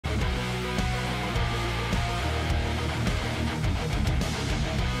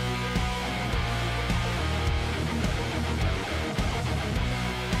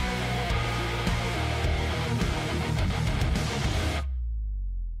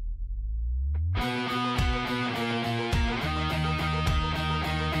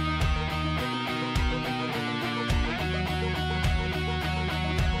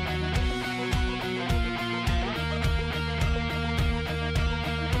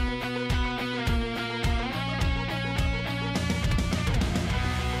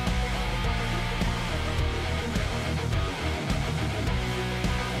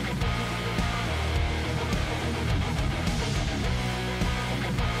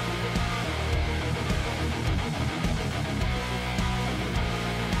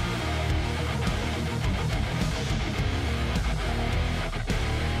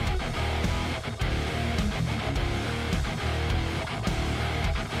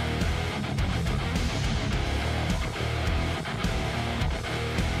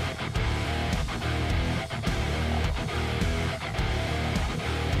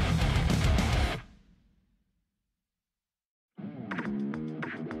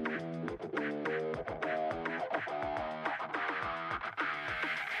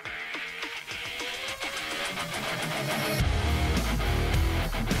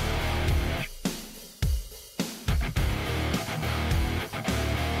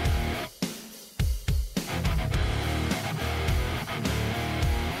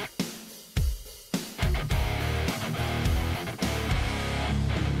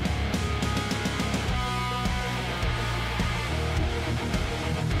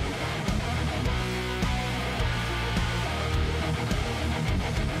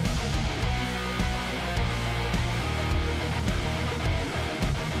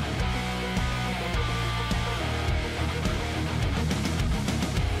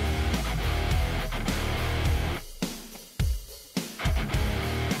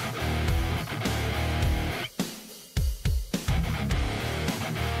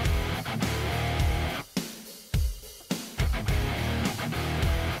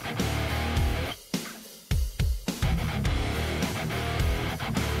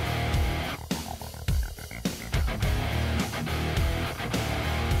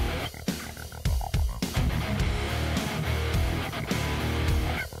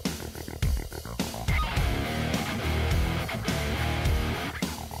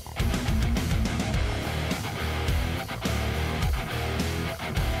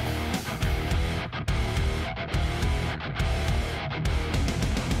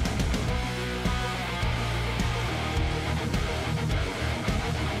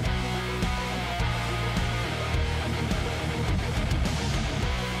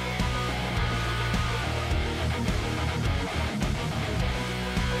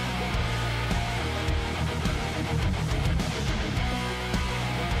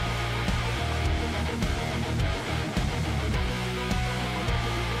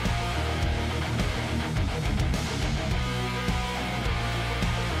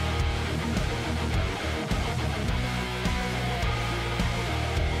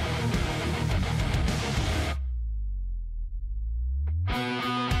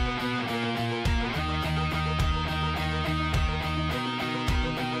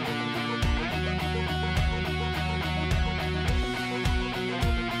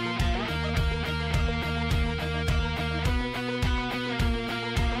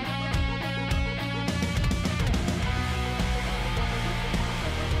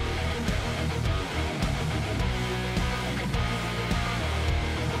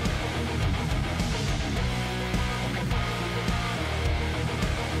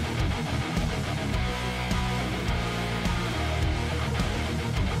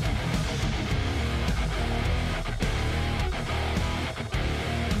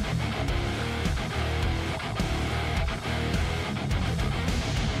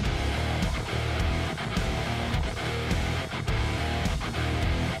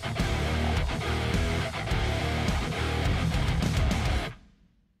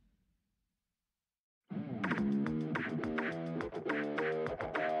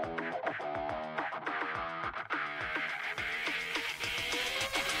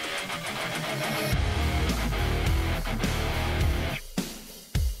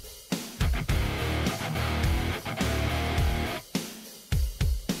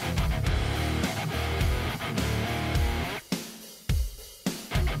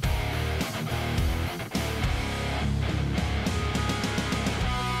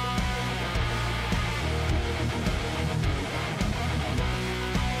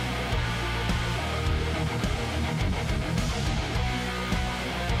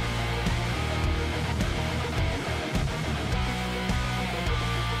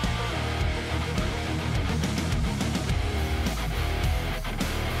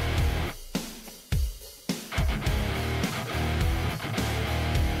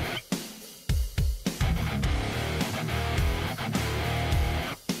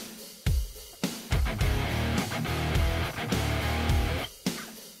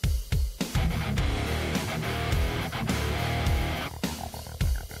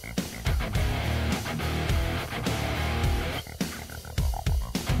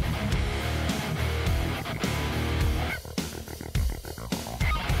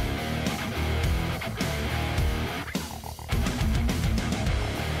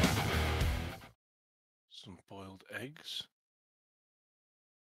Some boiled eggs.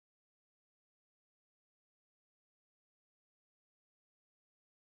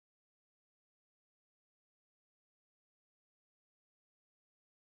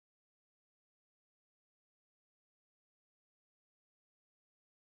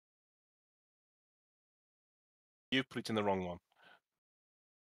 You put it in the wrong one.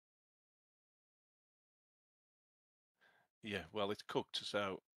 Yeah, well, it's cooked,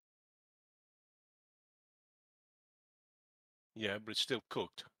 so yeah, but it's still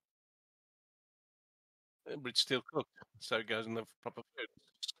cooked. but it's still cooked, so it goes in the proper food.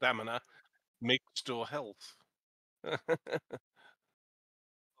 Stamina, mixed or health.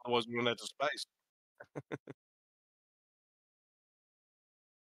 Otherwise, we run out of space.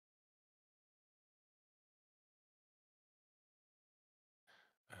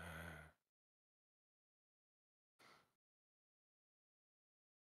 Uh,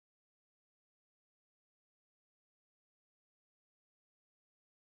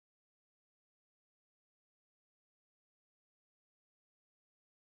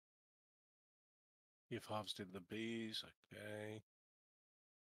 you've harvested the bees, okay.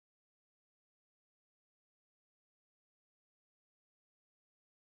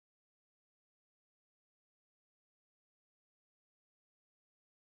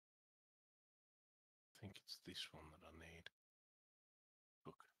 I think it's this one that I need.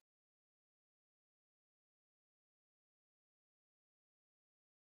 Cook.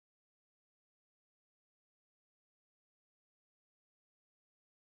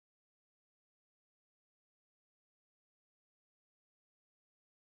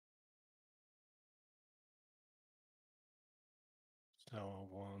 So I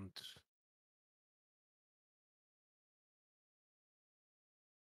want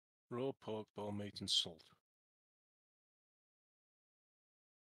raw pork, boiled meat, and salt.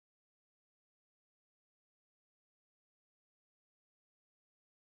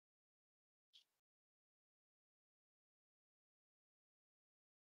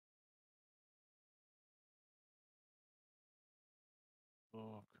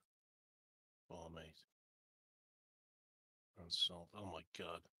 Pork, boiled meat, and salt. Oh my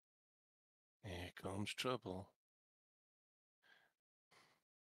god. Here comes trouble.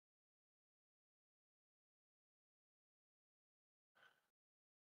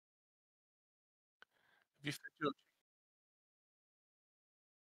 Have you fed your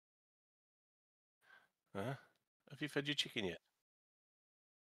huh? Have you fed your chicken yet?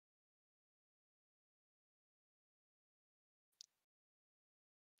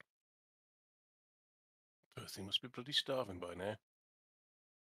 Poor thing must be bloody starving by now.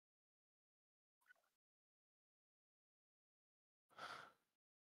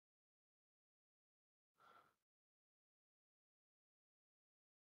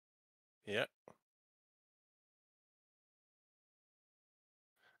 Yeah.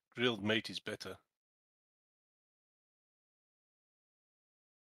 Grilled meat is better.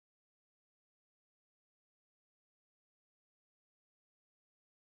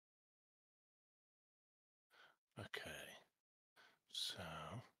 Okay. So,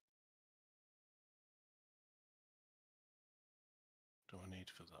 do I need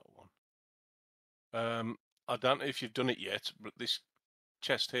for that one? I don't know if you've done it yet, but this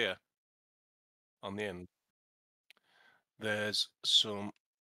chest here on the end, there's some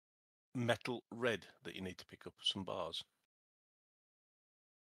metal red that you need to pick up, some bars.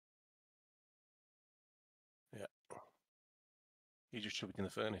 Yeah. You just shove it in the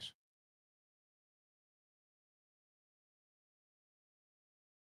furnace.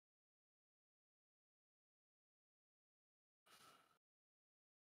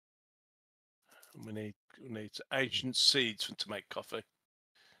 We need ancient seeds to make coffee.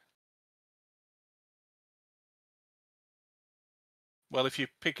 Well, if you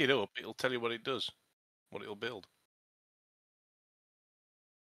pick it up, it'll tell you what it does, what it'll build.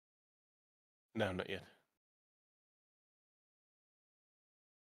 No, not yet.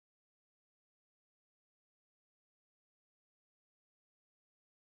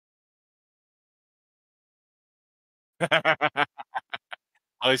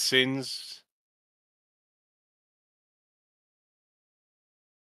 Hi, sins.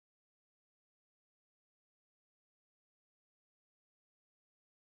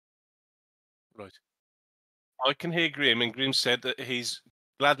 Right. I can hear Grim, and Grim said that he's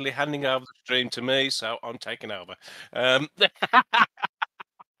gladly handing over the stream to me, so I'm taking over.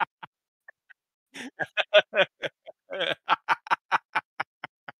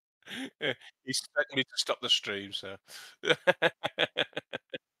 He's expecting me to stop the stream, so.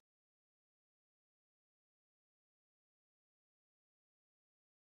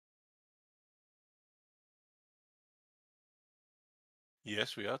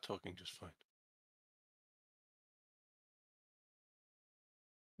 Yes, we are talking just fine.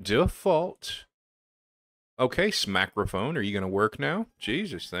 Default. Okay, Smacrophone, are you going to work now?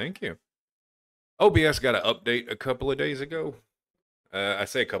 Jesus, thank you. OBS got an update a couple of days ago. I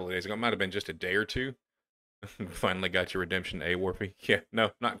say a couple of days ago. It might have been just a day or two. Finally got your redemption, A Warpy. Yeah,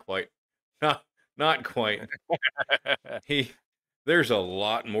 no, not quite. Not quite. There's a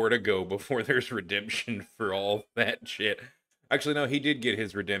lot more to go before there's redemption for all that shit. Actually, no, he did get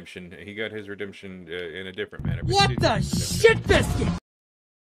his redemption. He got his redemption in a different manner. But What the shit biscuit?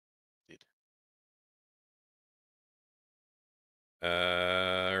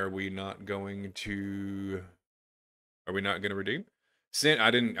 Are we not going to? Are we not going to redeem? Sin,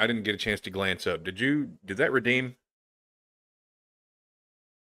 I didn't get a chance to glance up. Did that redeem?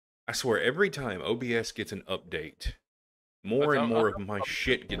 I swear, every time OBS gets an update, more and more of my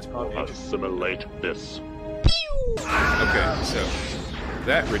shit gets updated. Assimilate this. Okay, so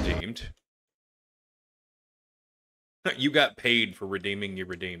that redeemed. You got paid for redeeming your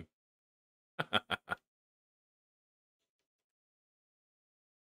redeem.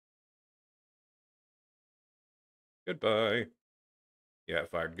 Goodbye. Yeah,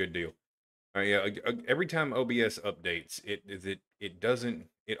 fired. Good deal. Yeah, every time OBS updates, it doesn't.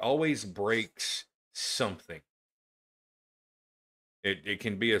 It always breaks something. It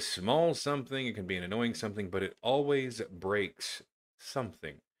can be a small something, it can be an annoying something, but it always breaks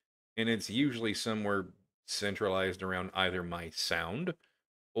something. And it's usually somewhere centralized around either my sound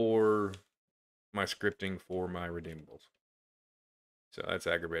or my scripting for my redeemables. So that's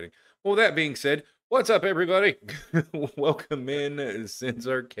aggravating. Well, that being said, what's up, everybody? Welcome in Sins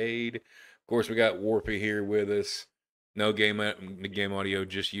Arcade. Of course, we got Warpy here with us. No game audio,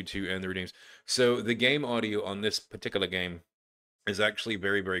 just you two and the redeems. So the game audio on this particular game is actually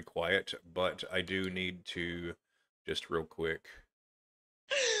very, very quiet, but I do need to just real quick.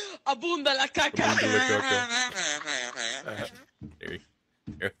 Abunda la caca. Abunda la caca. There you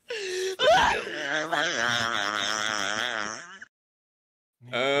go.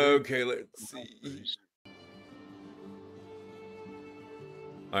 Okay, let's see.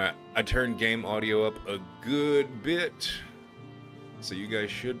 Alright, I turned game audio up a good bit, so you guys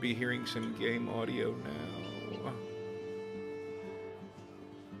should be hearing some game audio now.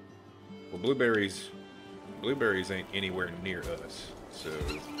 Well, blueberries ain't anywhere near us, so...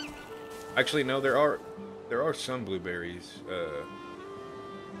 Actually, no, there are some blueberries, I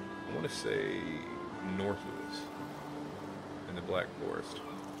want to say north of us, in the Black Forest.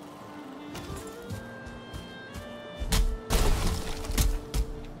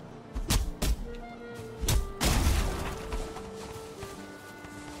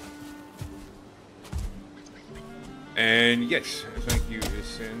 And yes, thank you,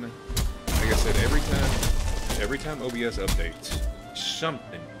 Sin. Like I said, every time OBS updates,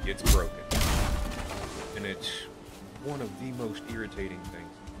 something gets broken. And it's one of the most irritating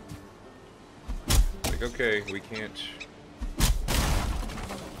things. Like, okay, we can't...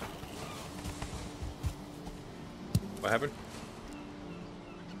 What happened?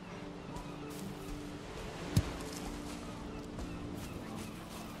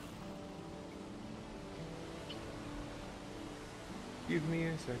 Give me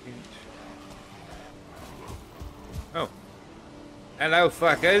a second. Oh. Hello,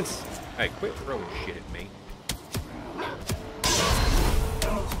 fuckers. Hey, quit throwing shit at me.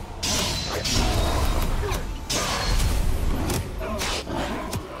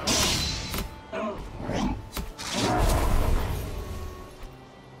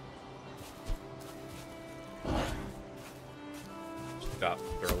 Stop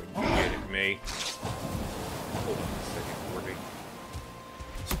throwing shit at me. Hold on a second, Warby.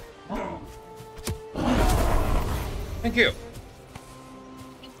 Thank you.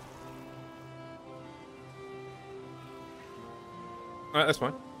 Alright, that's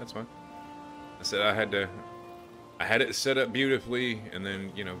fine. That's fine. I said I had it set up beautifully, and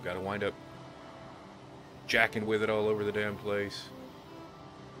then, you know, gotta wind up jacking with it all over the damn place.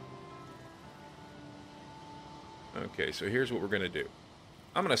 Okay, so here's what we're gonna do.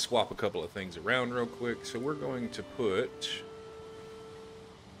 I'm gonna swap a couple of things around real quick. So we're going to put...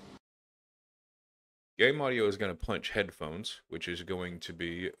 Game audio is going to punch headphones, which is going to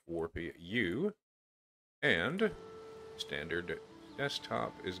be Warpy U. And standard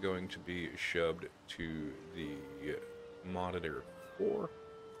desktop is going to be shoved to the monitor 4.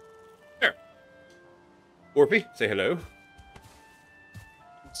 There. Warpy, say hello.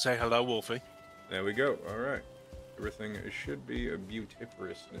 Say hello, Wolfie. There we go. All right. Everything should be a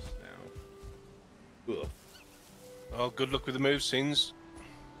beautiferousness now. Ugh. Oh, good luck with the move, Sins.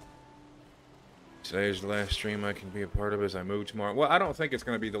 Today is the last stream I can be a part of as I move tomorrow. Well, I don't think it's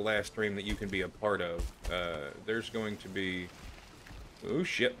going to be the last stream that you can be a part of. There's going to be... Oh,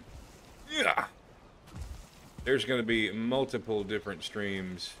 shit. Yeah. There's going to be multiple different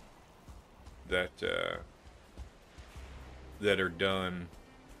streams that that are done.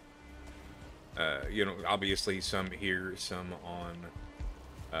 You know, obviously some here, some on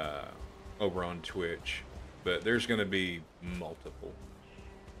over on Twitch, but there's going to be multiple.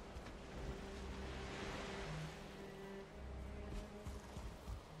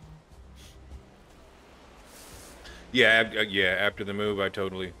 Yeah, yeah. After the move, I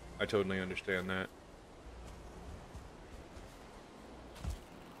totally understand that.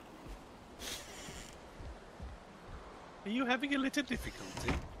 Are you having a little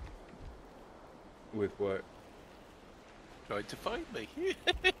difficulty With what? trying to find me?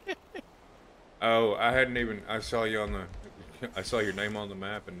 Oh, I hadn't even. I saw you on the. I saw your name on the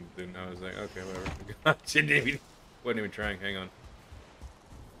map, and then I was like, okay, whatever. I didn't even. Wasn't even trying. Hang on.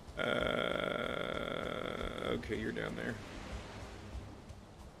 Okay, you're down there.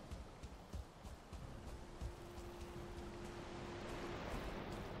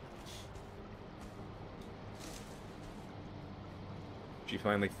 Did you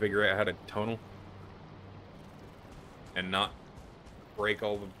finally figure out how to tunnel and not break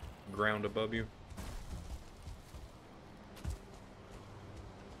all the ground above you?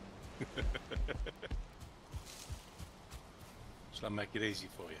 Shall I make it easy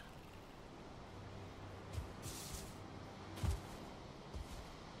for you?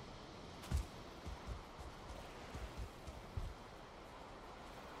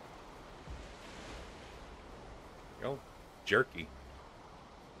 Y'all jerky.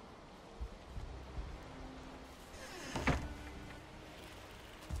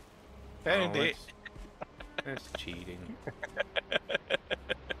 Found it. That's cheating.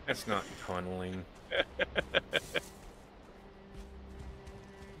 That's not tunneling.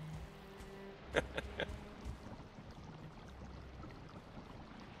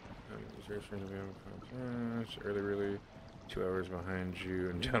 Early, really. 2 hours behind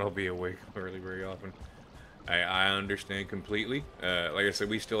you, and John will be awake early very often. I understand completely. Like I said,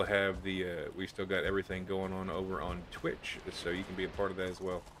 we still have we still got everything going on over on Twitch, so you can be a part of that as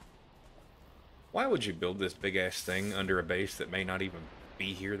well. Why would you build this big ass thing under a base that may not even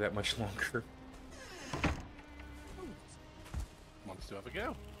be here that much longer? Wants to have a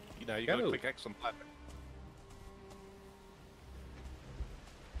go. You know, you Go. got to click X on platform.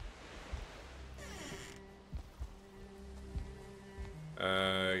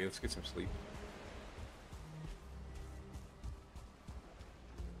 Let's get some sleep.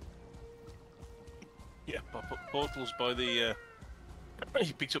 Yeah, pop up portals by the.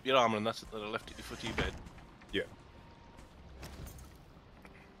 You picked up your armor, and that's it. That I left at your foot of your bed. Yeah.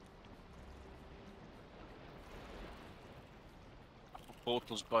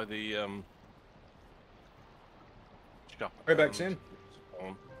 Portals by the shop. Right back in.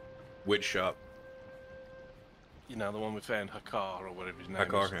 Um, Which shop? You know, the one we found, Hakar or whatever his name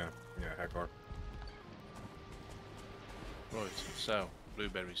Hakar, is. yeah. Yeah, Hakar. Right, so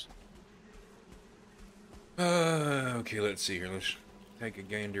blueberries. Okay, let's see here. Let's take a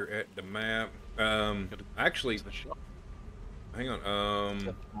gander at the map. Actually, The shop. hang on.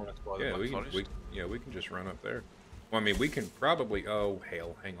 That's by the Yeah, Black we can. Forest. We can just run up there. Well, I mean, we can probably. Oh,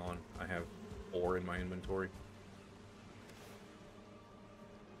 hell, hang on. I have 4 in my inventory.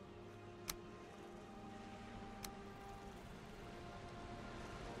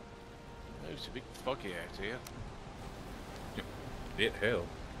 It's a bit foggy out here. Bit hell.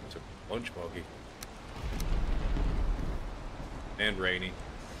 It's a bunch foggy. And rainy.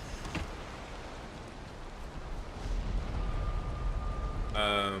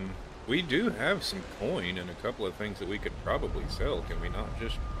 We do have some coin and a couple of things that we could probably sell. Can we not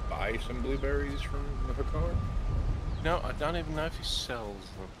just buy some blueberries from the Hakar? No, I don't even know if he sells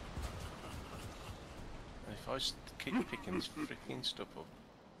them. If I keep picking this freaking stuff up.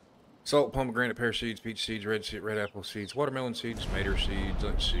 Salt, pomegranate, pear seeds, peach seeds, red apple seeds, watermelon seeds, tomato seeds.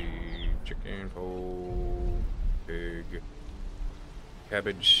 Let's see, chicken, pole, pig,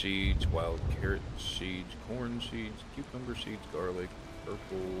 cabbage seeds, wild carrot seeds, corn seeds, cucumber seeds, garlic,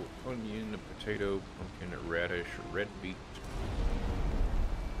 purple, onion, potato, pumpkin, radish, red beet,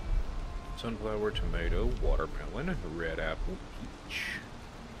 sunflower, tomato, watermelon, red apple, peach,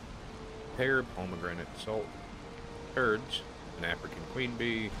 pear, pomegranate, salt, curds, an African queen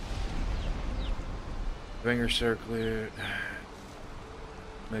bee, Vanger circlet,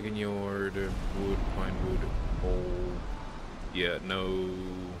 Megan Yard, wood, pine wood, pole. Yeah, no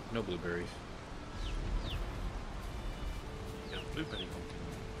blueberries. Yeah, blueberry hunting.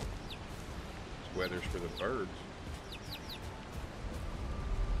 It's weather's for the birds.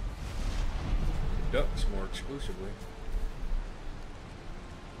 The ducks more exclusively.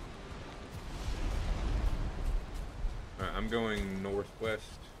 I'm going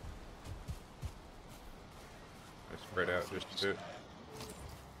northwest. I spread out just a bit.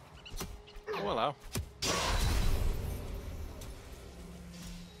 Oh, hello.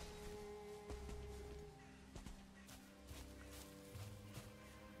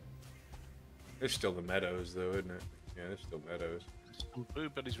 There's still the meadows, though, isn't it? Yeah, there's still meadows. There's some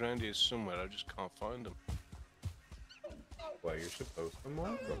blueberries around here somewhere. I just can't find them. way you're supposed to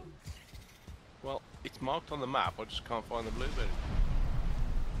mark them. Well, it's marked on the map. I just can't find the blueberry.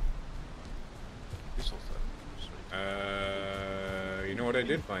 This'll do. Sweet. You know what I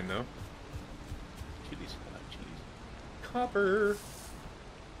did find though? Chilies. I like chilies. Copper.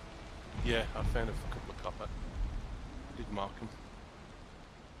 Yeah, I found a couple of copper. I did mark them.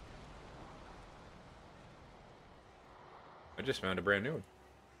 I just found a brand new one.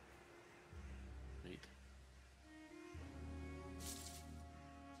 Sweet.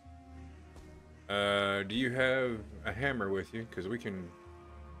 Do you have a hammer with you? Because we can.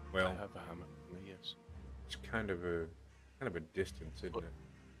 Well, I have a hammer. Yes. it's kind of a distance, isn't But- it?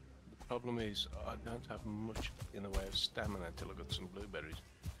 The problem is I don't have much in the way of stamina until I got some blueberries.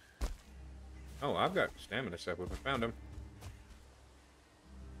 Oh, I've got stamina stuff. If I found them.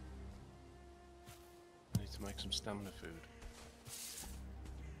 I need to make some stamina food.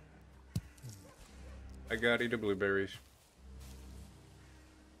 I got the blueberries.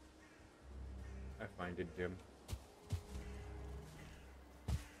 I find it dim.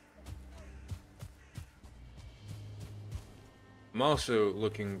 I'm also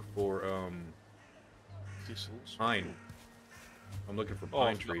looking for Thistles. pine. I'm looking for Oh, pine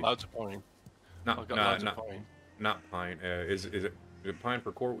I've got trees. loads of pine. Not I've got not loads not, of pine. not pine. Is it pine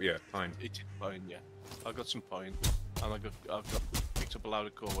for core? Yeah, pine. It's pine, yeah. I got some pine, and I've got picked up a load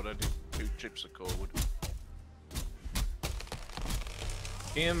of cordwood. I did 2 trips of cordwood.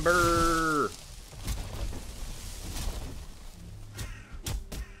 Timber.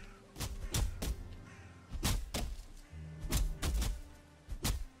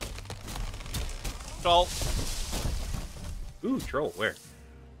 Troll. Ooh, troll. Where?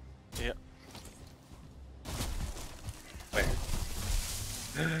 Yeah. Where?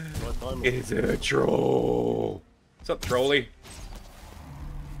 Right by me. It's a troll. What's up, trolly?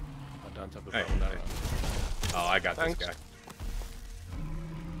 I don't have a Hey, bow and arrow. Oh, I got Thanks. this guy.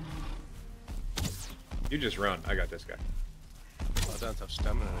 You just run. I got this guy. I don't have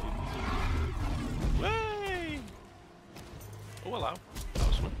stamina either. Way! Oh, hello.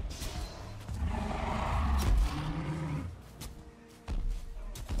 Postman.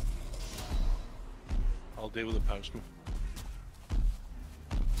 I'll deal with the postman.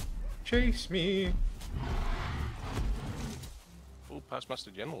 Chase me. Oh,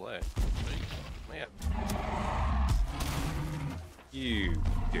 Postmaster General there. Jeez. Man. You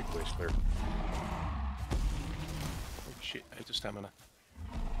dick whistler. Oh shit, out of stamina.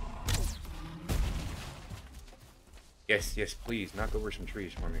 Yes, yes, please. Knock over some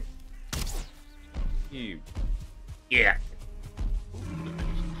trees for me. You. Yeah. Oh, blueberries.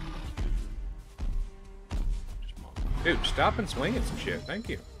 Just mark. Dude, stop and swing at some shit. Thank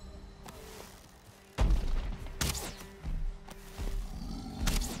you.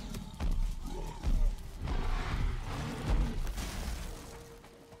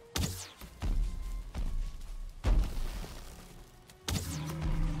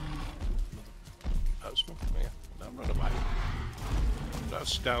 Postman. Yeah. Don't run away. Throw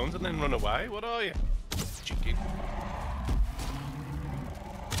stones and then run away. What are you? Chicken.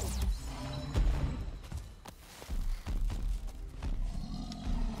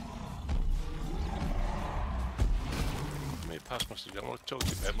 Me, Postmaster, I want to talk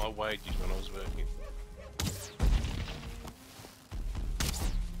to you about my wages when I was working.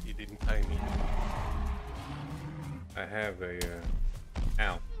 You didn't pay me. I have a,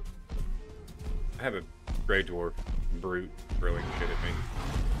 ow. I have a Grey Dwarf brute throwing shit at me.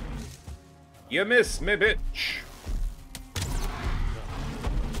 You miss me, bitch!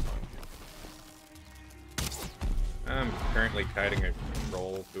 I'm currently kiting a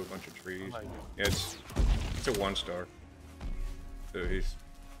troll to a bunch of trees. Yeah, it's a 1-star. So he's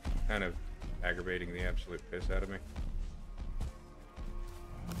kind of aggravating the absolute piss out of me.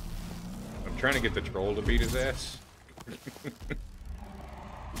 I'm trying to get the troll to beat his ass.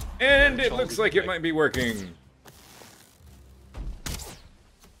 And it looks like it might be working.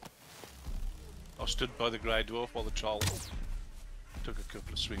 I stood by the grey dwarf while the troll took a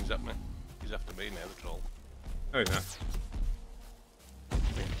couple of swings at me. He's after me now, the troll. Oh, he's not.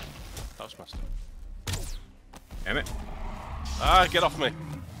 Postmaster. Damn it. Ah, get off me!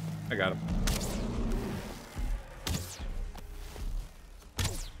 I got him.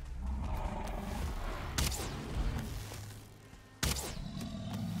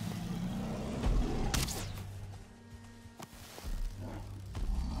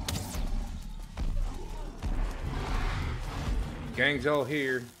 Gang's all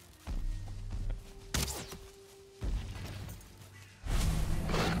here.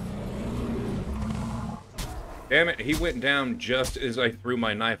 Damn it, he went down just as I threw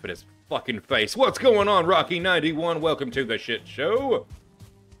my knife at his fucking face. What's going on, Rocky91? Welcome to the shit show.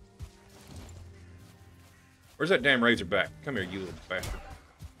 Where's that damn Razorback? Come here, you little bastard.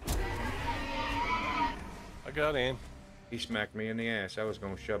 I got in. He smacked me in the ass. I was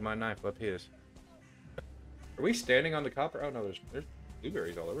gonna shove my knife up his. Are we standing on the copper? Oh no, there's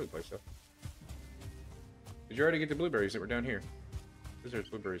blueberries all over the place though. Did you already get the blueberries that were down here? There's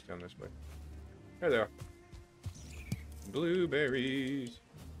blueberries down this way. There they are. Blueberries.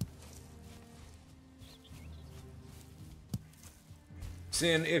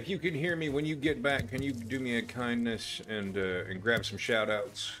 Sin, if you can hear me when you get back, can you do me a kindness and grab some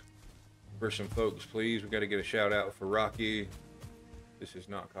shout-outs for some folks, please? We got to get a shout-out for Rocky. This is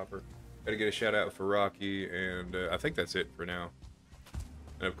not copper. Got to get a shout-out for Rocky, and I think that's it for now.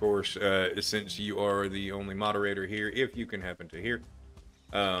 And of course, since you are the only moderator here, if you can happen to hear,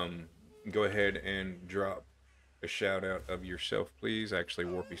 go ahead and drop a shout-out of yourself, please. Actually,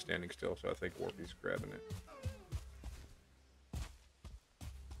 Warpy's standing still, so I think Warpy's grabbing it.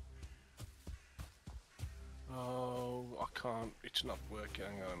 Oh, I can't. It's not working.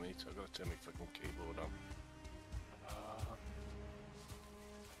 Hang on a minute. I've got to turn my fucking keyboard on.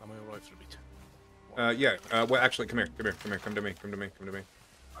 Am I alright for a bit? Yeah. Well, actually, come here. Come to me.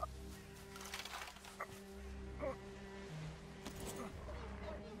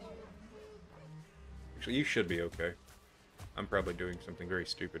 Actually, you should be okay. I'm probably doing something very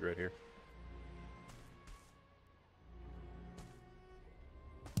stupid right here.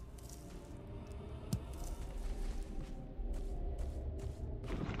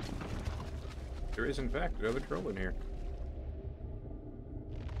 There is, in fact, another troll in here.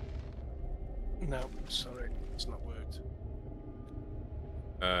 No, sorry. It's not worked.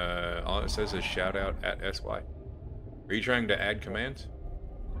 All it says is shout out at SY. Are you trying to add commands?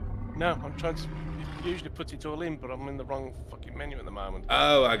 No, I'm trying to... It usually puts it all in, but I'm in the wrong fucking menu at the moment.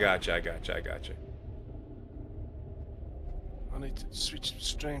 Oh, I gotcha. I need to switch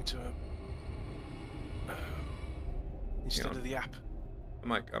stream to instead of the app. I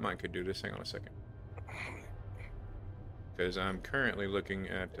might could do this. Hang on a second. Because I'm currently looking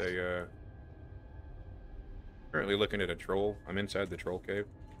at a troll. I'm inside the troll cave.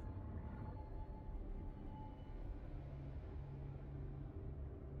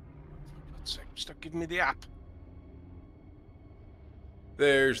 For God's sake, stop giving me the app.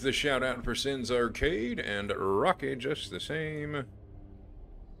 There's the shout out for Sin's Arcade and Rocky just the same.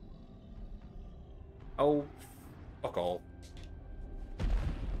 Oh, fuck all.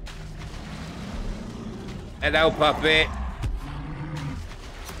 Hello, puppet.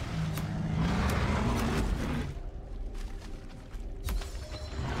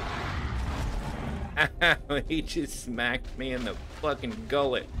 He just smacked me in the fucking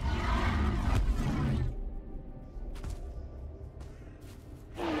gullet.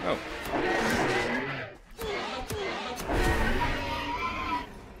 Oh.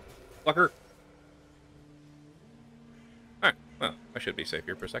 Fucker. Alright, well, I should be safe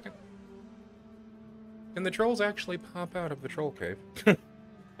here for a second. Can the trolls actually pop out of the troll cave?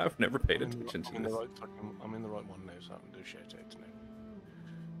 I've never paid attention to this. I'm in the right one now, so I can do shout outs now.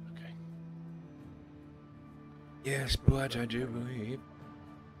 Okay. Yes, but I do believe.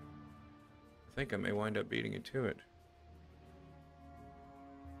 I think I may wind up beating it to it.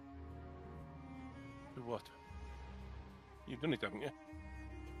 Do what? You've done it, haven't you?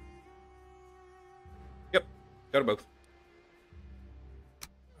 Yep, got them both.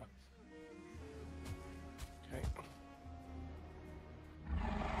 Okay.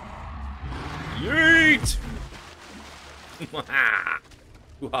 Yeet!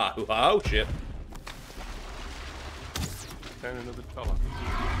 Oh shit. Found another fella.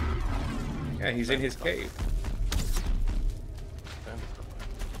 Yeah, he's in his cave. Found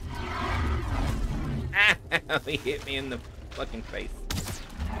a fella. He hit me in the fucking face.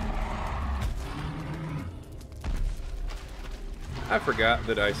 I forgot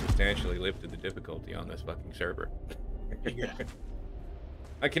that I substantially lifted the difficulty on this fucking server. Yeah.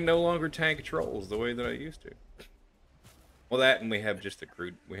 I can no longer tank trolls the way that I used to. Well, that and we have just a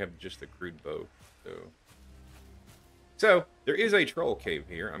crude bow. So there is a troll cave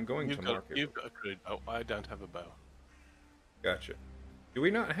here. I'm going to mark it. You've got a crude bow. I don't have a bow. Gotcha. Do we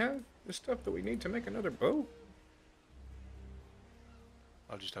not have the stuff that we need to make another bow?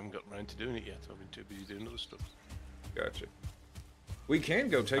 I just haven't got around to doing it yet. I've been too busy doing other stuff. Gotcha. We can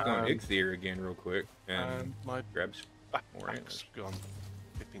go take on Ichthyr again real quick and my grab more backpack's antlers. gone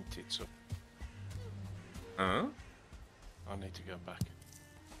tipping tits up. Huh? I need to go back.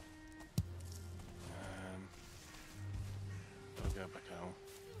 I'll go back home.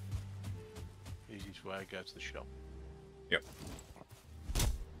 Easiest way, go to the shop. Yep.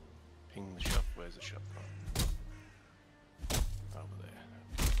 ping the shop. Where's the shop gone? Over there.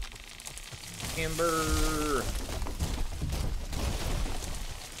 Amber.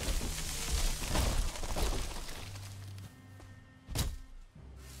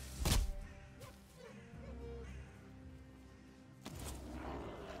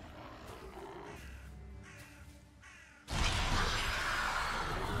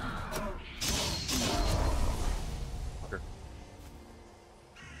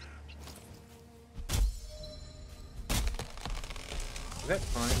 Is that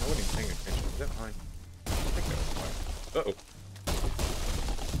fine? I wasn't even paying attention. Is that fine? I think that was fine. Uh-oh.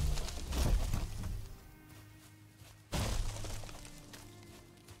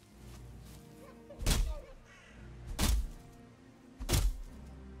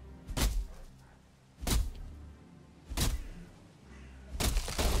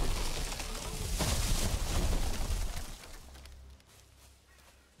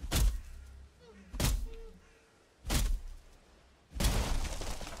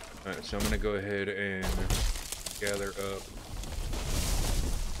 Alright, so I'm going to go ahead and gather up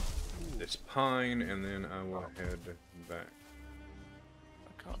this pine, and then I will head back.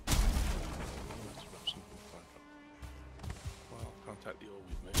 I can't. Let's rub something back up. Well, contact the ore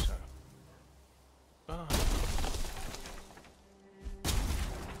with me, so. Bye.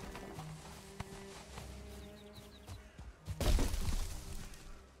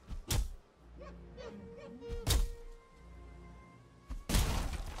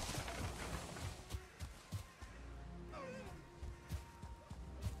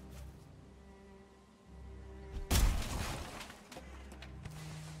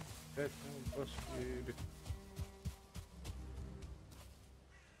 Headphone busted.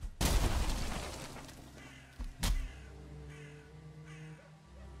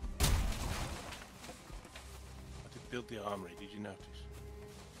 I did build the armory, did you notice?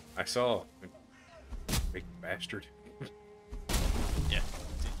 I saw. Big bastard. Yeah,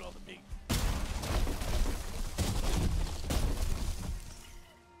 it's rather big.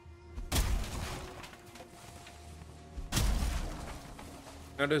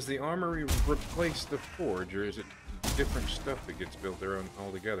 Now, does the armory replace the forge, or is it different stuff that gets built there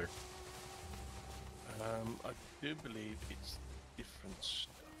altogether? I do believe it's different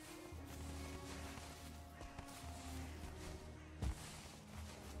stuff.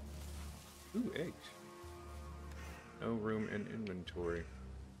 Ooh, eggs. No room in inventory.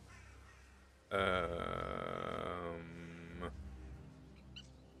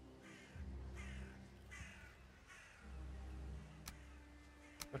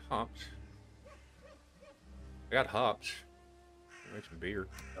 What hops? I got hops. Make some beer.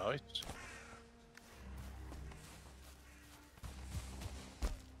 Nice.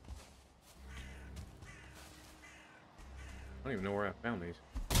 I don't even know where I found these.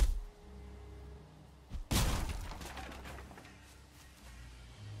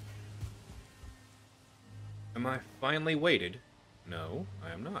 Am I finally weighted? No,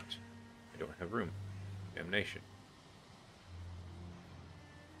 I am not. I don't have room. Damnation.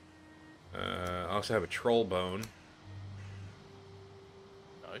 I also have a troll bone.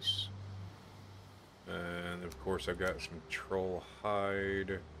 Nice. And of course I've got some troll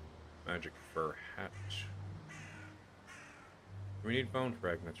hide. Magic fur hat. We need bone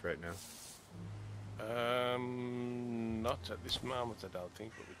fragments right now. Not at this moment, I don't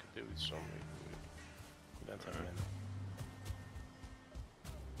think, but we could do with some. We don't have many.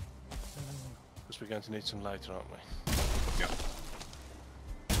 Because we're going to need some later, aren't we? Yeah.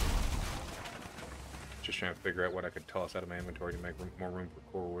 Just trying to figure out what I could toss out of my inventory to make more room for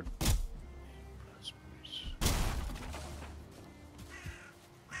core wood. Raspberries.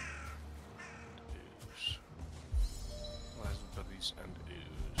 Ooze. Raspberries and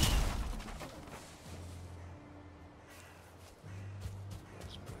ooze.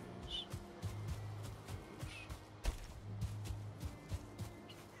 Raspberries. Ooze.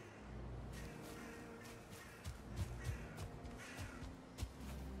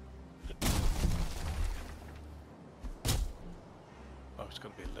 Oh, it's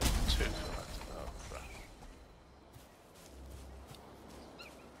got to be a level 2 for that. Oh, crap.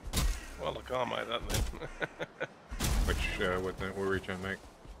 Well, I can't make that then. What were we trying to make?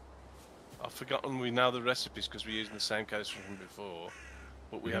 I've forgotten we know the recipes because we're using the same case from before,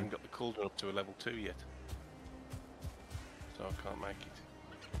 but we haven't got the cauldron up to a level 2 yet. So I can't make it.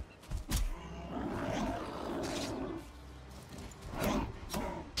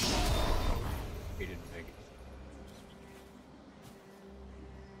 He didn't make it.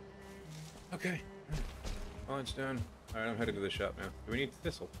 Okay. Oh, it's done. Alright, I'm headed to the shop now. Do we need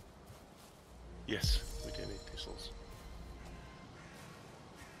thistle? Yes, we do need thistles.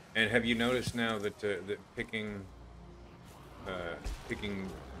 And have you noticed now that uh, picking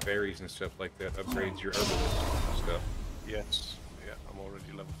berries and stuff like that upgrades your herbalist stuff? Yes. Yeah, I'm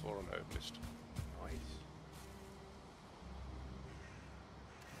already level 4 on Herbalist. Nice.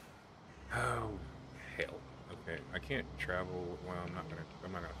 Oh hell. Okay, I can't travel. Well, I'm not gonna.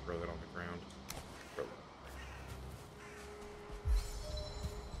 I'm not gonna throw that on the ground. Throw that.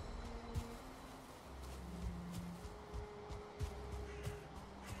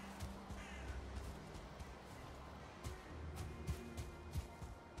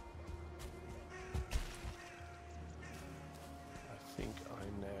 I think I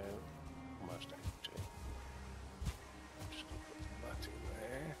know almost empty. I'm just going to put that in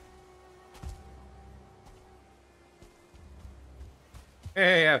there.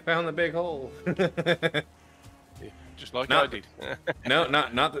 Hey, I found the big hole. Yeah, just like I Not did. no,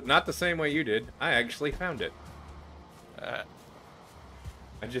 not the same way you did. I actually found it. uh,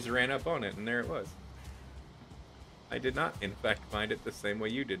 I just ran up on it, and there it was. I did not, in fact, find it the same way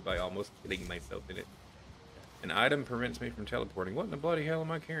you did by almost killing myself in it. An item prevents me from teleporting. What in the bloody hell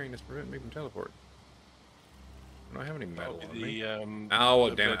am I carrying that's preventing me from teleporting? I don't have any that'll metal on be me. the Oh, well,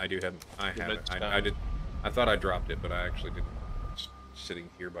 the damn it! red, I do have. I the have red it. I stone. did. I thought I dropped it, but I actually didn't. It's sitting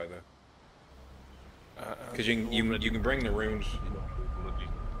here by the. Because And already you can bring the runes. bloody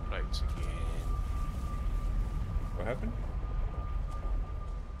crates again. What happened?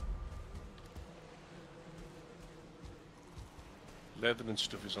 Leather and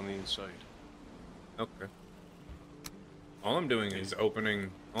stuff is on the inside. Okay. All I'm doing is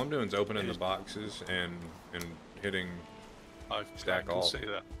opening. All I'm doing is opening the Is- boxes and hitting I stack can all. see that.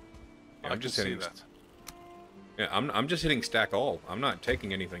 Yeah, I I'm can just see hitting. that. Yeah, I'm just hitting stack all. I'm not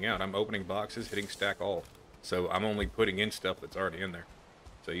taking anything out. I'm opening boxes, hitting stack all. So I'm only putting in stuff that's already in there.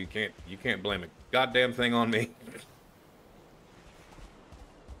 So you can't blame a goddamn thing on me.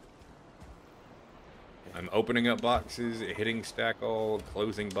 I'm opening up boxes, hitting stack all,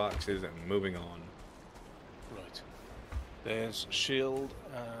 closing boxes, and moving on. Right. There's shield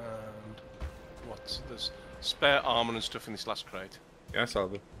and what's this? Spare armor and stuff in this last crate. Yeah, I saw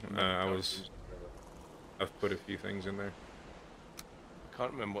the. No, I've put a few things in there. I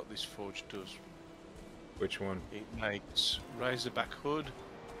can't remember what this forge does. Which one? It makes razorback hood,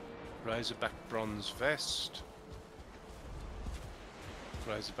 razorback bronze vest,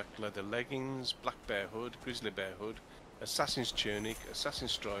 razorback leather leggings, black bear hood, grizzly bear hood, assassin's tunic, assassin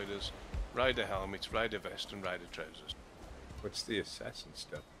striders, rider helmet, rider vest, and rider trousers. What's the assassin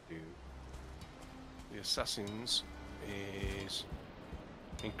stuff do? The assassins is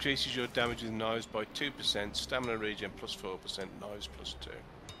increases your damage with knives by 2%, stamina regen plus 4%, knives plus 2.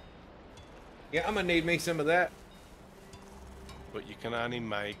 Yeah, I'm gonna need me some of that. But you can only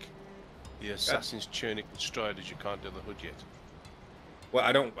make the assassin's tunic and striders. You can't do the hood yet. Well,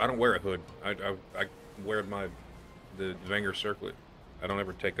 I don't wear a hood. I wear the Vanger circlet. I don't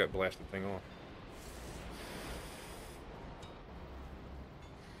ever take that blasted thing off.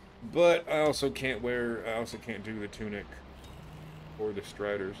 But I also can't do the tunic or the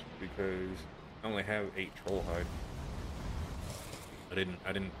striders because I only have 8 troll hide.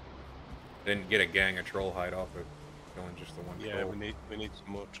 I didn't get a gang of troll hide off of killing just the one Yeah, troll. we need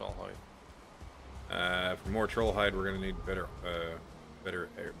some more troll hide. For more troll hide, we're gonna need better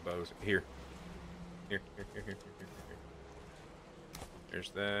bows. Here. There's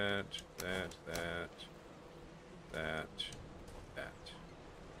that.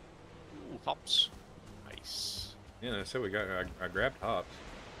 Ooh, hops. Nice. Yeah, so we got. I grabbed hops.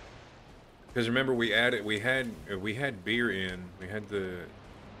 Because remember, we had beer in. We had the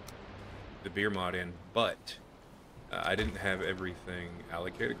beer mod in, but I didn't have everything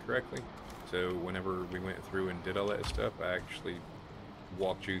allocated correctly. So whenever we went through and did all that stuff, I actually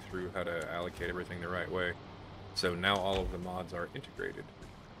walked you through how to allocate everything the right way. So now all of the mods are integrated.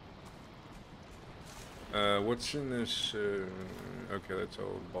 What's in this? Okay, that's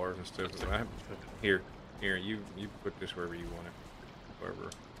all the bars and stuff. Here, you put this wherever you want it. Wherever.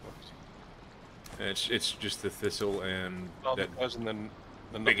 It's just the thistle and that And then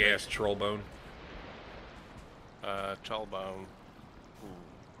the big ass troll bone. troll bone. Ooh,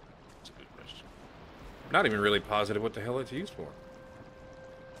 that's a good question. Not even really positive what the hell it's used for.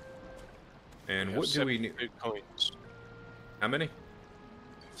 And We what have do we need? 72 coins. How many?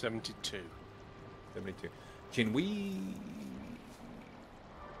 72. 72. Can we?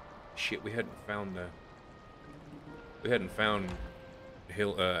 Shit, we hadn't found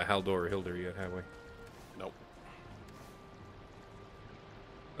Haldor or Hildur yet, have we? Nope.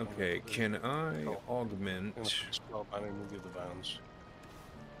 Okay, can I augment? Spell banning with the other bounds.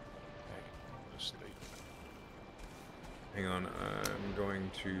 Okay, let's sleep. Hang on, I'm going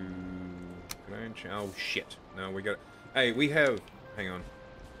to... Can I enchant? Oh, shit. No, we got... Hey, we have... Hang on.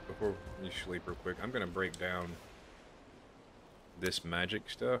 Before you sleep real quick, I'm going to break down this magic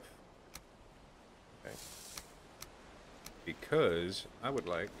stuff. Okay. Because I would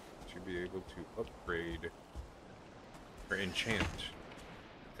like to be able to upgrade or enchant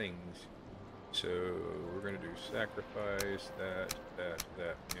things. So we're going to do sacrifice, that,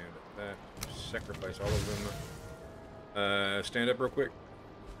 and that. Sacrifice all of them. Stand up real quick.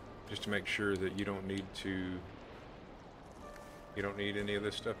 Just to make sure that you don't need any of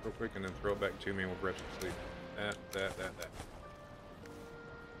this stuff real quick, and then throw it back to me and we'll grab some sleep. That.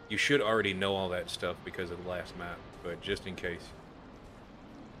 You should already know all that stuff because of the last map, but just in case.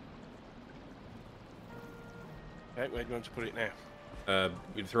 Okay, where do you want to put it now?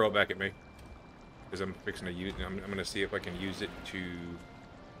 You throw it back at me. Because I'm fixing to use I'm going to see if I can use it to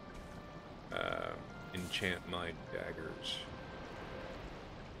enchant my daggers.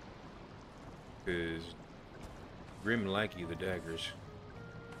 Because Grim likey the daggers.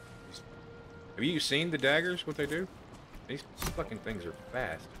 Have you seen the daggers, what they do? These fucking things are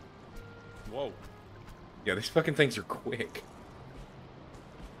fast. Whoa. Yeah, these fucking things are quick.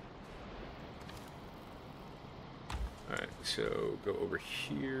 Alright, so go over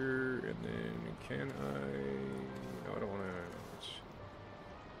here, and then can I... No, I don't want to...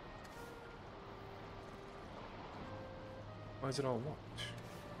 Why is it all locked?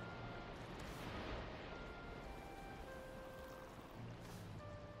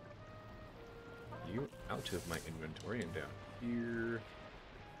 You out of my inventory and down here.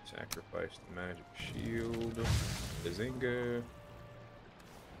 Sacrifice the magic shield. Bazinga.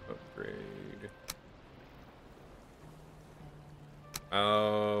 Upgrade.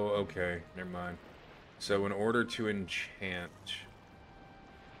 Oh, okay. Never mind. So in order to enchant...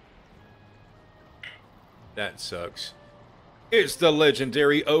 That sucks. It's the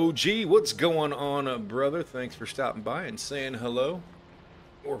legendary OG. What's going on, brother? Thanks for stopping by and saying hello.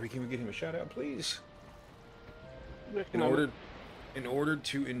 Or we can get him a shout out, please. In order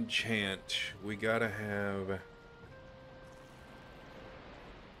to enchant, we gotta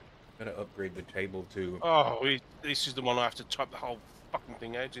upgrade the table to... Oh, this is the one I have to type the whole fucking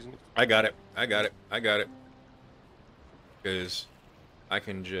thing out, isn't it? I got it. Because I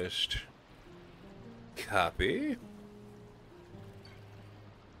can just copy.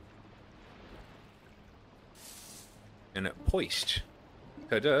 And hoist.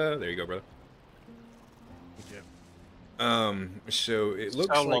 Ta-da! There you go, brother. Yeah. So it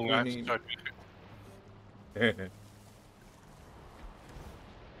looks How like long we I have need... to type it?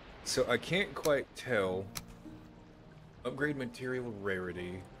 So I can't quite tell. Upgrade material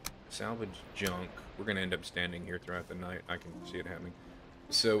rarity. Salvage junk. We're going to end up standing here throughout the night. I can see it happening.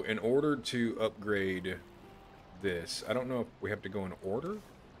 So in order to upgrade this, I don't know if we have to go in order.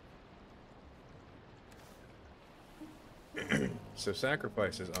 So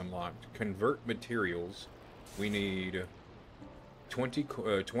sacrifice is unlocked. Convert materials. We need 20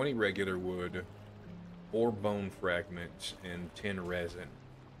 regular wood, 4 bone fragments, and 10 resin.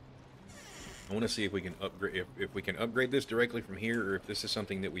 I want to see if we can upgrade if we can upgrade this directly from here, or if this is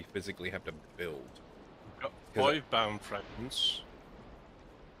something that we physically have to build. Got 5 bone fragments.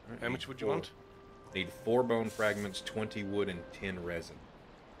 How much would you want? Need 4 bone fragments, 20 wood, and 10 resin.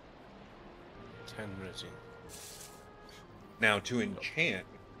 10 resin. Now to enchant,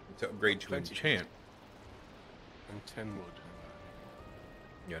 to upgrade to enchant. And 10 wood.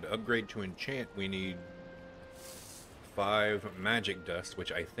 Yeah, to upgrade to enchant, we need 5 magic dust,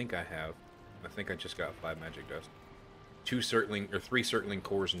 which I think I have. I think I just got 5 magic dust. 3 circling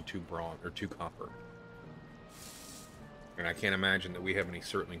cores and 2 bronze or 2 copper. And I can't imagine that we have any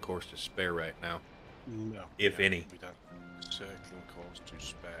circling cores to spare right now. No. If any. We don't. Circling cores to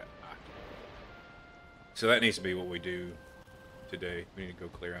spare at all. So that needs to be what we do today. We need to go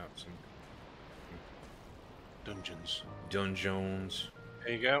clear out some dungeons. Dungeons.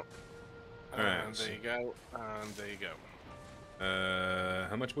 There you go. Alright. And there you go. And there you go.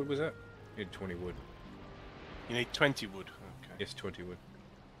 How much wood was that? You need 20 wood. You need 20 wood. Okay. Yes, 20 wood.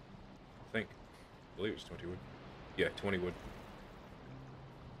 I believe it's 20 wood. Yeah, 20 wood.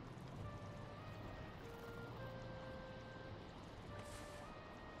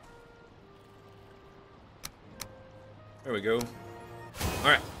 There we go.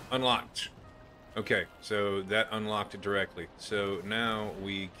 Alright, unlocked. Okay, so that unlocked it directly. So now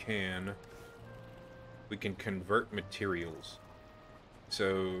we can convert materials.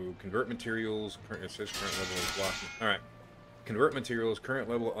 So convert materials, it says current level is locked. Alright. Convert materials, current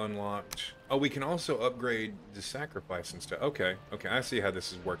level unlocked. Oh, we can also upgrade the sacrifice and stuff. Okay, I see how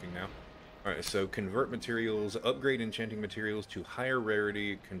this is working now. All right, so convert materials, upgrade enchanting materials to higher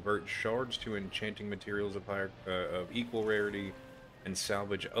rarity, convert shards to enchanting materials of equal rarity, and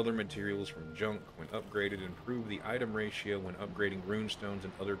salvage other materials from junk when upgraded. Improve the item ratio when upgrading runestones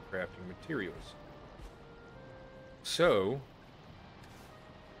and other crafting materials. So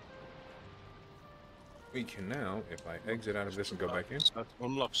we can now, if I exit out of this and go back in, So to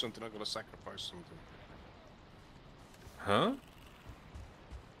unlock something, I've got to sacrifice something. huh?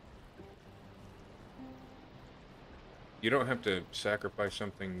 You don't have to sacrifice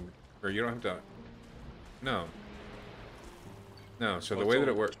something, or you don't have to. No, no. So Oh, the it's way that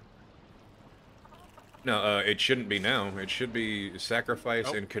it unlocked. works. No, it shouldn't be now. It should be sacrifice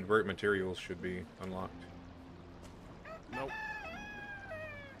Nope. and convert materials should be unlocked. Nope.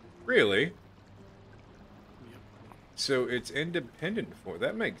 Really? Yep. So it's independent for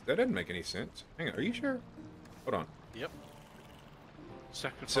that doesn't make any sense. Hang on, are you sure? Hold on. Yep. So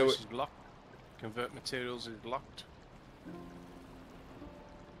Sacrifice is locked. Convert materials is locked.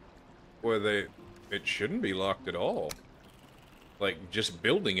 well, it shouldn't be locked at all. Like just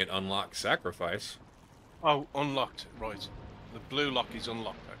building it unlocks sacrifice. Oh, unlocked. Right. The blue lock is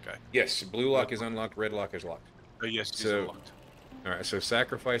unlocked. Okay. Yes, blue Red lock is lock. unlocked, red lock is locked. Oh, yes, it is So unlocked. all right, so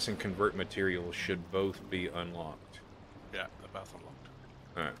sacrifice and convert materials should both be unlocked. Yeah, they're both unlocked.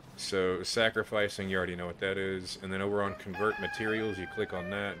 Alright, so sacrificing, you already know what that is. And then over on convert materials, you click on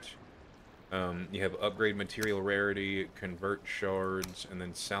that. You have upgrade material rarity, convert shards, and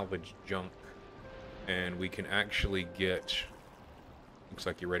then salvage junk. And we can actually get... Looks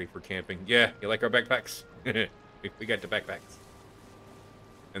like you're ready for camping. Yeah, you like our backpacks? We got the backpacks.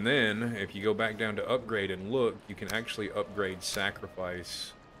 And then, if you go back down to upgrade and look, you can actually upgrade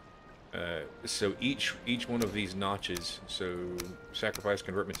sacrifice. So each one of these notches, so sacrifice,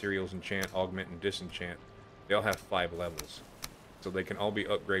 convert materials, enchant, augment, and disenchant, they all have 5 levels. So they can all be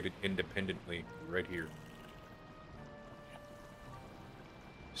upgraded independently right here.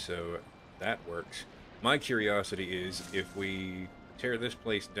 So that works. My curiosity is if we tear this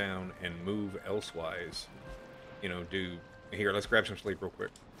place down and move elsewise, you know, here, let's grab some sleep real quick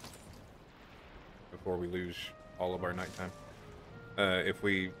before we lose all of our nighttime. If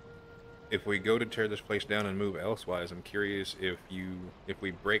we go to tear this place down and move elsewise, I'm curious if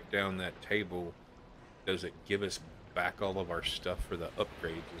we break down that table, does it give us back all of our stuff for the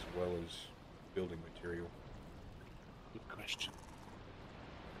upgrades as well as building material? Good question.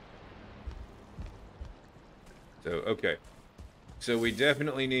 So, okay. So we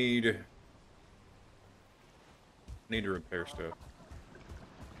definitely need to repair stuff.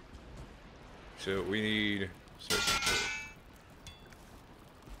 So we need so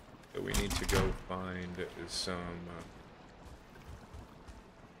we need to go find some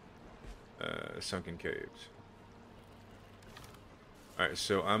sunken caves. Alright,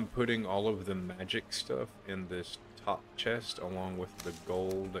 so I'm putting all of the magic stuff in this top chest along with the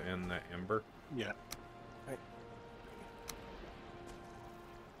gold and the ember. Yeah. Okay.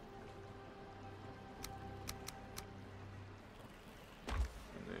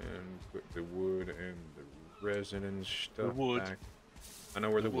 And then put the wood and the resin and stuff The wood. back. I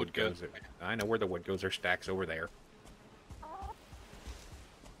know where the wood goes. goes. I know where the wood goes. There's stacks over there.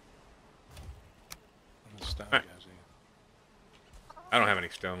 And the stone Alright. goes in. I don't have any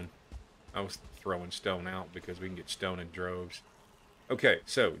stone. I was throwing stone out because we can get stone in droves. Okay,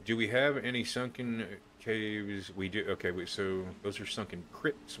 so do we have any sunken caves? We do. Okay, so those are sunken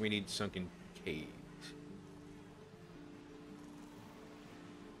crypts. We need sunken caves.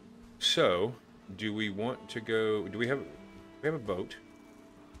 So, do we want to go? Do we have a boat?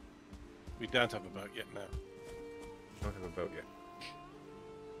 We don't have a boat yet now. Don't have a boat yet.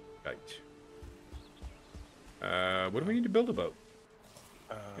 Right. What do we need to build a boat?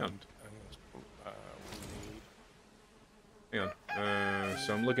 And we need... Hang on.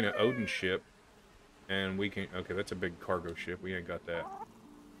 So I'm looking at Odin's ship, and we can. Okay, that's a big cargo ship. We ain't got that.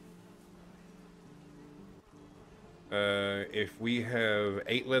 If we have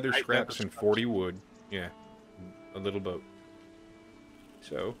 8 leather scraps and 40 wood, yeah, a little boat.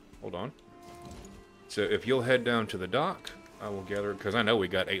 So hold on. So if you'll head down to the dock, I will gather, because I know we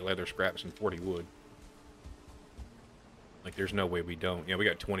got 8 leather scraps and 40 wood. Like, there's no way we don't. Yeah, we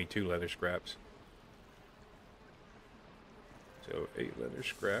got 22 leather scraps. So 8 leather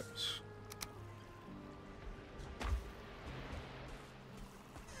scraps.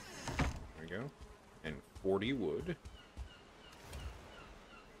 There we go. And 40 wood.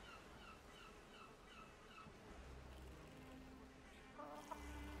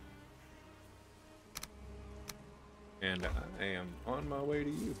 And I am on my way to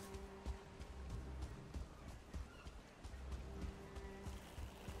you.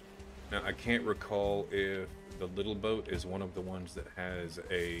 Now, I can't recall if the little boat is one of the ones that has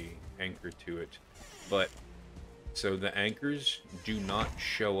a anchor to it, but so the anchors do not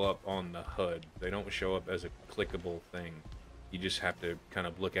show up on the HUD. They don't show up as a clickable thing. You just have to kind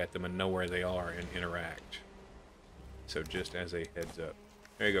of look at them and know where they are and interact. So just as a heads up.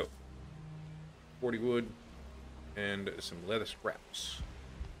 There you go. 40 wood and some leather scraps.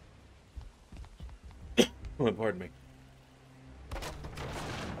 Oh, pardon me.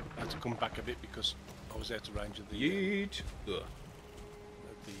 I had to come back a bit because I was out of range of the Yeet. Ugh.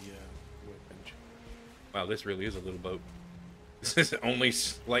 workbench. Wow, this really is a little boat. This is only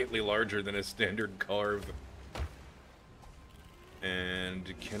slightly larger than a standard carve.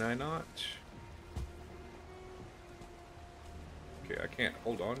 And can I not? Okay, I can't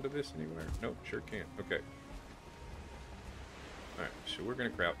hold on to this anywhere. Nope, sure can't. Okay. Alright, so we're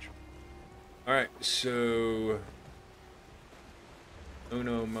gonna crouch. Alright, so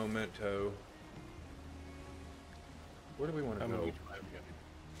uno momento. Where do we want to go? Which way are we going?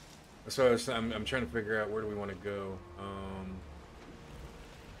 So I'm trying to figure out where do we want to go.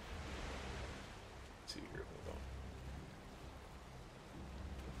 Let's see here.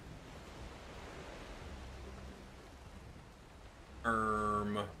 Hold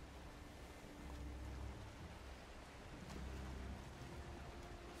on.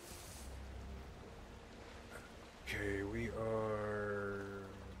 Okay, we are.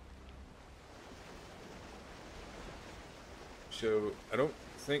 So I don't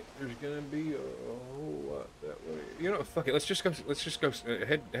think there's gonna be a whole lot that way. You know, fuck it. Let's just go.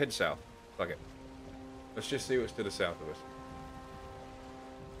 Head south. Fuck it. Let's just see what's to the south of us.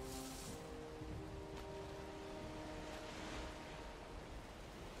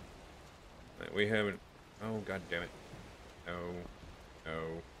 We haven't. Oh, god damn it. No.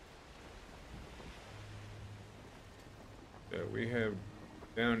 No. So we have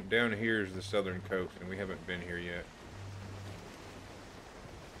down here is the southern coast, and we haven't been here yet.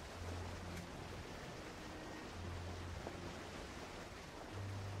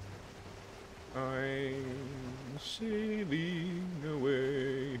 I'm sailing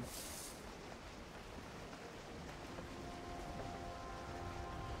away.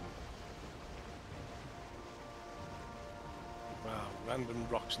 Wow, random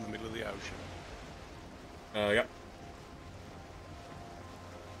rocks in the middle of the ocean. Yep.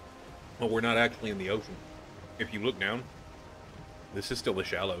 Well, we're not actually in the ocean. If you look down, this is still the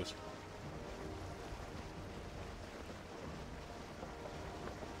shallows.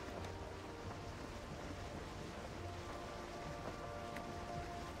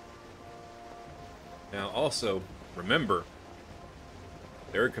 Now, also, remember,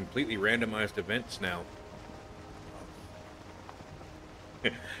 there are completely randomized events now.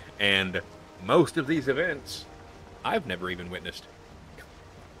 And most of these events, I've never even witnessed.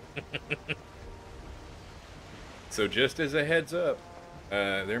 So just as a heads up,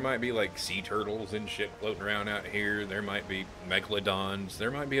 there might be like sea turtles and shit floating around out here. There might be megalodons.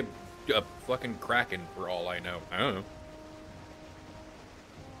 There might be a fucking kraken for all I know. I don't know.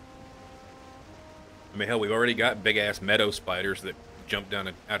 I mean, hell, we've already got big-ass meadow spiders that jump down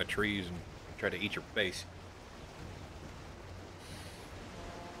out of trees and try to eat your face.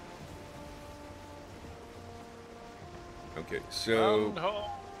 Okay, so...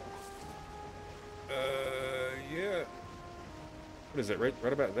 yeah. What is that, right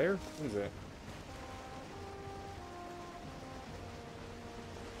about there? What is that?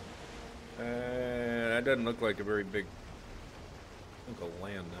 That doesn't look like a very big chunk of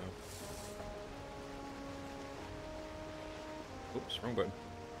land, though. Oops, wrong button.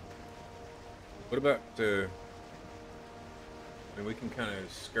 What about, I mean, we can kind of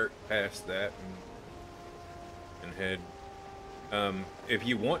skirt past that and head. If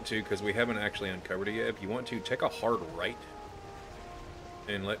you want to, because we haven't actually uncovered it yet, if you want to, take a hard right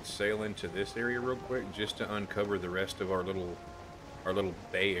and let's sail into this area real quick just to uncover the rest of our little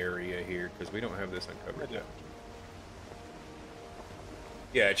bay area here, because we don't have this uncovered yet.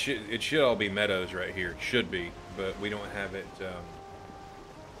 Yeah, it should all be meadows right here. It should be, but we don't have it.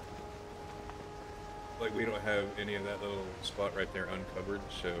 Like, we don't have any of that little spot right there uncovered,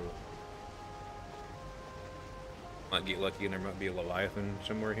 so might get lucky and there might be a Leviathan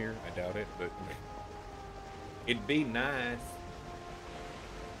somewhere here. I doubt it, but it'd be nice.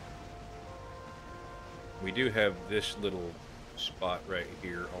 We do have this little spot right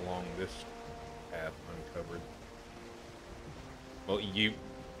here along this path uncovered. Well, you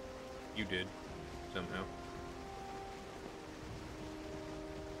did somehow.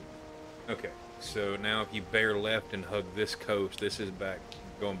 Okay, so now if you bear left and hug this coast, this is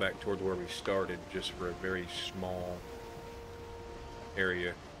going back towards where we started, just for a very small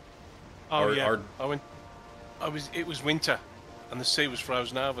area. Oh Our, yeah, our I went. It was winter, and the sea was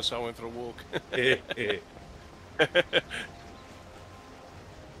frozen over, so I went for a walk.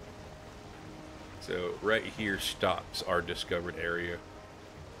 So right here stops our discovered area.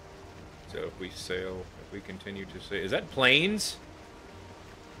 So if we sail, if we continue to sail, is that plains?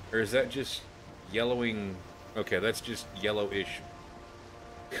 Or is that just yellowing? Okay, that's just yellowish.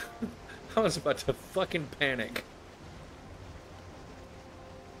 I was about to fucking panic.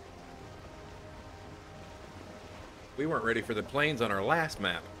 We weren't ready for the plains on our last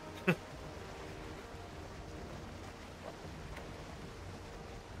map.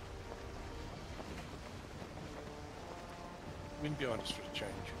 Wind behind us for a change.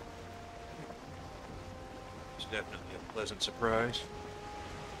 It's definitely a pleasant surprise.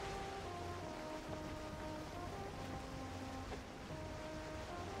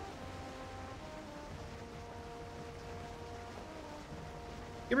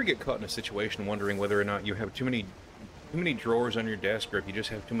 You ever get caught in a situation wondering whether or not you have too many drawers on your desk, or if you just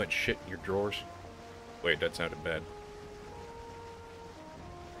have too much shit in your drawers? Wait, that sounded bad.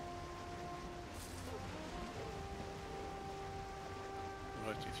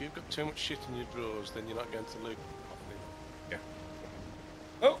 Right, if you've got too much shit in your drawers, then you're not going to loot. Yeah.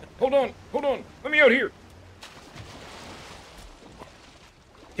 Oh, hold on, let me out here.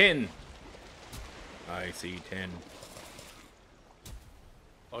 10. I see 10.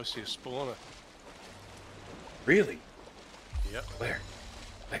 I see a spawner. Really? Yep. Where?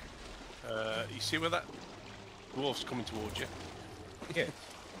 You see where that dwarf's coming towards you? Yeah.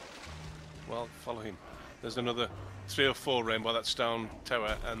 Well, follow him. There's another 3 or 4 round by that stone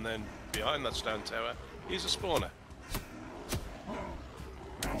tower, and then behind that stone tower is a spawner.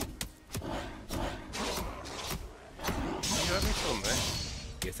 You having fun there?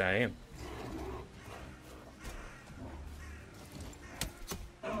 Yes, I am.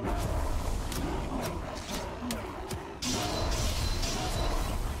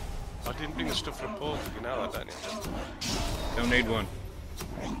 I didn't bring the stuff for a portal, you know that, don't you? Don't need one.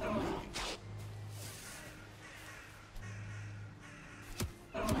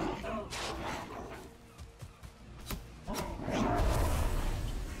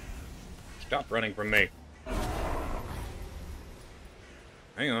 Stop running from me.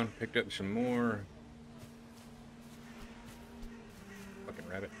 Hang on, picked up some more. Fucking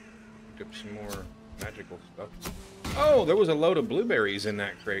rabbit. Picked up some more magical stuff. Oh, there was a load of blueberries in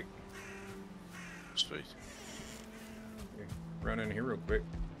that crate. Sweet. Okay, run in here real quick.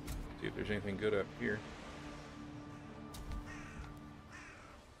 See if there's anything good up here.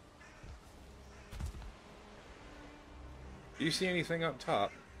 Do you see anything up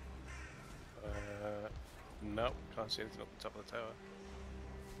top? No, can't see anything up the top of the tower.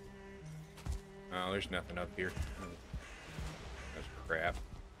 Oh, there's nothing up here. That's crap.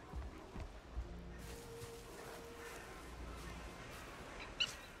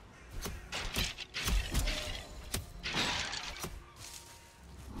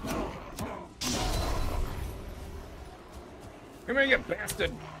 Come here, you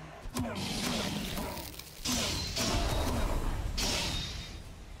bastard! I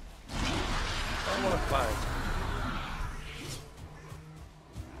want to climb.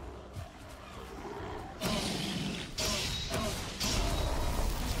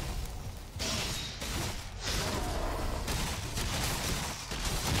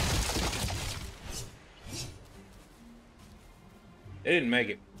 They didn't make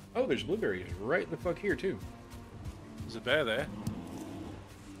it. Oh, there's blueberries right the fuck here, too. There's a bear there.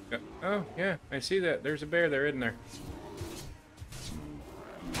 Yeah. Oh, yeah, I see that. There's a bear there, isn't there?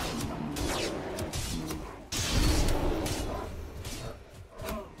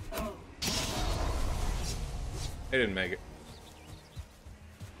 They didn't make it.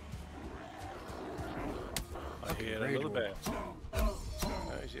 I hear Grey another dwarf. bear. Oh,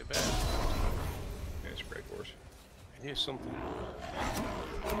 is it a bear? Yeah, it's a great horse. I hear something.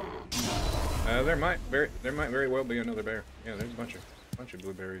 There might very well be another bear. Yeah, there's a bunch of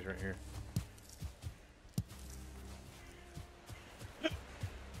blueberries right here.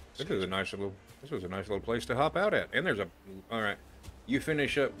 This was a nice little place to hop out at. And there's a all right. You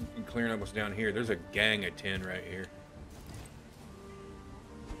finish up clearing up what's down here. There's a gang of 10 right here.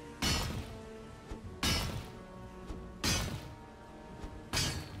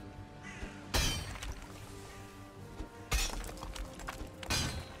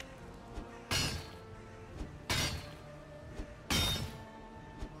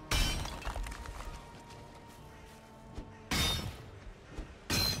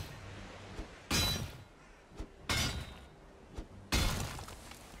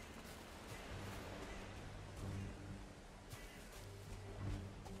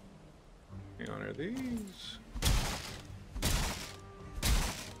 Hang on, are these?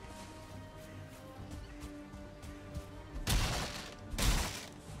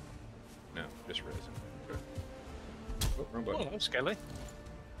 No, just resin. Okay. Oh, wrong button. Oh, Skelly.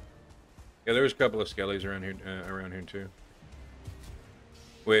 Yeah, there's a couple of skellies around here too.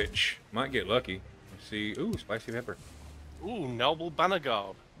 Which might get lucky. Let's see. Ooh, spicy pepper. Ooh, noble banner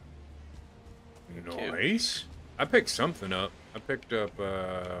garb. Nice. I picked something up. I picked up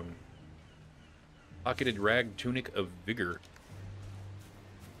pocketed rag tunic of vigor.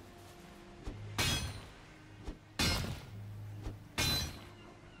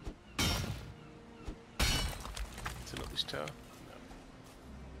 It's not this tower.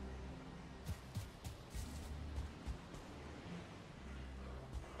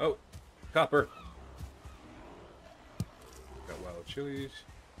 Oh, copper. Got wild chilies.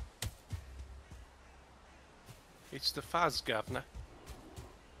 It's the Faz Governor.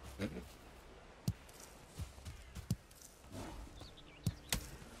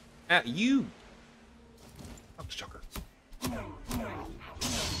 At you. Sucker.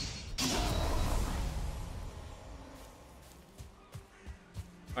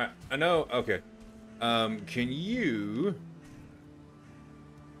 Alright, I know. Okay. Can you?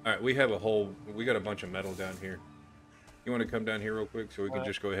 Alright, we got a bunch of metal down here. You want to come down here real quick so we can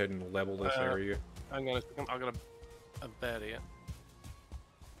just go ahead and level this area? I got a bear here.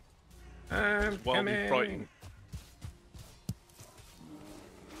 I'm Wildly coming. frightened.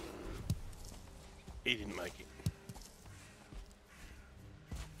 He didn't make it.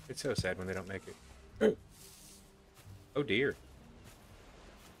 It's so sad when they don't make it. Oh dear.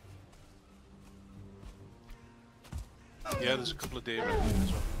 Yeah, there's a couple of deer around here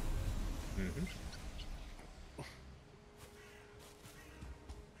as well. Mm-hmm.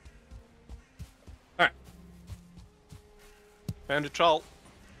 Alright. Found a troll.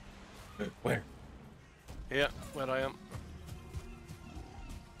 Where? Here, where I am.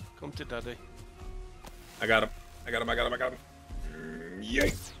 Come to daddy. I got him. I got him.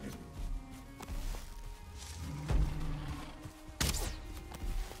 Yay!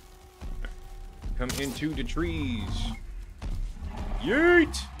 Come into the trees.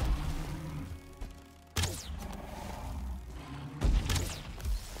 Yeet!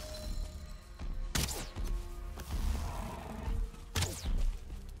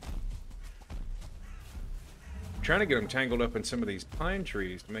 Trying to get them tangled up in some of these pine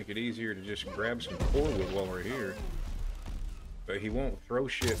trees to make it easier to just grab some core wood while we're here. But he won't throw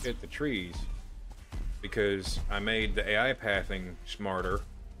shit at the trees because I made the AI pathing smarter.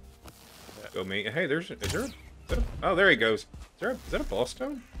 Go me. Hey, oh, there he goes. Is that a boss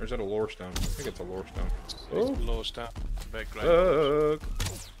stone? Or is that a lore stone? I think it's a lore stone. Oh, low stat. Background. Look.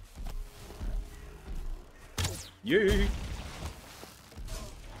 Yeet.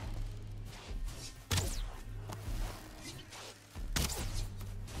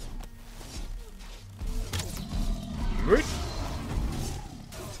 Right.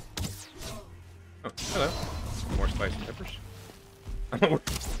 Oh, hello. More spicy peppers. I'm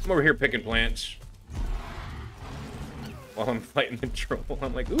over here picking plants while I'm fighting the troll.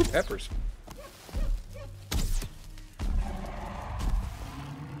 I'm like, ooh, peppers.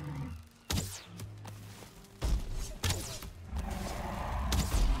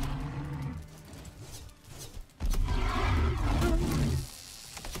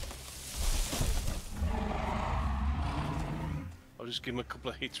 I'll just give him a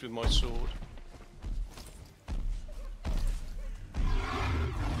couple of hits with my sword.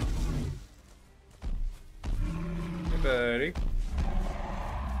 Hey, buddy.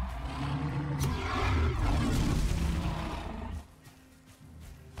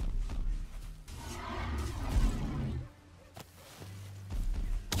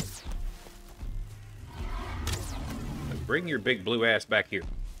 Bring your big blue ass back here.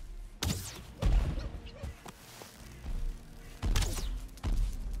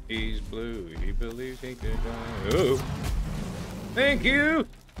 He's blue. He believes he could die. Oh, thank you.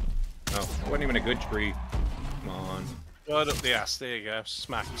 Oh, it wasn't even a good tree. Come on. Right up the ass. There you go.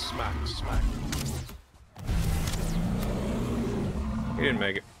 Smack, smack, smack. He didn't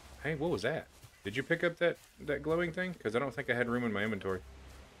make it. Hey, what was that? Did you pick up that glowing thing? Because I don't think I had room in my inventory.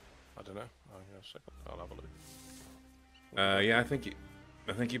 I don't know. I'll have a look. Yeah, I think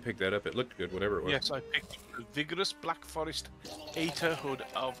you picked that up. It looked good, whatever it was. Yes, I picked the Vigorous Black Forest Eater Hood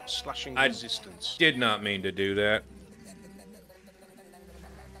of Slashing I Resistance. did not mean to do that.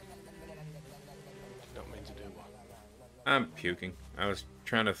 Don't mean to do what? I'm puking. I was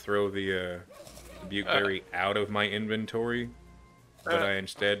trying to throw the bukeberry out of my inventory, but I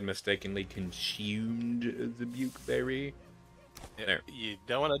instead mistakenly consumed the bukeberry, There. You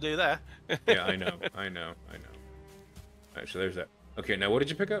don't want to do that. Yeah, I know. I know. I know. All right, so there's that. Okay, now what did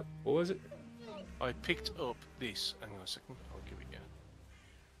you pick up? What was it? I picked up this. Hang on a second. I'll give it you.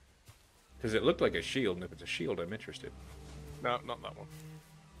 Because it looked like a shield, and if it's a shield, I'm interested. No, not that one.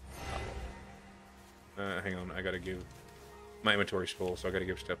 Hang on, I gotta give... My inventory's full, so I gotta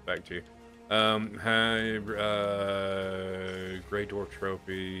give stuff back to you. Hi, Grey Dwarf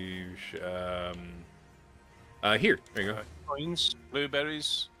Trophy. Here, there you go. Coins,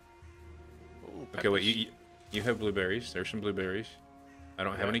 blueberries. Ooh, Okay, wait, peppers. you have blueberries. There's some blueberries. I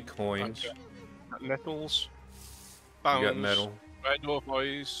don't have any coins. Okay. Nettles. You Bones. got metal. Red dwarf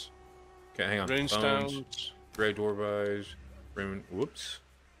eyes. Okay, hang on. Bones, Runestones. Grey Dwarf Eyes, whoops.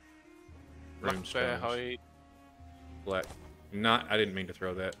 Black bear Runestones. hide. Black, I didn't mean to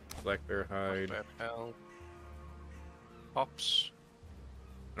throw that. Black bear hide. Black bear pelt. Hops.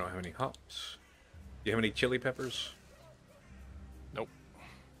 I don't have any hops. Do you have any chili peppers? Nope.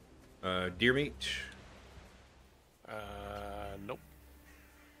 Deer meat. Nope.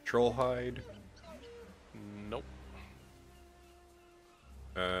 Troll hide. Nope.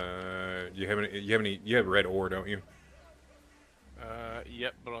 Do you have any? You have red ore, don't you?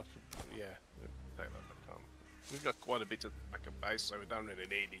 Yep, but yeah. Take that back on. We've got quite a bit of back of base, so we don't really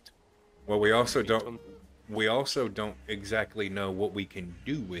need it. Well, we also don't. We also don't exactly know what we can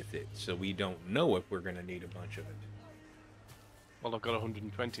do with it, so we don't know if we're going to need a bunch of it. Well, I've got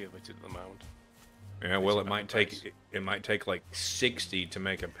 120 of it at the moment. Yeah, well, it might take like 60 to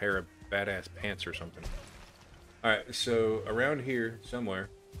make a pair of badass pants or something. All right, so around here somewhere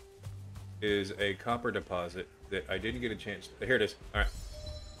is a copper deposit that I didn't get a chance. Here it is. All right,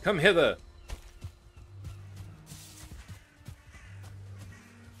 come hither.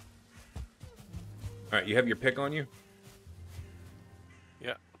 All right, you have your pick on you?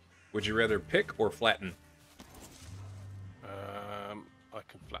 Yeah. Would you rather pick or flatten? I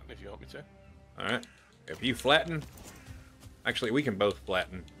can flatten if you want me to. All right. If you flatten, actually, we can both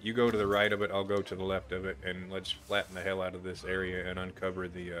flatten. You go to the right of it, I'll go to the left of it, and let's flatten the hell out of this area and uncover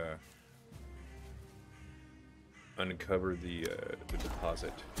the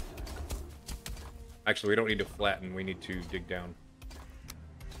deposit. Actually, we don't need to flatten. We need to dig down.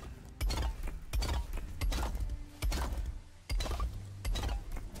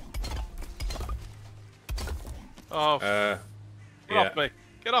 Oh, get yeah. off me!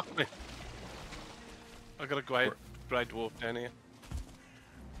 Get off me! I got a grey dwarf down here.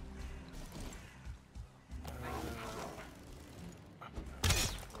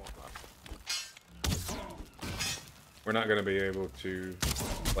 We're not going to be able to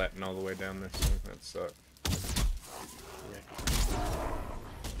flatten all the way down this thing. That sucks.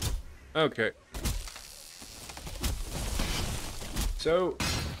 Okay. So,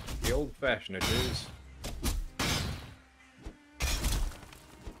 the old-fashioned it is.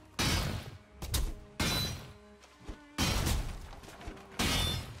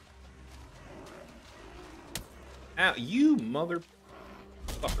 Ow, you motherfucker.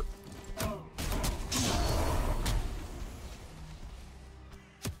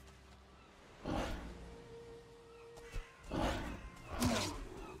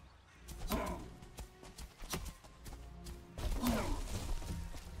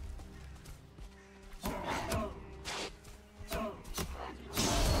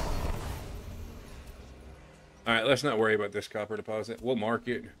 Alright, let's not worry about this copper deposit. We'll mark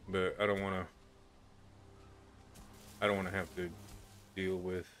it, but I don't want to have to deal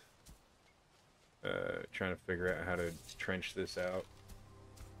with trying to figure out how to trench this out.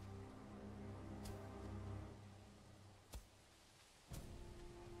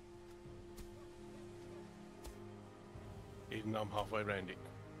 Even though I'm halfway around it.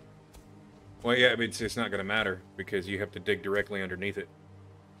 Well, yeah, it's not going to matter because you have to dig directly underneath it.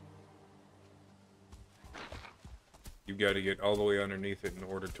 You've got to get all the way underneath it in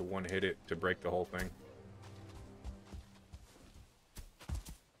order to one-hit it to break the whole thing.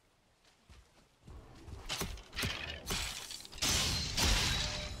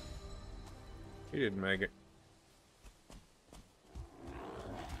 He didn't make it.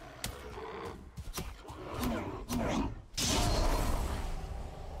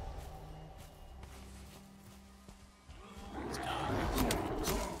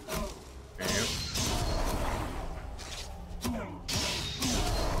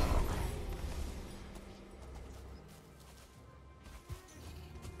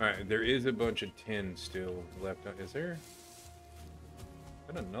 Alright, there is a bunch of tin still left. Is there?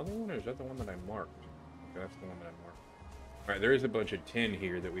 Is that another one, or is that the one that I marked? Okay, that's the one that I marked. Alright, there is a bunch of tin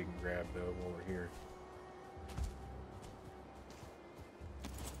here that we can grab, though, while we're here.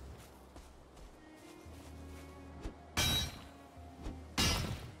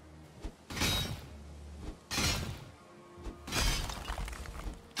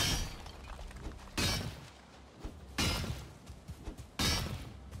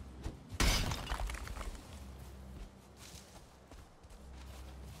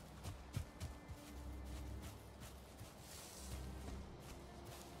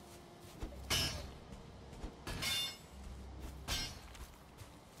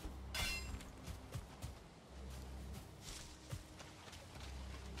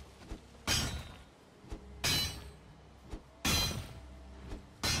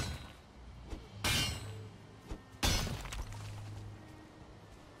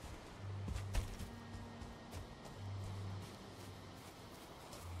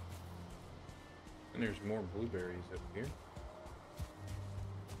 And there's more blueberries up here.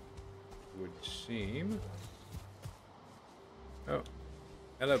 Would seem. Oh,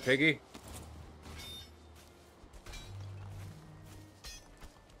 hello, piggy.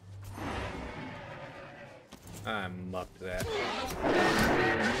 I mucked that.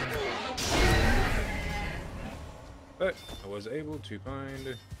 But I was able to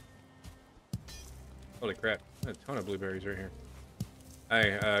find... Holy crap, a ton of blueberries right here.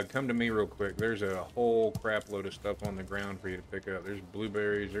 Hey, come to me real quick. There's a whole crap load of stuff on the ground for you to pick up. There's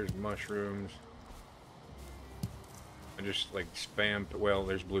blueberries, there's mushrooms. I just like spam, well,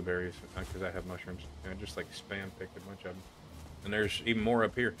 there's blueberries because I have mushrooms. I just like spam picked a bunch of them. And there's even more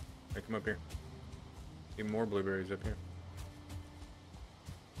up here. Hey, come up here. Even more blueberries up here.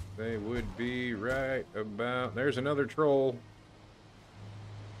 They would be right about... There's another troll.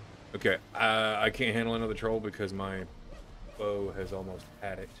 Okay, I can't handle another troll because my bow has almost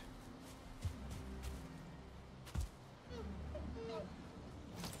had it.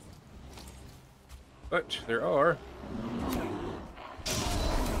 But there are...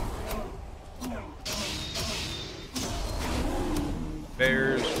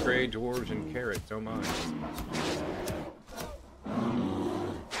 bears, gray dwarves, and carrots. Oh my.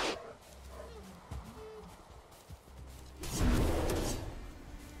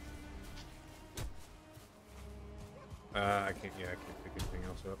 I can't pick anything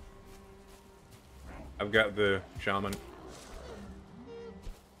else up. I've got the shaman.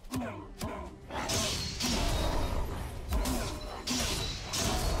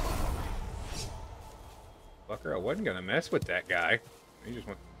 Fucker, I wasn't gonna mess with that guy. He just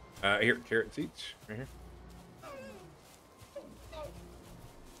went. Here, carrot seeds, right here.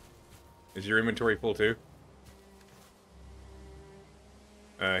 Is your inventory full too?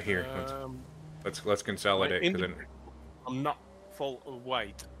 Here, let's consolidate. Cause then, I'm not full of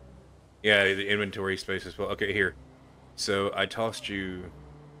weight. yeah, the inventory space is full. Okay, here. So I tossed you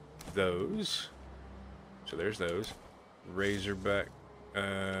those. So there's those. Razorback.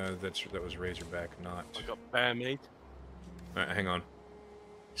 That was Razorback, not. I got bear meat. All right, hang on.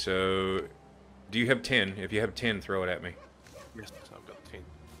 So, do you have 10? If you have 10, throw it at me. Yes, I've got 10.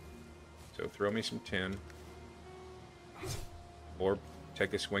 So throw me some 10. Or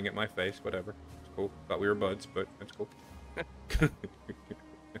take a swing at my face, whatever. It's cool. Thought we were buds, but that's cool.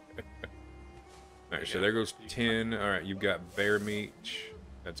 Alright, so there goes 10. Alright, you've got bear meat.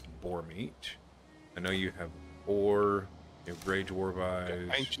 That's boar meat. I know you have boar. You have gray dwarf eyes.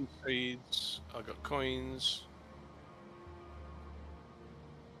 Got ancient seeds. I got coins.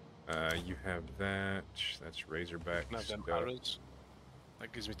 You have that. That's razorback Now them stuff. arrows.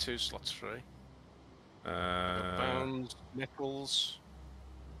 That gives me 2 slots free. Got Uh, bones, nickels,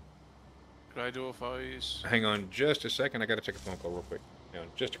 grey dwarf eyes. hang on just a second. I gotta take a phone call real quick. Hang on,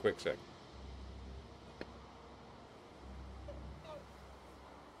 just a quick sec.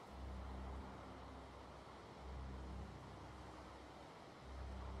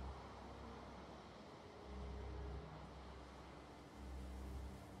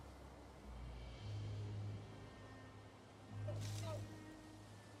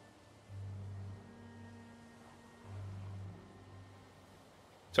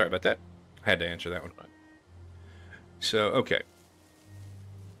 Sorry about that. I had to answer that one. So, okay.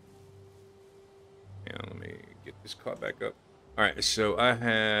 Yeah, let me get this caught back up. All right, so I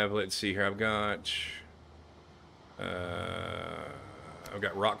have, let's see here. I've got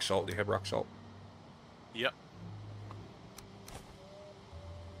rock salt. Do you have rock salt? Yep.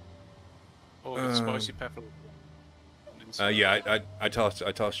 Oh, I got spicy pepper. Yeah, I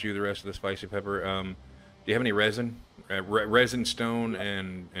tossed you the rest of the spicy pepper. Do you have any resin? Resin stone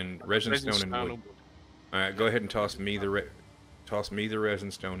and resin stone and wood. All right, go ahead and toss me the resin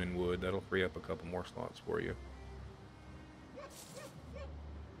stone and wood. That'll free up a couple more slots for you.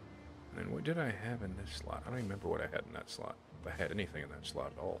 And what did I have in this slot? I don't even remember what I had in that slot. If I had anything in that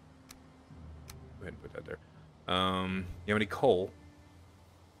slot at all. Go ahead and put that there. You have any coal?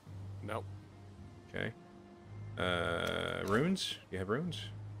 Nope. Okay. Runes? You have runes?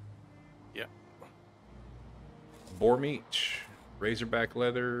 Yeah. Boar meat, razorback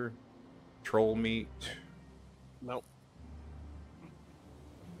leather, troll meat. Nope.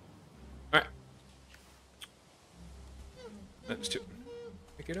 Alright. Let's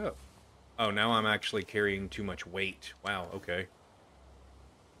pick it up. Oh, now I'm actually carrying too much weight. Wow, okay.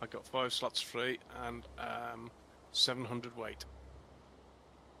 I got 5 slots free and 700 weight.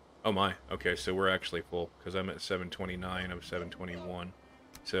 Oh my. Okay, so we're actually full because I'm at 729 of 721.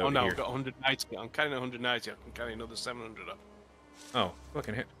 So Oh no, here. I've got 190. I'm carrying 190. I can carry another 700 up. Oh,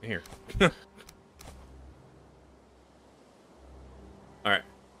 fucking hit here. All right.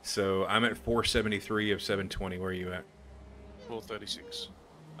 So I'm at 473 of 720. Where are you at? 436.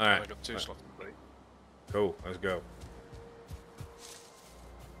 All And right. I got 2 slots to break. Cool. Let's go.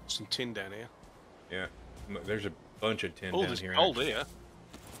 Some tin down here. Yeah. There's a bunch of tin Oh, down there's here. gold actually.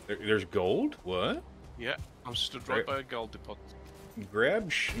 here. There's gold? What? Yeah, I'm stood right by a gold deposit. Grab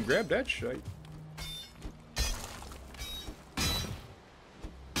that shit.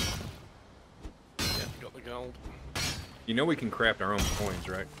 Yeah, got the gold. You know we can craft our own coins,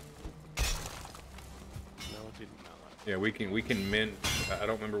 right? No, I didn't know that. Yeah, we can mint. I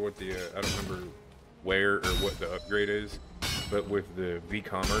don't remember what the I don't remember where or what the upgrade is, but with the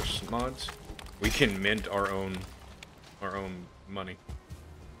V-commerce mods, we can mint our own money.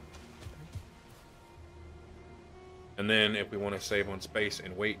 And then if we want to save on space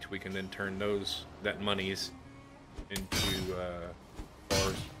and weight, we can then turn that monies into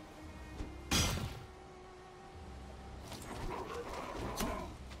bars.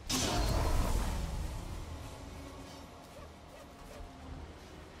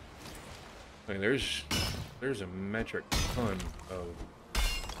 I mean, there's a metric ton of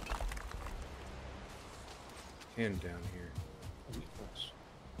tin down here.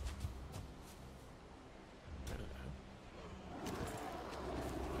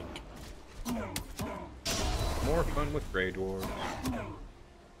 More fun with gray dwarves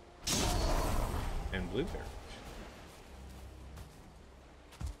and blueberries.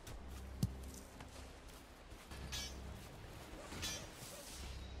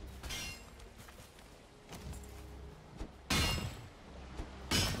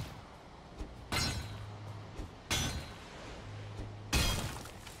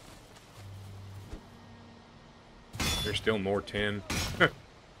 There's still more tin.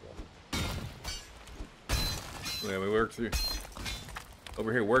 Yeah, we work through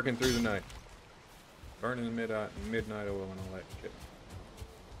over here, working through the night, burning the midnight oil and all that shit.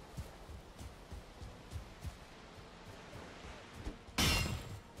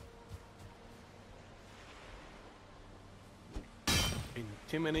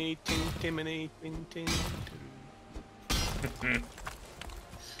 Timony, ting, timony, ting, ting, ting.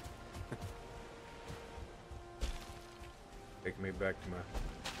 Taking me back to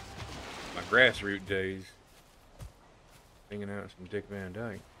my grassroots days. Hanging out with some Dick Van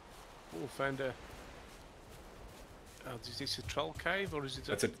Dyke. Oh, found a. Oh, is this a troll cave or is it?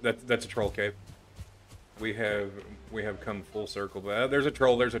 That's a troll cave. We have come full circle. But there's a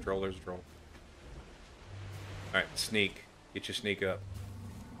troll. There's a troll. There's a troll. All right, sneak. Get your sneak up.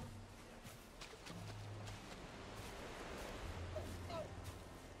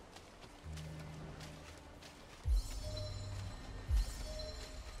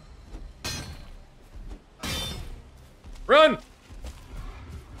 Run!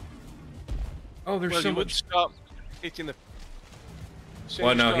 Oh, there's Well, so you would much. start hitting the.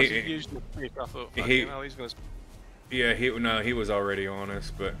 Well, no, using the pick, I thought, he- he's gonna. Yeah, he was already on us,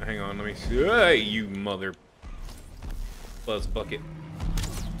 but hang on, let me see. Hey, you mother buzz bucket.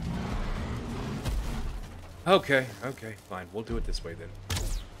 Okay, fine. We'll do it this way then.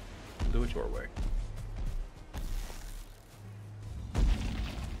 We'll do it your way.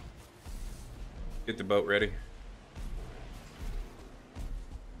 Get the boat ready.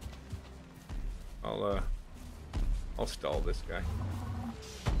 I'll stall this guy.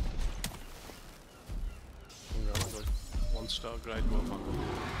 1-star grade dwarf.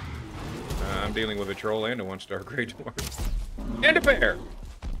 I'm dealing with a troll and a 1-star grey dwarf. And a bear!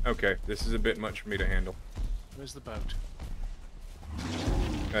 Okay, this is a bit much for me to handle. Where's the boat?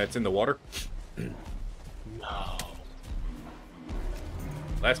 It's in the water. No.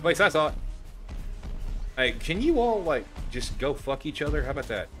 Last place I saw it. Hey, can you all, like, just go fuck each other? How about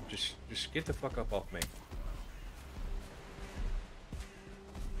that? Just get the fuck up off me.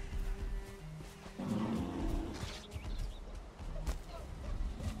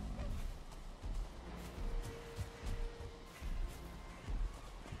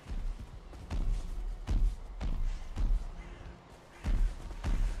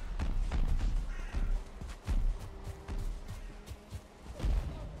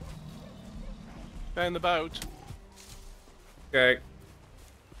 Down the boat. Okay.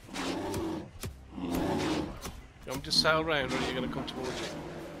 You want me to sail round or are you going to come towards you?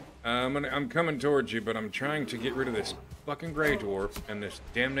 I'm coming towards you, but I'm trying to get rid of this fucking gray dwarf and this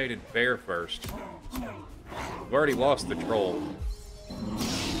damnated bear first. I've already lost the troll.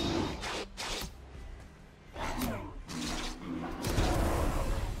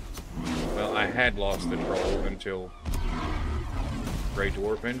 Well, I had lost the troll until gray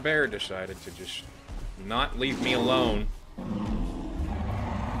dwarf and bear decided to just not leave me alone.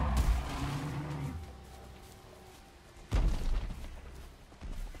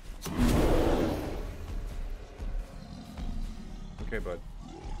 okay, bud.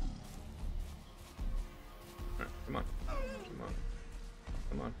 Alright, come on. Come on.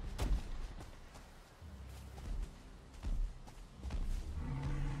 Come on.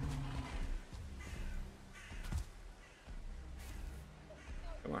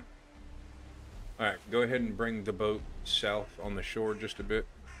 Come on. Alright, go ahead and bring the boat south on the shore just a bit.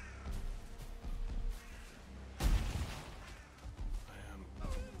 I am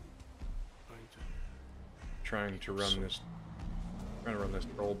going to Trying to run this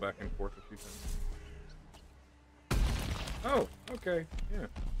troll back and forth a few times. Oh, okay, yeah.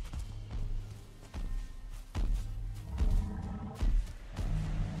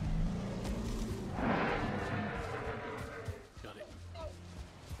 got it. Okay.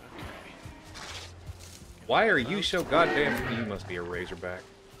 Why are you so goddamn... You must be a Razorback.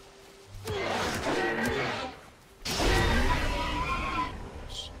 There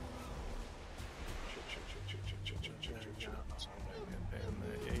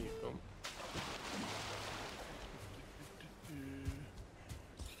you come.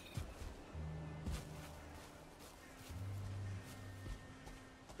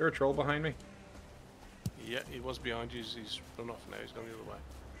 Is there a troll behind me? Yeah, he was behind you. He's run off now. He's gone the other way.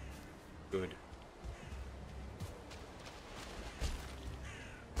 Good.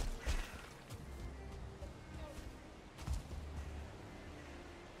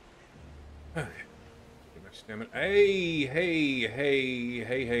 Okay. Get my stamina. Hey, hey, hey,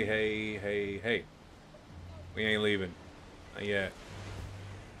 hey, hey, hey, hey, hey. We ain't leaving. Not yet.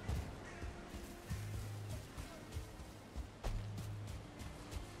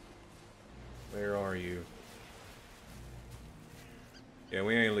 Where are you? Yeah,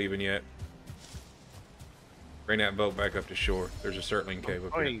 we ain't leaving yet. Bring that boat back up to shore. There's a circling cave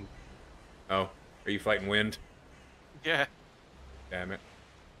up here. Fine. Oh, are you fighting wind? Yeah. Damn it.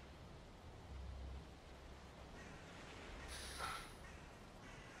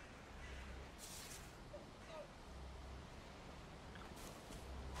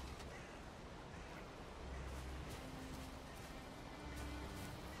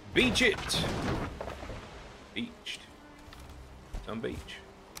 Beach it! Beached. Some beach.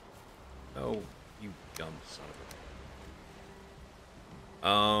 Oh, you dumb son of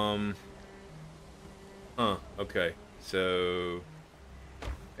a... Huh, okay. So...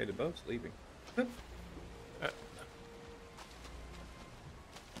 Hey, the boat's leaving.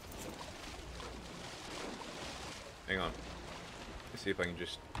 Hang on. Let's see if I can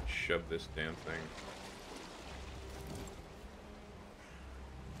just shove this damn thing.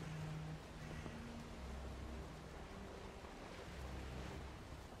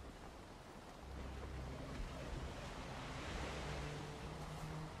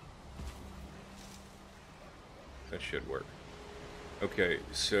 That should work. Okay,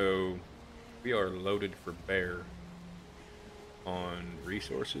 so we are loaded for bear on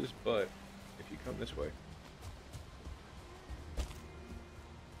resources, but if you come this way.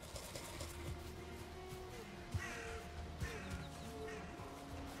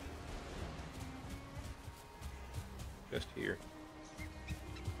 Just here.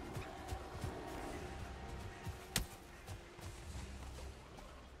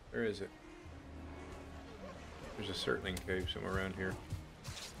 Where is it? There's a circling cave somewhere around here.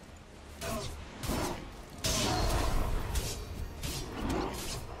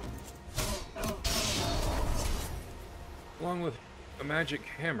 Along with a magic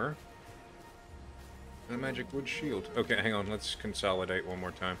hammer and a magic wood shield. Okay, hang on, let's consolidate one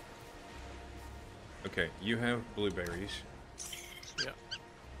more time. Okay, you have blueberries. Yeah.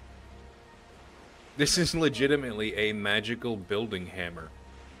 This is legitimately a magical building hammer.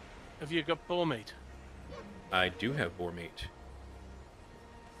 Have you got boar meat? I do have boar meat.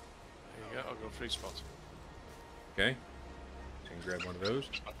 There you go. I'll go 3 spots. Okay. So you can grab one of those.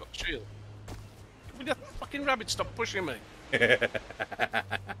 I've got shield. Give me that fucking rabbit. Stop pushing me. Okay,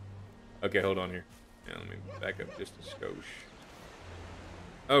 hold on here. Yeah, let me back up just a skosh.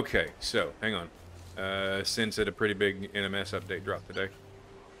 Okay, so, hang on. Since it a pretty big NMS update dropped today.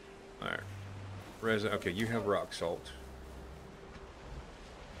 Alright. Resin. Okay, you have rock salt.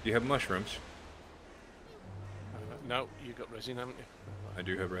 Do you have mushrooms? No, you got resin, haven't you? I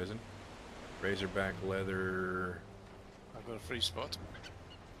do have resin. Razorback leather. I've got a 3 spot.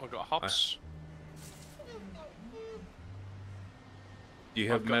 I've got hops. Do you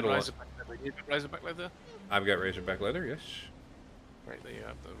have I've got metal? Razorback leather. You got razorback leather? I've got razorback leather, yes. Right, there you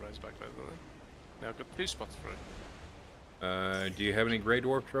have the razorback leather then. Now I've got 2 spots for it. Do you have any Grey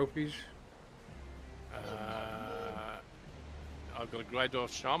Dwarf trophies? I've got a Grey Dwarf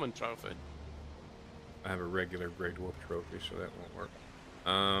Shaman trophy. I have a regular Grey Dwarf trophy, so that won't work.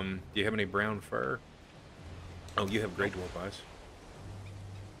 Do you have any brown fur? Oh, you have Grey Dwarf eyes.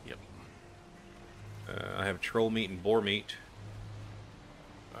 I have troll meat and boar meat.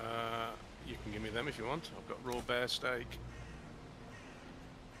 You can give me them if you want. I've got raw bear steak.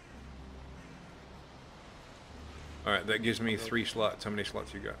 Alright, that gives me 3 slots. How many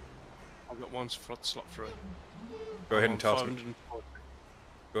slots you got? I've got one slot free. Go ahead and toss me. 540.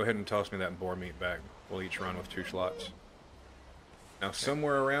 Go ahead and toss me that boar meat back. We'll each run with 2 slots. Now,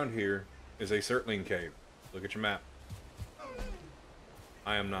 somewhere around here is a Surtling cave. Look at your map.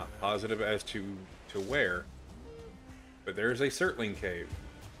 I am not positive as to where, but there is a Surtling cave.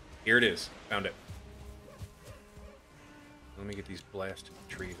 Here it is. Found it. Let me get these blasted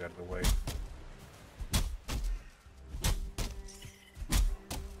trees out of the way.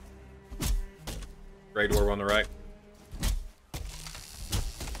 Grey dwarf on the right.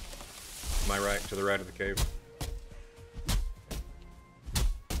 My right, to the right of the cave.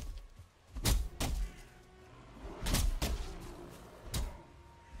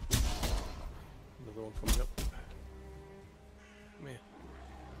 Another one coming up. Come here.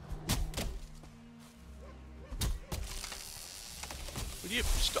 Will you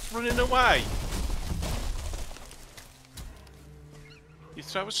stop running away? You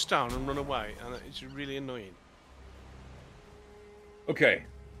throw a stone and run away, and it's really annoying. Okay,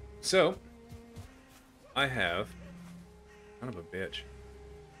 so I have son of a bitch.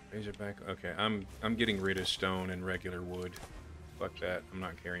 Raise it back. Okay, I'm getting rid of stone and regular wood. Fuck that. I'm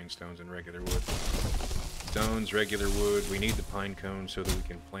not carrying stones and regular wood. Stones, regular wood. We need the pine cones so that we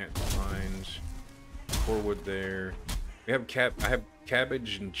can plant the pines. Core wood there. We have I have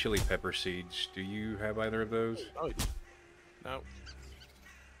cabbage and chili pepper seeds. Do you have either of those? Oh, no.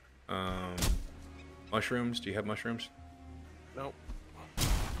 Mushrooms. Do you have mushrooms? No.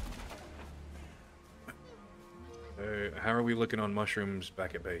 How are we looking on mushrooms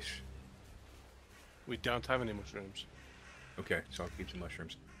back at base? We don't have any mushrooms. Okay, so I'll keep the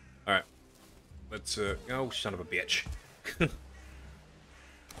mushrooms. Alright. Let's, oh, son of a bitch. I'm gonna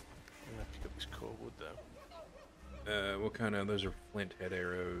have to pick up this core wood, though. What kind of, those are flint head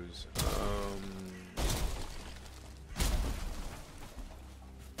arrows.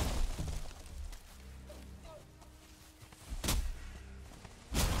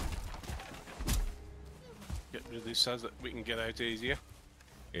 Get rid of these so that we can get out easier.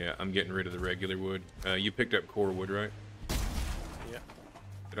 Yeah, I'm getting rid of the regular wood. You picked up core wood, right? Yeah.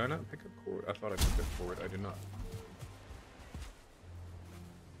 Did I not pick up core? I thought I picked up core wood. I did not.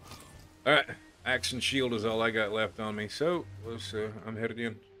 Alright, axe and shield is all I got left on me. So, let's, I'm headed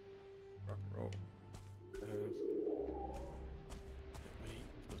in. Rock and roll. Let me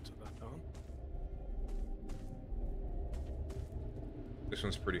put that on. This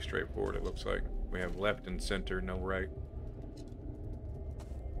one's pretty straightforward, it looks like. We have left and center, no right.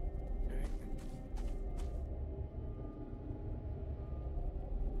 Okay.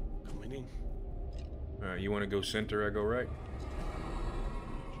 Coming in. You want to go center, I go right?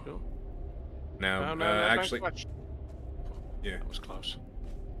 Sure. Now, No, actually... don't touch. Yeah. That was close.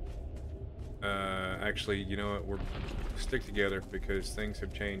 Actually, you know what? We're stick together because things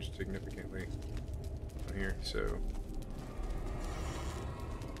have changed significantly here. So,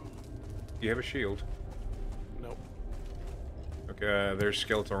 do you have a shield? Nope. Okay. There's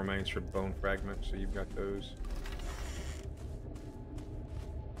skeletal remains for bone fragments, so you've got those.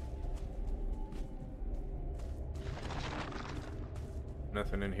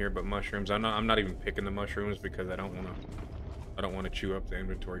 Nothing in here but mushrooms. I'm not even picking the mushrooms because I don't want to chew up the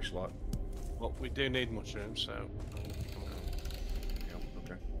inventory slot. Well, we do need mushrooms, so. Yeah,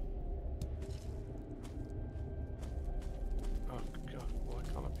 okay. Oh god, why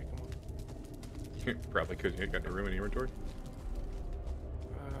can't I pick them up? Probably because you ain't got no room in the inventory.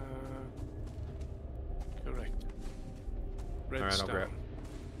 Correct. All right, Redstone.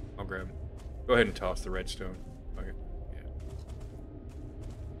 I'll grab. Go ahead and toss the redstone. Okay.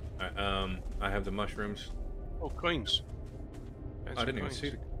 Yeah. All right, I have the mushrooms. Oh, coins. I didn't even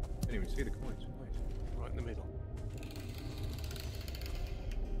see the coins. Nice. Right in the middle.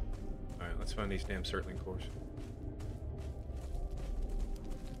 All right, let's find these damn Surtling cores.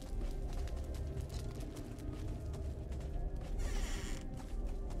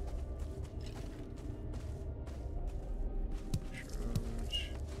 Mushrooms.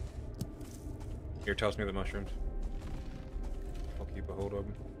 Here, toss me the mushrooms. I'll keep a hold of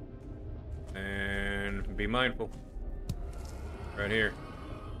them. And be mindful. Right here.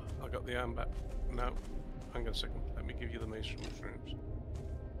 I got the arm back. No. Hang on a second. Let me give you the mushrooms.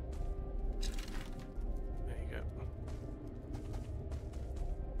 There you go.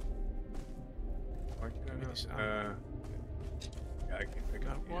 Why can I Give me not? this Yeah, I can pick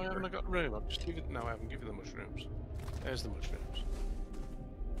No, up. why haven't I got room? I've just given. No, I haven't given the mushrooms. There's the mushrooms.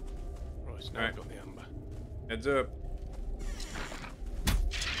 Right. Right, now Alright. I've got the amber. Heads up.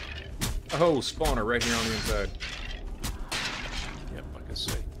 Oh, spawner right here on the inside. Yep, I can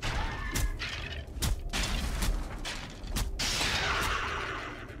see.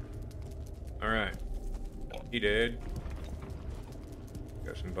 Alright. He dead.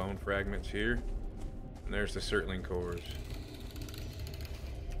 Got some bone fragments here. And there's the Surtling cores.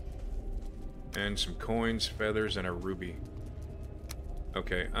 And some coins, feathers, and a ruby.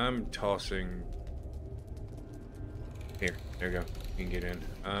 Okay, I'm tossing... Here, there you go. You can get in.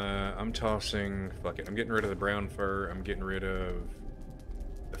 I'm tossing... Fuck it. I'm getting rid of the brown fur. I'm getting rid of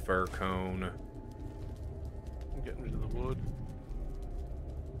the fur cone. I'm getting rid of the wood.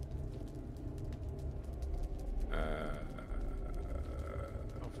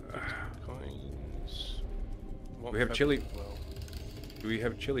 Coins. We have chili. Do we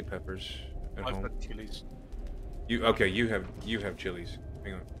have chili peppers at I've home? got chilies. You okay? You have chilies.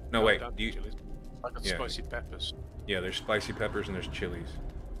 Hang on. No, I wait. don't Do you? have chilies. I got Yeah. spicy peppers. Yeah, there's spicy peppers and there's chilies.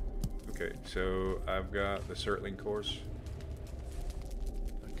 Okay, so I've got the Surtling cores,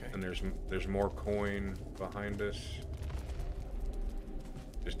 Okay. and there's more coin behind us.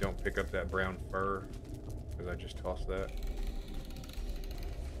 Just don't pick up that brown fur, because I just tossed that.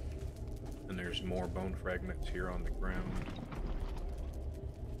 And there's more bone fragments here on the ground.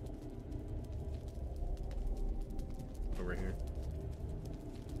 Over here.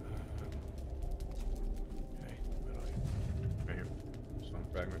 Okay, where are you? Right here. Some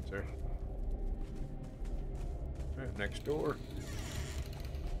fragments there. Alright, next door.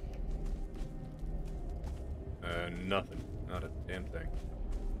 Nothing. Not a damn thing.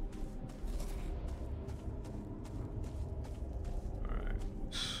 Alright,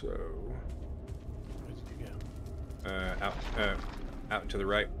 so... Where did you go? Out to the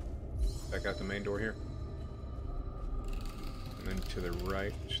right. Back out the main door here. And then to the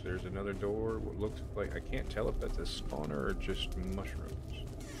right, there's another door. What looks like, I can't tell if that's a spawner or just mushrooms.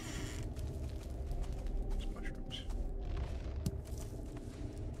 It's mushrooms.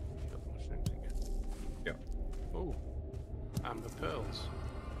 Got the mushrooms again. Yep. Oh, amber pearls.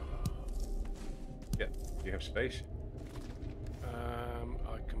 Yeah. Do you have space?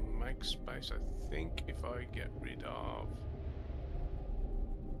 I can make space, I think, if I get rid of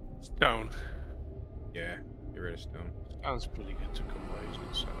stone. Yeah. Get rid of stone. Stone's pretty good to come ways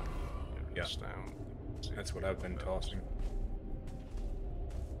with, so get rid Yeah. of stone. That's what I've been tossing.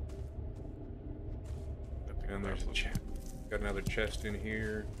 And there's a chest. Got another chest in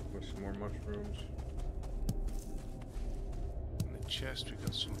here with some more mushrooms. In the chest, we've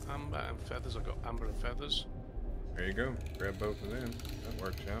got some amber and feathers. I've got amber and feathers. There you go. Grab both of them. That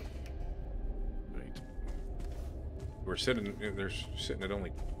works out. Great. We're sitting. There's sitting at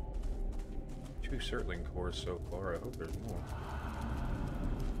only 2 Surtling cores so far. I hope there's more.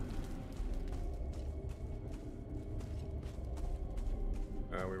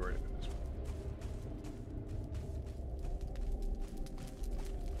 We already did this one.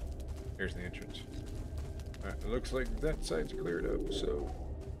 Here's the entrance. Alright, it looks like that side's cleared up, so...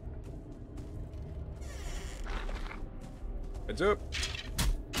 Heads up!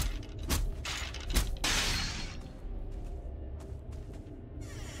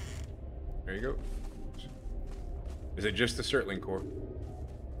 There you go. Is it just the Surtling core?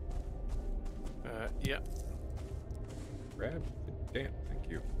 Yeah. Grab the damn, thank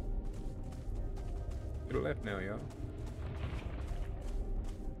you. To the left now, y'all.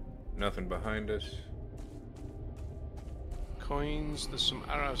 Nothing behind us. Coins. There's some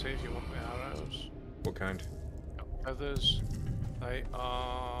arrows here if you want the arrows. What kind? Got feathers. They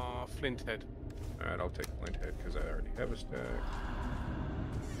are flint head. Alright, I'll take flint head because I already have a stack.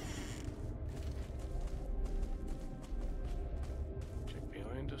 Check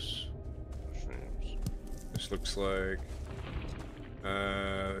behind us. Mushrooms. This looks like...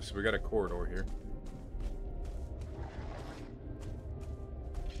 so we got a corridor here.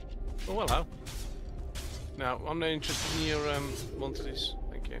 Oh, hello. Now, I'm not interested in your monsters.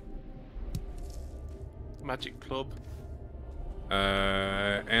 Thank you. Magic club.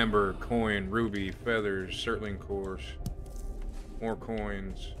 Amber, coin, ruby, feathers, Surtling cores, more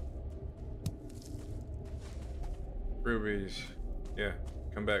coins, rubies. Yeah,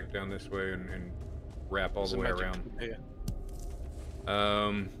 come back down this way and wrap all There's the a way magic around. club here.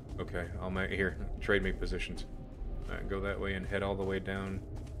 Okay, I'll make here. Trade me positions. Go that way and head all the way down.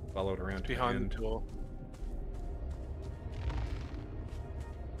 Follow it around to the Behind end. the door.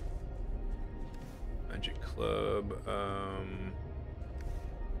 Magic club.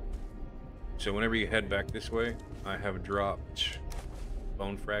 So whenever you head back this way, I have dropped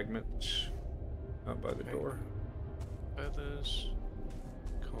bone fragments out by the Okay. door. Feathers.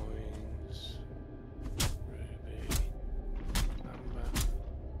 Coins.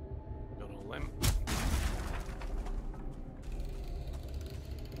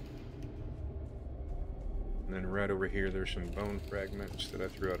 And then right over here, there's some bone fragments that I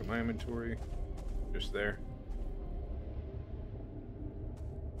threw out of my inventory. Just there.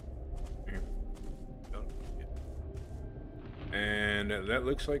 Here. Oh, yeah. And that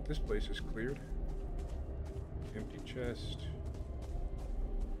looks like this place is cleared. Empty chest.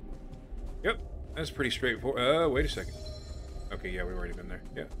 Yep, that's pretty straightforward. Wait a second. Okay, yeah, we've already been there.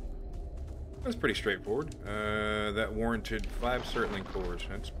 Yeah. That's pretty straightforward. That warranted 5 Surtling cores.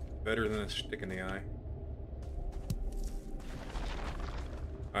 That's better than a stick in the eye.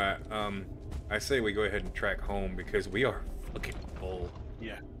 Alright, I say we go ahead and track home because we are fucking full.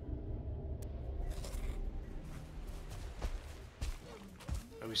 Yeah.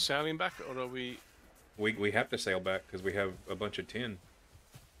 Are we sailing back or are we... We have to sail back because we have a bunch of tin.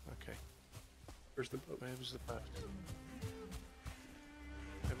 Okay. Where's the boat? Where was the boat?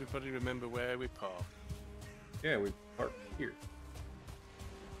 Everybody remember where we parked? Yeah, we parked here.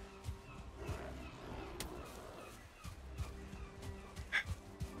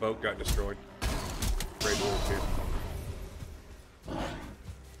 Boat got destroyed. Great War II.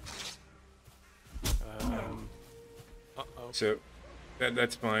 Uh-oh. So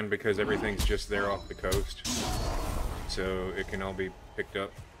that's fine because everything's just there off the coast. So it can all be picked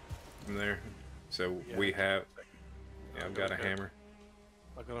up from there. So Yeah. we have... Yeah, I've I'm got a gonna go. hammer.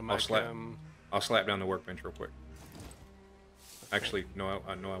 I've got to make... I'll slap down the workbench real quick. Actually, no,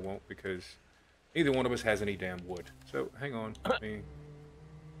 I won't because neither one of us has any damn wood. So hang on. Let me...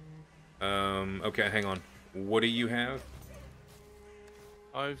 Okay, hang on. What do you have?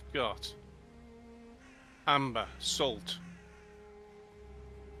 I've got amber, salt,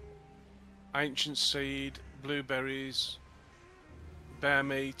 ancient seed, blueberries, bear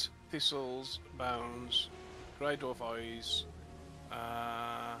meat, thistles, bones, grey dwarf eyes,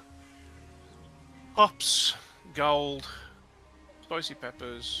 hops, gold, spicy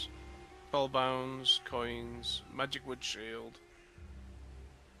peppers, skull bones, coins, magic wood shield.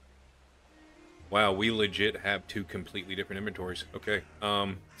 Wow, we legit have 2 completely different inventories. Okay.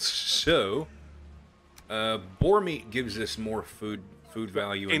 So boar meat gives us more food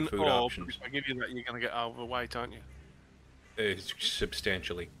value and food options. If I give you that, you're gonna get overweight, aren't you?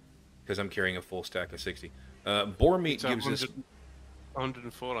 Substantially, because I'm carrying a full stack of 60. Boar meat It's gives us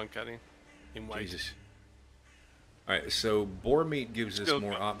 104 on carrying in weight. Jesus. All right, so boar meat gives us Still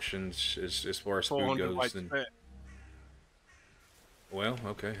more got options as far as food 400 goes weight than. spare. Well,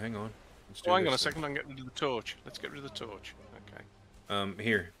 okay, hang on. Let's do Oh, hang on a this then. second. I can get rid of the torch. Let's get rid of the torch. Okay.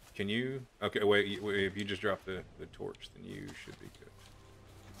 Here, can you? Okay, wait. If you just drop the torch, then you should be good.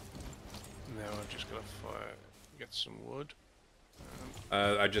 Now I've just got to get some wood.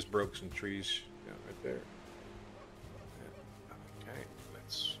 I just broke some trees right there. Okay,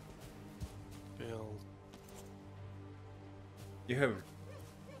 let's build. You have.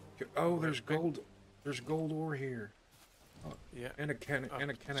 Oh, there's gold. There's gold ore here. Oh, Yeah. and a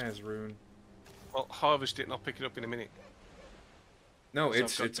Kenaz rune. Well, harvest it and I'll pick it up in a minute. No, So I've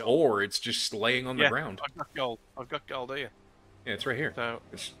got it's gold. ore. It's just laying on the ground. I've got gold. I've got gold here. Yeah, it's right here. So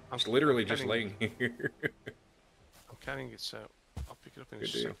It's literally just carrying laying here. I'm carrying it, so I'll pick it up in Good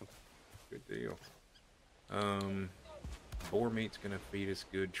a deal. second. Good deal. Boar meat's gonna feed us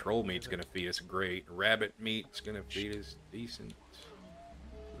good. Troll meat's gonna feed us great. Rabbit meat's gonna feed us decent.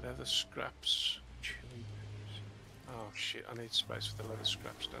 Leather scraps. Chili Oh shit! I need space for the leather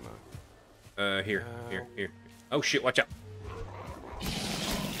scraps, don't I? Here. Oh shit! Watch out.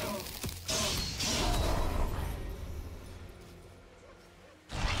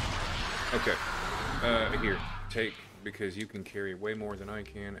 Okay. Here. Take, because you can carry way more than I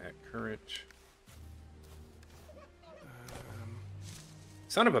can at current.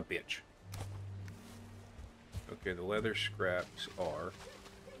 Son of a bitch. Okay, the leather scraps are...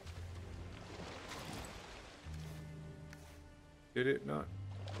 Did it not?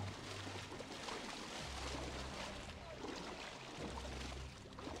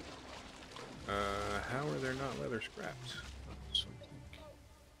 How are there not leather scraps? Something.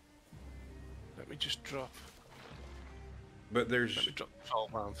 Let me just drop. But there's... Let me drop the whole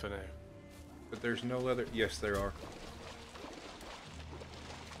round for now. But there's no leather... Yes, there are.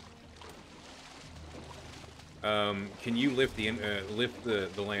 Can you lift the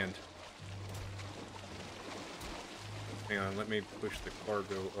land? Hang on, let me push the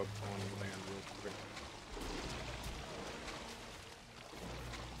cargo up on land real quick.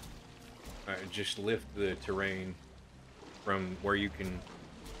 Just lift the terrain from where you can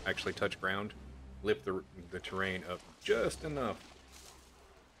actually touch ground. Lift the terrain up just enough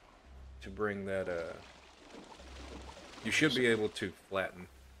to bring that. You should be able to flatten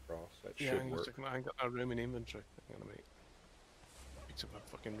across. That Yeah, should hang on a work. second. I ain't got no room in inventory. Hang on a minute. Picked up a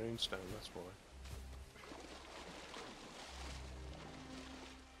fucking runestone, that's why.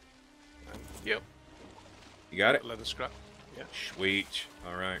 Yep. You got it? Leather scrap. Yeah. Sweet.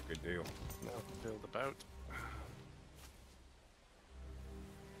 All right, good deal. Now build about.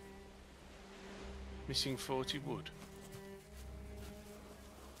 Missing 40 wood.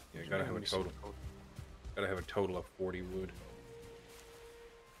 Yeah, What do you gotta mean have a missing total. 40? Gotta have a total of 40 wood.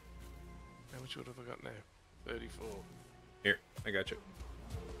 How much wood have I got now? 34. Here, I got you.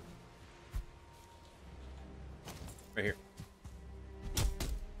 Right here.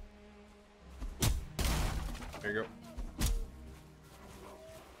 There you go.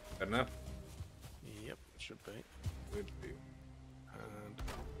 Got enough? Yep, should be. Would be. And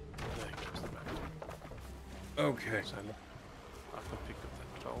there goes the back. Okay. So I can pick up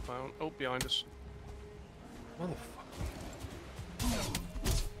that 12 pound. Oh, behind us. Motherfucker.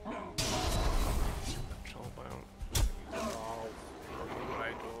 That 12 pound. Oh,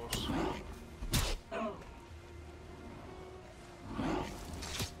 right doors.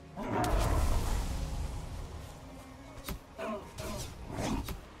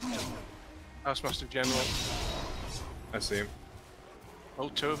 Housemaster General. I see him. Oh,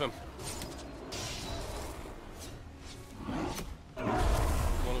 two of them.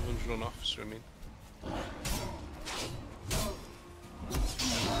 One of them's run off swimming.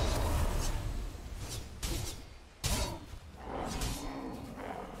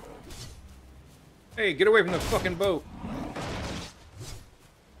 Hey, get away from the fucking boat.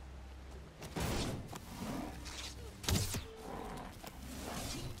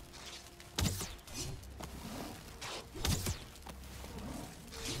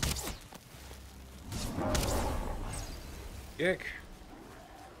 Yick.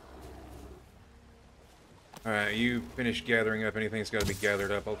 Alright, you finished gathering up anything that's got to be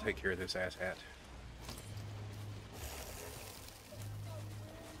gathered up. I'll take care of this asshat.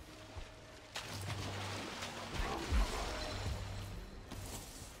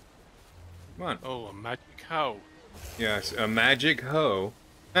 Come on. Oh, a magic hoe. Yes, a magic hoe.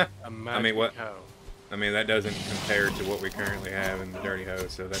 A magic what? hoe. I mean, that doesn't compare to what we currently have in the Dirty Hoe,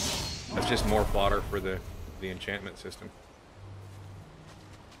 so that's just more fodder for the enchantment system.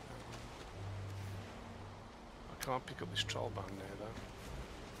 I can't pick up this troll band now,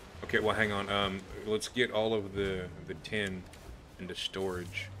 though. Okay, well, hang on. Let's get all of the tin into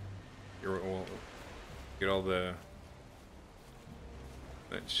storage. We'll get all the.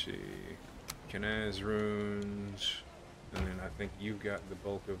 Let's see, Kanaz runes, and then I think you've got the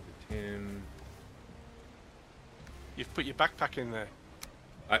bulk of the tin. You've put your backpack in there.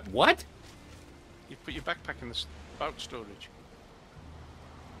 What? You've put your backpack in the boat storage.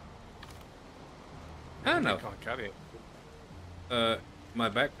 I don't You know. can't carry it. My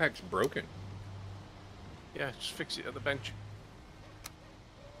backpack's broken. Yeah, just fix it at the bench.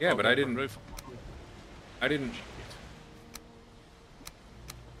 Yeah, Oh, but no, I the didn't. Roof. I didn't.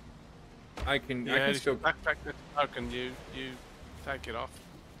 I can If still. your backpack that's broken, you take it off.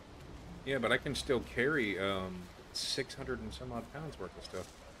 Yeah, but I can still carry 600 and some odd pounds worth of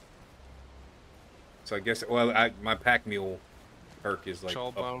stuff. So I guess, well, my pack mule perk is like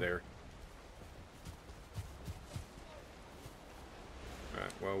up Chaldbone. there.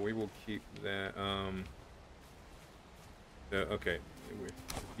 Alright, well, we will keep that. Okay,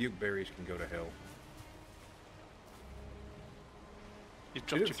 butte berries can go to hell. You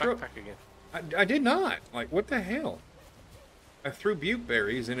dropped your it throw- backpack again. I did not. Like, what the hell? I threw butte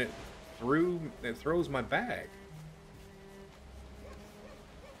berries and it throws my bag.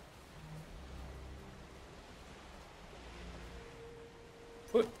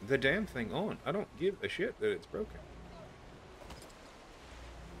 Put the damn thing on. I don't give a shit that it's broken.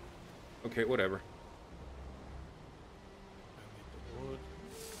 Okay, whatever. I need the wood.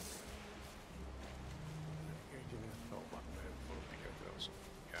 Give me the troll back now before we go to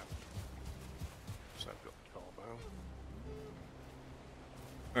yeah. So I've got the troll bone.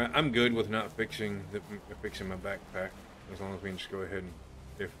 Alright, I'm good with not fixing my backpack, as long as we can just go ahead and,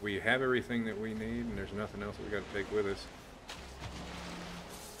 if we have everything that we need and there's nothing else that we got to take with us,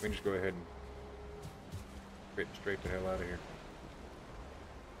 we can just go ahead and get straight the hell out of here.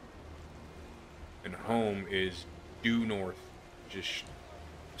 And home is due north, just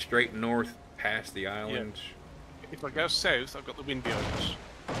straight north past the island. If I go south, I've got the wind behind us.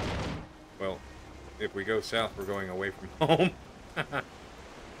 Well, if we go south, we're going away from home.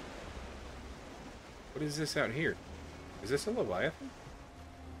 What is this out here? Is this a Leviathan?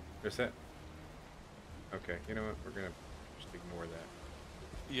 Or is that? Okay, you know what? We're gonna just ignore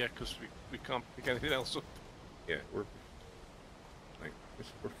that. Yeah, because we can't pick anything else up. Yeah, we're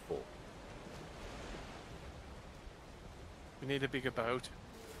full. We need a bigger boat.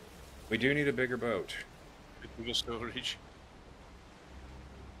 We do need a bigger boat. A bigger storage.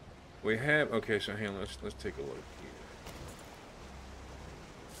 We have, okay, so hang on, let's take a look here.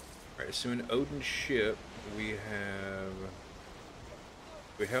 Alright, so in Odin's ship, we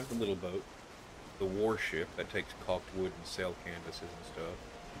have the little boat, the warship that takes caulked wood and sail canvases and stuff.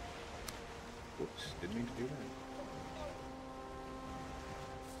 Whoops, didn't mean to do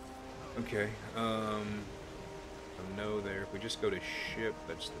that. Okay, so no there. If we just go to ship,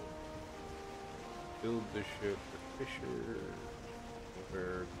 that's the build the ship, the Fisher,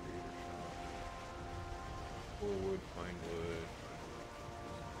 repair, creator shop, pull wood, find wood.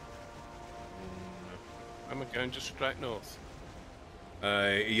 Am I going just straight north?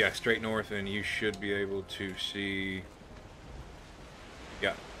 Yeah, straight north, and you should be able to see.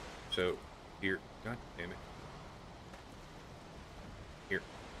 Yeah, so here. God damn it. Here.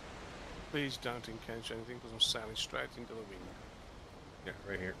 Please don't encounter anything because I'm sailing straight into the wind. Yeah,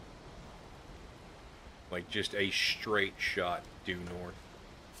 right here. Like just a straight shot due north.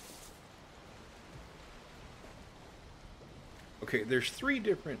 Okay, there's 3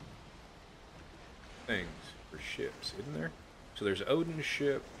 different things for ships, isn't there? So there's Odin's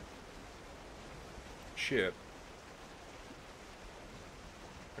ship.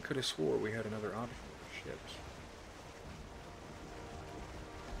 I could have swore we had another option for ships.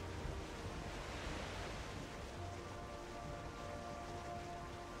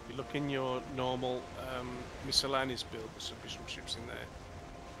 You look in your normal miscellaneous build, there should be some ships in there.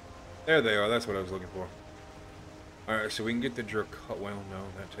 There they are, that's what I was looking for. Alright, so we can get the well, no,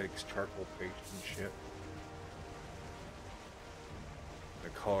 that takes charcoal paste and shit. The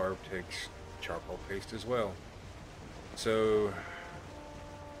carve takes charcoal paste as well. So,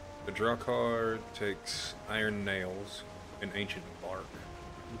 the Drakkar takes iron nails and ancient bark.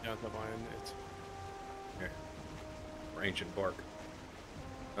 You don't have iron in it. Yeah. Or ancient bark.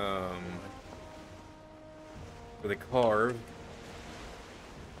 For the carve,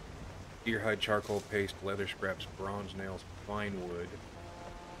 deerhide, charcoal paste, leather scraps, bronze nails, fine wood,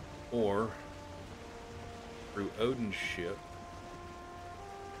 or through Odin's ship,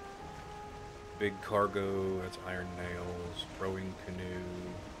 big cargo, that's iron nails, rowing canoe,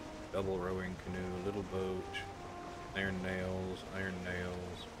 double rowing canoe, little boat, iron nails,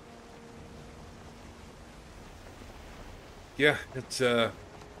 yeah, it's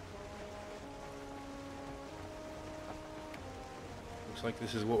looks like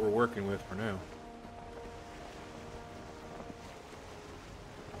this is what we're working with for now.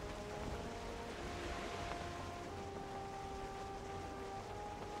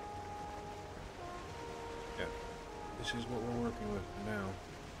 Yeah, this is what we're working with for now.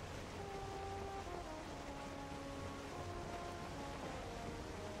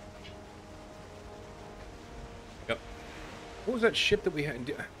 Yep. What was that ship that we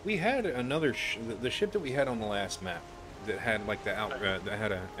had? We had another the ship that we had on the last map that had like the that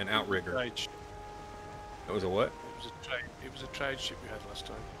had an outrigger. Trade. That was a what? It was a trade ship we had last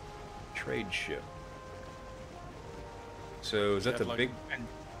time. Trade ship. So is that the Like big?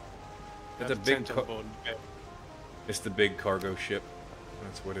 That's a big. It's the big cargo ship.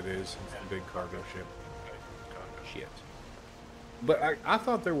 That's what it is. It's the big cargo ship. Shit. But I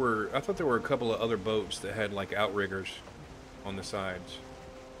thought there were a couple of other boats that had like outriggers on the sides.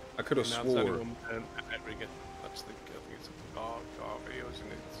 I could have swore. Outrigger. That's the. I think it's a carve, isn't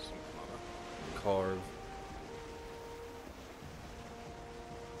it? Something like that. Carve.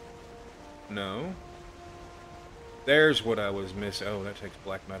 No. There's what I was missing. Oh, that takes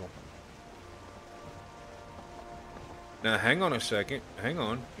black metal. Now, hang on a second. Hang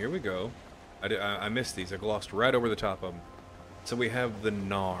on. Here we go. I missed these. I glossed right over the top of them. So we have the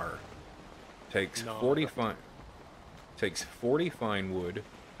Gnar. Takes 40 fine. Takes 40 fine wood.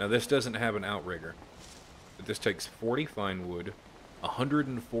 Now this doesn't have an outrigger. But this takes 40 fine wood,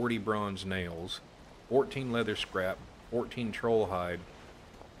 140 bronze nails, 14 leather scrap, 14 troll hide,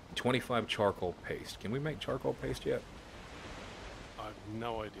 25 charcoal paste. Can we make charcoal paste yet? I have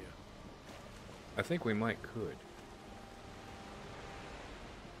no idea. I think we might could.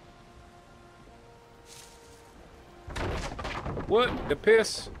 What? The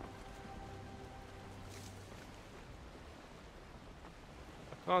piss?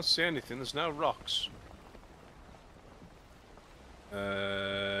 I can't see anything. There's no rocks.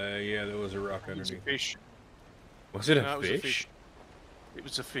 Yeah, there was a rock It's a underneath. fish. Was it a No, it was fish? a fish. It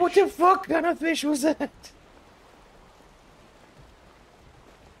was a fish. What the fuck kind of fish was that?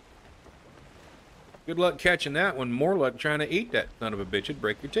 Good luck catching that one. More luck trying to eat that son of a bitch. It'd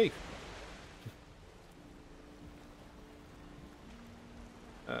break your teeth.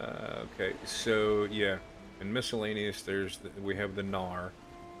 Okay, so yeah, in miscellaneous, we have the Gnar.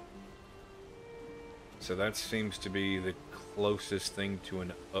 So that seems to be the closest thing to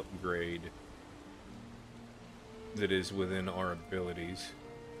an upgrade that is within our abilities.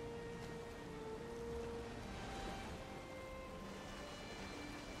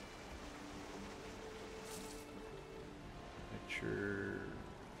 Your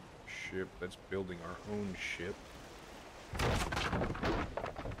ship. That's building our own ship.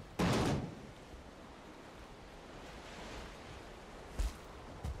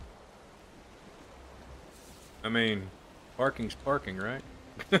 I mean, parking's parking, right?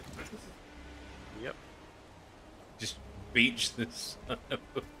 Yep. Just beach the son of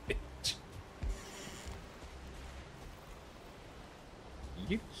a bitch.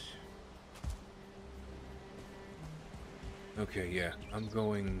 Yeet. Okay, yeah, I'm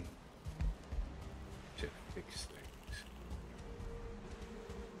going to fix things.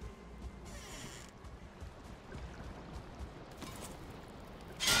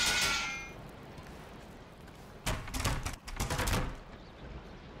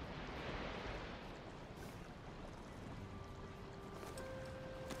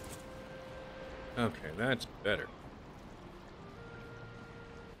 Okay, that's better.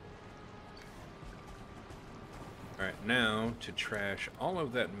 Alright, now to trash all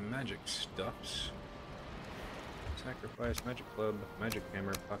of that magic stuffs. Sacrifice, magic club, magic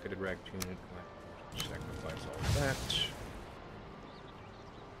hammer, pocketed rag tunic. Sacrifice all that.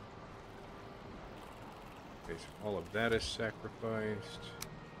 Okay, so all of that is sacrificed.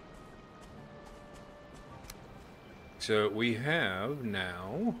 So we have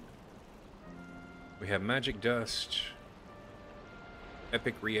now... We have magic dust,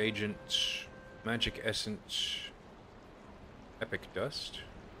 epic reagent, magic essence, epic dust,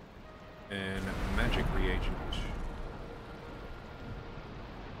 and magic reagent.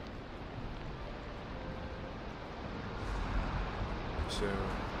 So,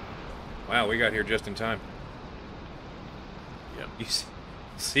 wow, we got here just in time. Yep. You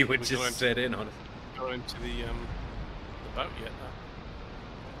see what We're just going set in on us. Going to the boat yet?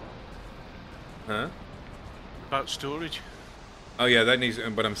 Huh? About storage. Oh yeah, that needs.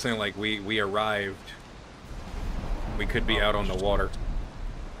 But I'm saying like we arrived. We could be out on the water.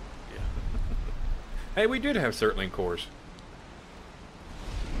 Yeah. Hey, we did have Surtling cores.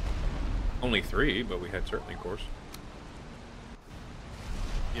 Only 3, but we had Surtling cores.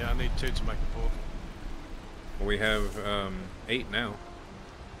 Yeah, I need 2 to make a portal. We have 8 now.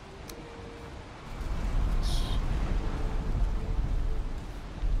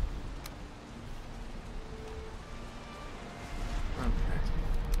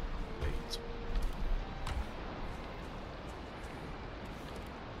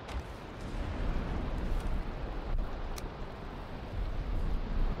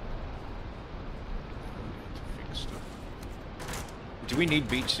 Do we need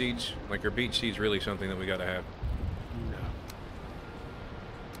beach seeds? Like, are beach seeds really something that we gotta have? No. I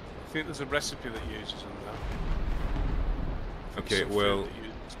think there's a recipe that uses them now. Okay, well,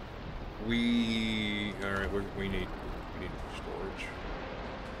 we... Alright, we need storage.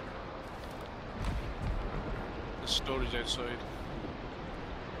 The storage outside.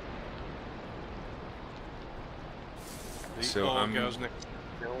 The So ore I'm... goes next to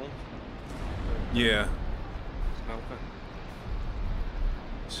the kiln. Yeah. Smelter.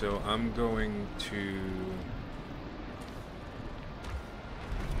 So I'm going to...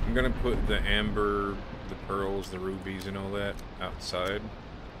 I'm gonna put the amber, the pearls, the rubies, and all that outside,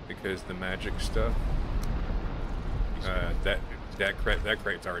 because the magic stuff, that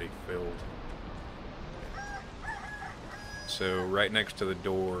crate's already filled. So right next to the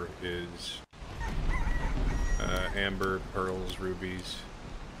door is amber, pearls, rubies,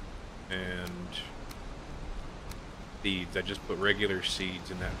 and seeds. I just put regular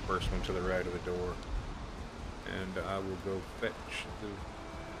seeds in that first one to the right of the door, and I will go fetch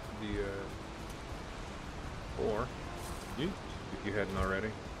the ore, if you hadn't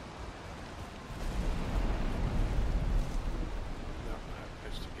already. No, I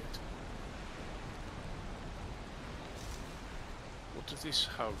have to get. What does this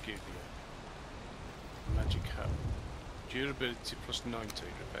hoe give you? Magic hoe. Durability plus 90,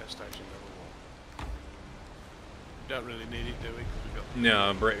 repair station level 1. Don't really need it, do we? 'Cause we got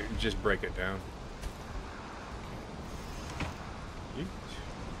No, just break it down.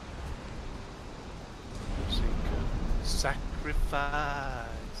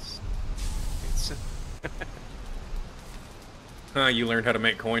 Sacrifice. It's You learned how to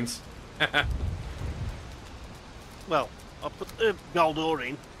make coins. well, I'll put the gold ore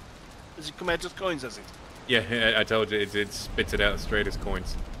in. Does it come out as coins, does it? Yeah, I told you, it spits it out straight as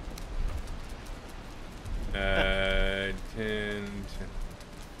coins. 10,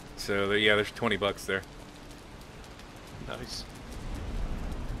 So yeah, there's $20 there. Nice.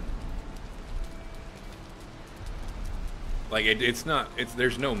 Like it's not a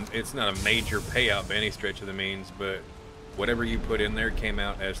major payout by any stretch of the means, but whatever you put in there came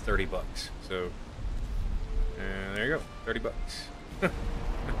out as $30. So there you go, $30.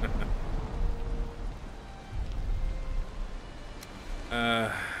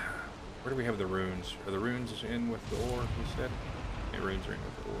 Where do we have the runes? Are the runes in with the ore? You said? Yeah, runes are in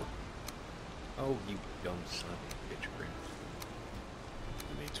with the ore. Oh, you dumb son of a bitch, Prince.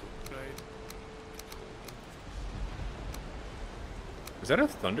 We need to upgrade. Is that a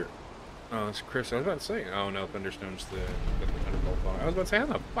thunder? Oh, it's Chris. I was about to say. Oh no, Thunderstone's the Thunderbolt. I was about to say, how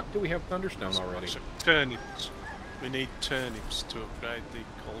the fuck do we have Thunderstone already? So, turnips. We need turnips to upgrade the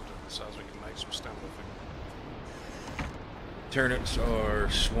cauldron so as we can make some stamina for. Turnips are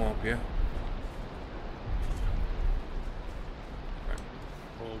swamp, yeah.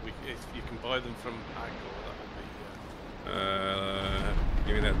 Or if you can buy them from Agor, that would be.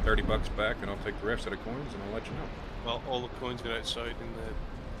 Give me that $30 back, and I'll take the rest of the coins, and I'll let you know. Well, all the coins are outside in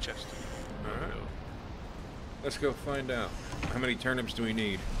the chest. All right. Let's go find out. How many turnips do we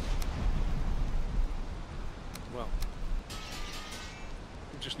need? Well,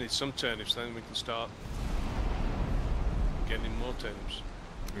 we just need some turnips, then we can start getting more turnips.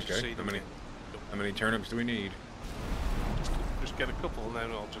 Okay. How many turnips do we need? Just get a couple, and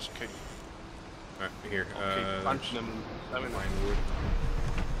then I'll just keep. All right, here. Keep punching them. Fine wood.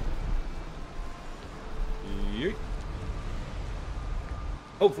 Yeet.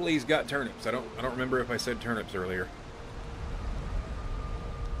 Hopefully he's got turnips. I don't remember if I said turnips earlier.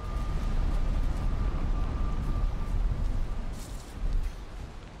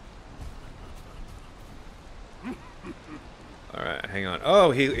 All right, hang on.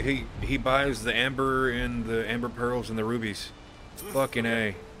 Oh, he buys the amber and the amber pearls and the rubies. Fucking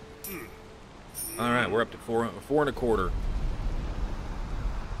A. All right, we're up to four and a quarter.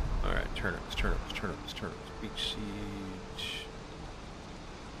 All right, turnips. Beach seeds,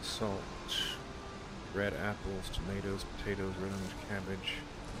 salt, red apples, tomatoes, potatoes, red onions,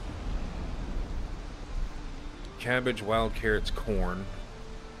 cabbage, wild carrots, corn,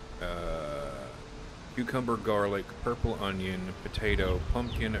 cucumber, garlic, purple onion, potato,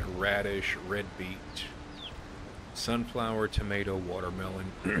 pumpkin, radish, red beet, sunflower, tomato,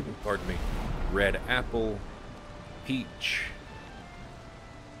 watermelon, pardon me, red apple, peach,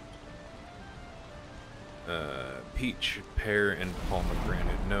 pear, and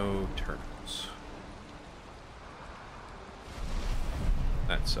pomegranate. No turnips.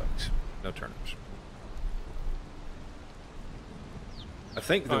 That sucks. No turnips. I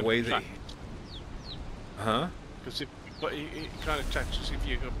think the way that... Huh? Because but it kind of touches. If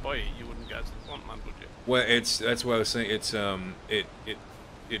you could buy it, you wouldn't get to the front man, would you? Well, that's what I was saying. It's it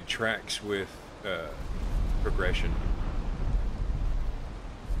tracks with progression.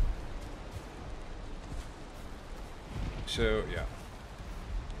 So yeah,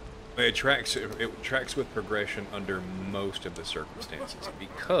 it tracks with progression under most of the circumstances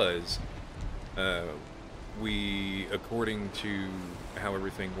because we, according to how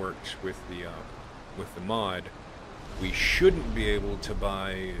everything works with the mod, we shouldn't be able to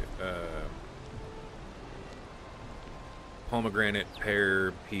buy pomegranate,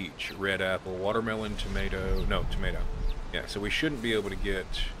 pear, peach, red apple, watermelon, tomato. Yeah, so we shouldn't be able to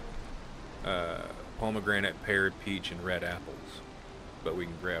get pomegranate, pear, peach, and red apples, but we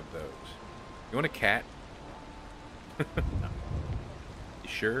can grab those. You want a cat? You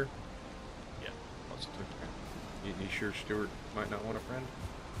sure? Yeah. Positive. You sure Stuart might not want a friend?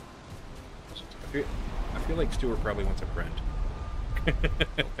 Positive. I feel like Stuart probably wants a friend. We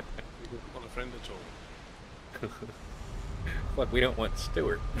don't want a friend at all. Fuck, we don't want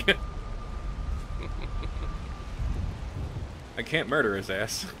Stuart. I can't murder his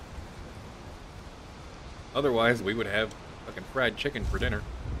ass. Otherwise, we would have fucking fried chicken for dinner.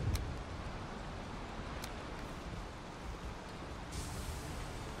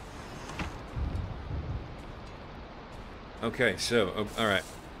 Okay, so, alright.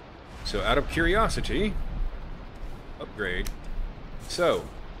 So, out of curiosity, upgrade. So,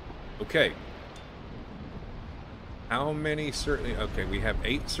 okay. How many Surtling... Okay, we have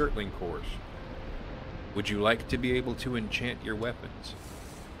 8 Surtling cores. Would you like to be able to enchant your weapons?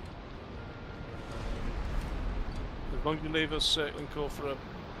 As long as you leave us circling core for a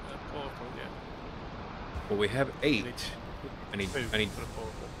portal, yeah. Well, we have 8. I need for a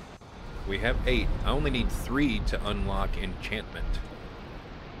portal. We have 8. I only need 3 to unlock enchantment.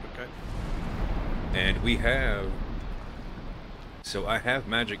 Okay. And we have... So I have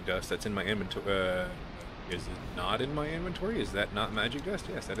magic dust that's in my inventory. Is it not in my inventory? Is that not magic dust?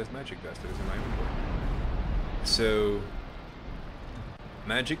 Yes, that is magic dust. It is in my inventory. So,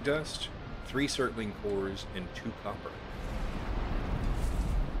 magic dust, 3 circling cores, and 2 copper.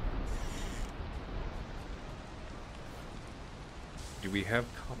 Do we have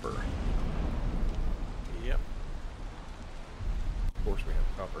copper? Yep. Of course we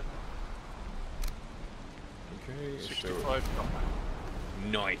have copper. Okay, 65 copper.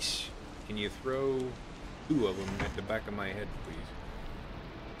 Nice. Can you throw 2 of them at the back of my head, please?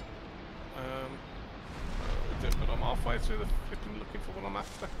 But I'm halfway through the flipping looking for what I'm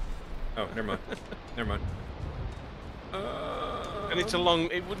after. Oh, never mind. Never mind. And it's a long.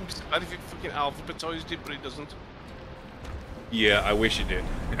 It wouldn't be so bad if it fucking alphabetized it, but it doesn't. Yeah, I wish it did.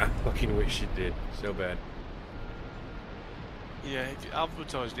 I fucking wish it did. So bad. Yeah, if you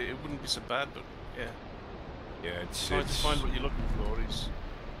alphabetized it, it wouldn't be so bad, but yeah. Yeah, it's Trying to find what you're looking for is.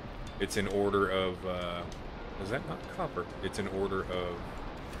 it's in order of. Is that not copper? It's in order of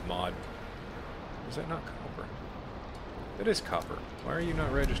mod. Is that not copper? That is copper. Why are you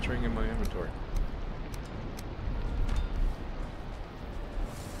not registering in my inventory?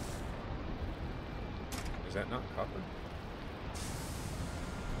 Is that not copper?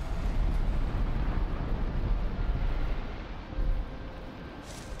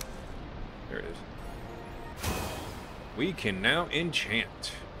 There it is. We can now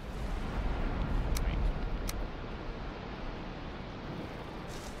enchant.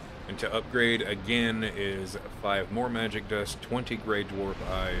 And to upgrade again is 5 more magic dust, 20 gray dwarf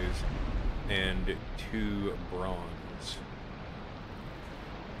eyes, and 2 bronze.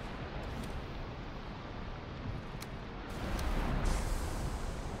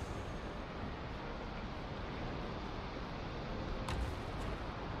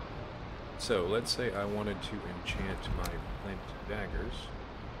 So let's say I wanted to enchant my flint daggers.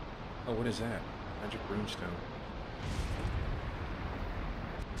 Oh, what is that? Magic runestone.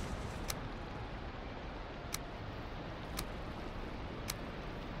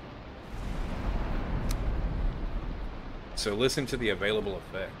 So listen to the available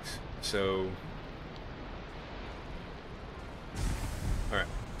effects. So, all right.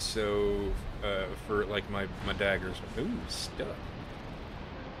 So for like my daggers, ooh, stuff.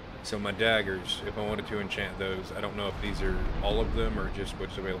 So my daggers, if I wanted to enchant those, I don't know if these are all of them or just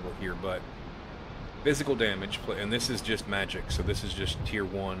what's available here, but physical damage, and this is just magic, so this is just tier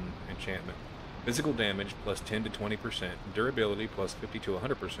 1 enchantment. Physical damage plus 10 to 20%, durability plus 50 to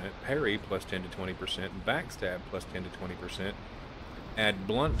 100%, parry plus 10 to 20%, backstab plus 10 to 20%, add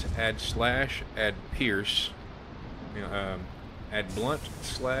blunt, add slash, add pierce, add blunt,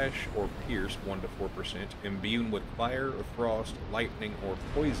 slash, or pierce 1 to 4%, imbue with fire, frost, lightning, or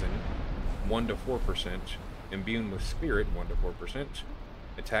poison 1 to 4%, imbue with spirit 1 to 4%,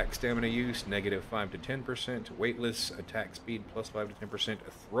 attack stamina use negative 5 to 10%, weightless, attack speed plus 5 to 10%,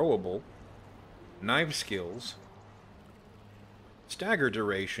 throwable, knife skills, stagger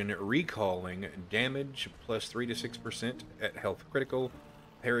duration, recalling, damage plus 3 to 6% at health critical,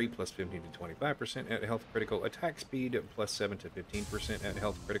 parry plus 15 to 25% at health critical, attack speed plus 7 to 15% at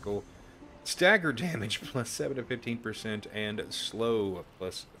health critical, stagger damage plus 7 to 15%, and slow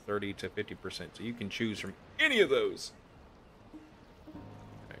plus 30 to 50%. So you can choose from any of those.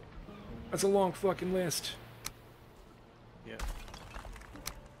 That's a long fucking list. Yeah.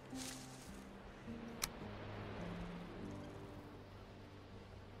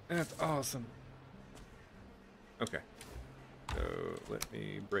 That's awesome. Okay. So let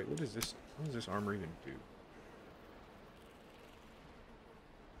me break. What is this? What does this armor even do?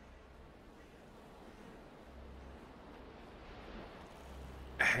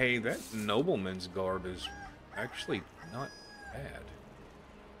 Hey, that nobleman's garb is actually not bad.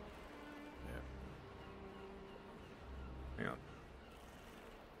 Yeah. Hang on.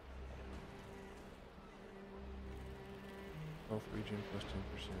 Health region plus 10%.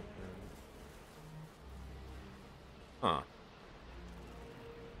 Huh.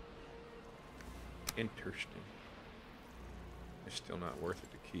 Interesting. It's still not worth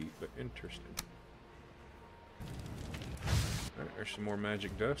it to keep, but interesting. Alright, there's some more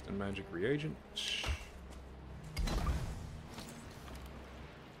magic dust and magic reagents.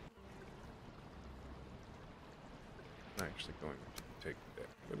 I'm actually going to take that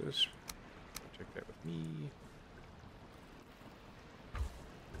with us. Take that with me.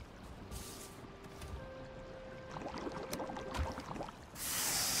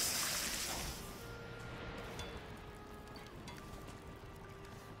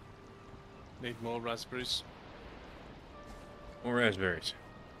 Need more raspberries. More raspberries.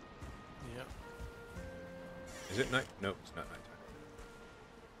 Yeah. Is it night? No, it's not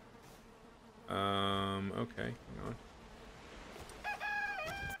nighttime. Okay, hang on.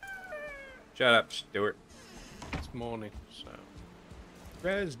 Shut up, Stuart. It's morning, so.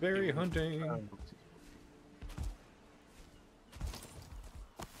 Raspberry hunting.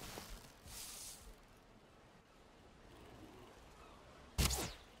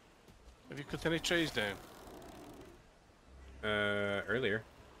 Have you cut any trees down? Earlier.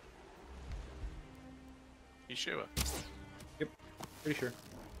 You sure? Yep, pretty sure.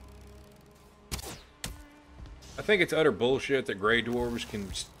 I think it's utter bullshit that gray dwarves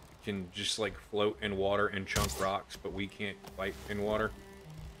can just like float in water and chunk rocks, but we can't fight in water.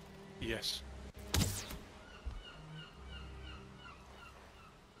 Yes.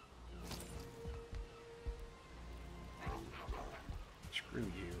 Screw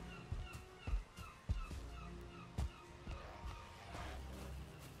you.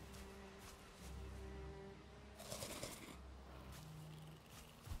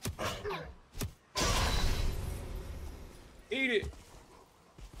 Eat it!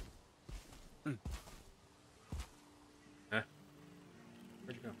 Huh?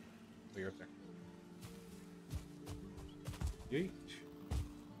 Where'd you go? Oh, you're up there. Yeet.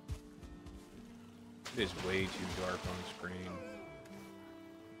 It is way too dark on screen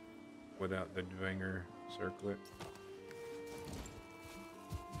without the Dwenger circlet.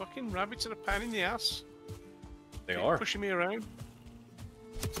 Fucking rabbits are a pain in the ass. They Keep are. pushing me around.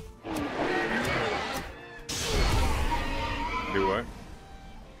 Do what?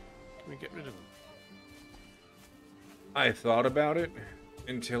 Can we get rid of them? I thought about it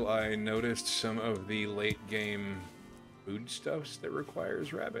until I noticed some of the late game foodstuffs that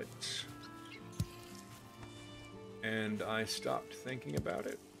requires rabbits. And I stopped thinking about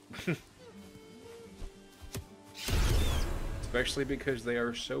it. Especially because they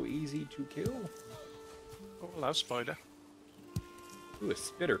are so easy to kill. Oh, hello, spider. Ooh, a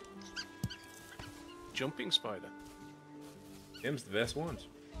spitter. Jumping spider. Them's the best ones.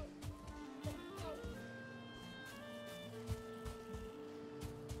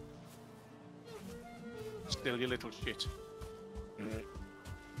 Still, you little shit.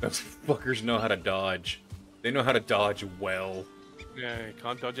 Those fuckers know how to dodge. They know how to dodge well. Yeah, you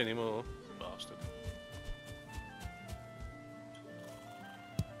can't dodge anymore. Bastard.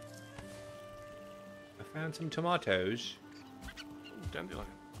 I found some tomatoes. Ooh, dandelion.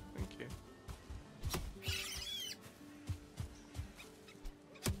 Thank you.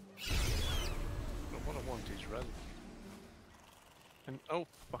 No, what I want is run. And oh,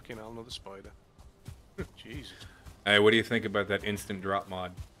 fucking hell, another spider. Jesus. Hey, what do you think about that instant drop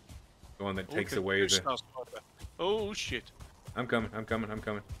mod? The one that Oh, takes okay, away there's the... our spider. Oh shit. I'm coming, I'm coming, I'm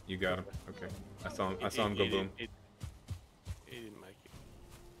coming. You got him. Okay. I saw him go boom. He didn't make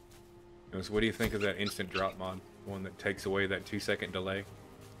it. So what do you think of that instant drop mod? The one that takes away that 2-second delay?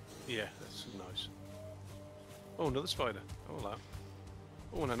 Yeah, that's nice. Oh, another spider. Oh, hello.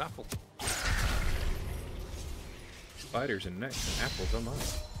 Oh, and an apple. Spiders and necks and apples, oh my.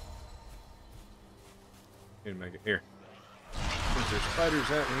 Didn't make it. Here. Since there's spiders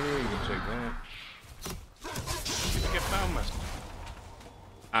out here, you can take that. Did you get found, master?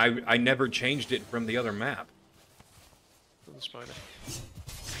 I never changed it from the other map. Another spider.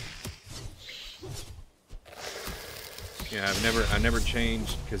 Yeah, I never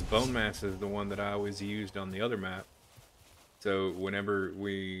changed because bone mass is the one that I always used on the other map. So whenever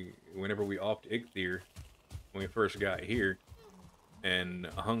we offed Ichthyr, when we first got here and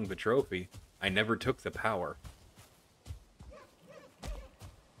hung the trophy, I never took the power.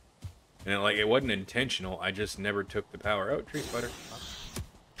 And it wasn't intentional, I just never took the power. Oh, tree spider.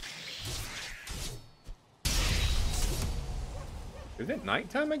 Is it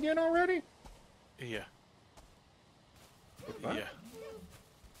nighttime again already? Yeah. What? Yeah.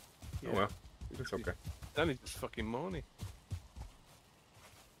 Oh well, it's okay. Then it's fucking morning.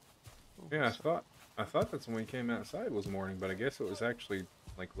 Oh, Yeah, I thought that's when we came outside was morning, but I guess it was actually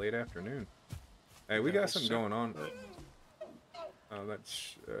like late afternoon. Hey, we got something going on. Oh,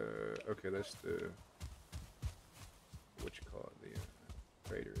 that's okay. That's the what you call it, the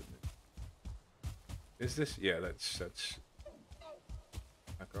crater, isn't it? Is this? Yeah, that's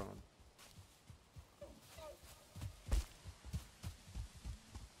Macron.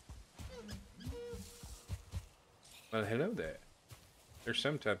 Well, hello there. There's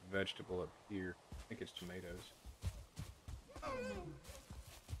some type of vegetable up here. I think it's tomatoes.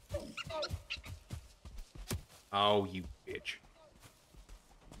 Oh, you bitch.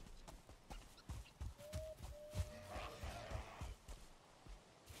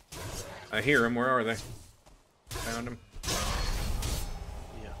 I hear them. Where are they? Found them.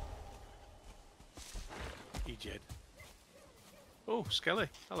 Yeah. He dead. Oh, Skelly.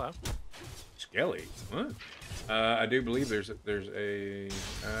 Hello. Skelly. What? I do believe there's a.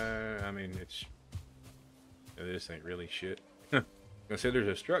 I mean, it's. This ain't really shit. I said there's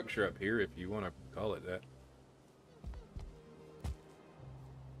a structure up here if you want to call it that.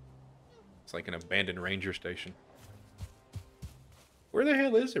 It's like an abandoned ranger station. Where the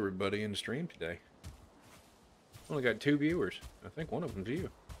hell is everybody in the stream today? Only got 2 viewers. I think one of them's you.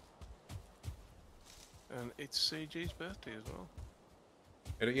 And it's CG's birthday as well.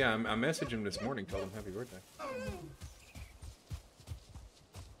 Yeah, I messaged him this morning, told him happy birthday.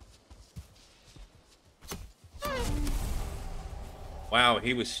 Wow,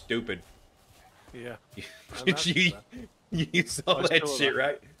 he was stupid. Yeah. You saw that shit,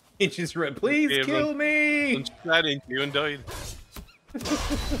 right? He just read, please kill me! Ran into you and died.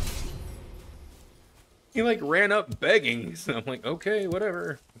 He like ran up begging. So I'm like, okay,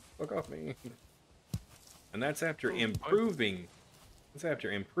 whatever. Fuck off me. And that's after improving. That's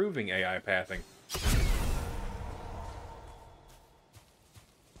after improving AI pathing.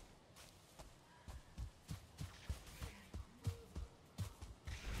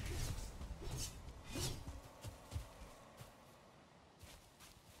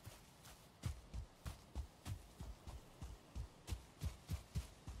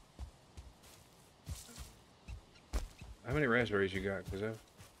 How many raspberries you got? Because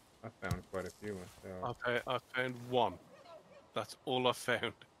I've found quite a few myself. I found 1. That's all I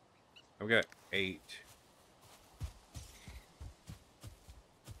found. I've got 8.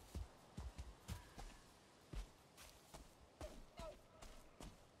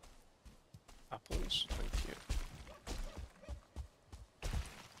 Apples, thank you.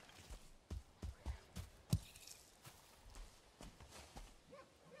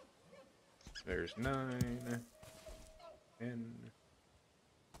 There's 9. 10.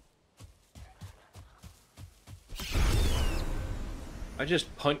 I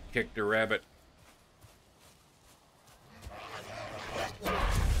just punt kicked a rabbit.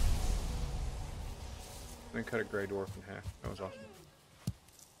 Then cut a gray dwarf in half. That was awesome.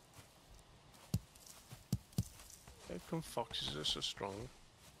 How come foxes are so strong?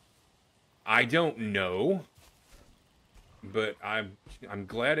 I don't know, but I'm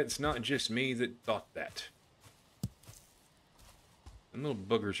glad it's not just me that thought that. Them little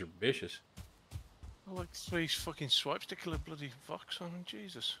boogers are vicious. I like 3 fucking swipes to kill a bloody fox on him,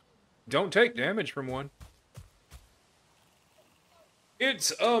 Jesus. Don't take damage from one.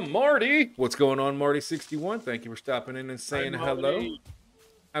 It's Marty. What's going on, Marty61? Thank you for stopping in and saying hello.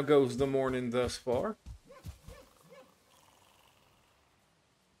 How goes the morning thus far?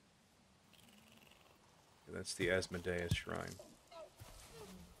 That's the Asmodeus Shrine.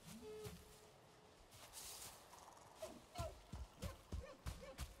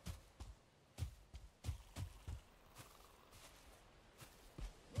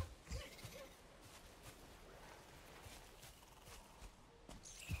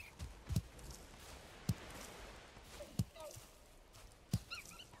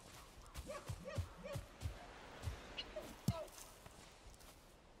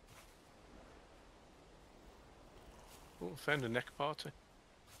 Oh, found a neck party.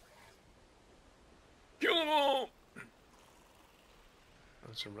 Kill them all! And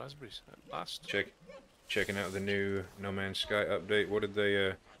some raspberries at last. Checking out the new No Man's Sky update. What did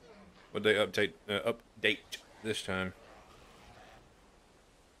they update this time?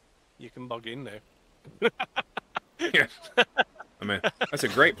 You can bug in now. Yeah. I mean, that's a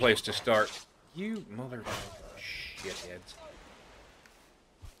great place to start. You mother shitheads.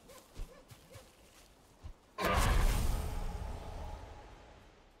 Okay.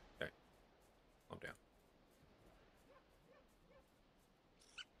 Calm down.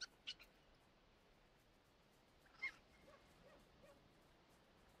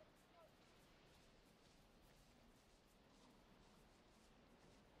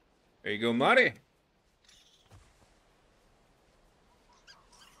 There you go, Marty.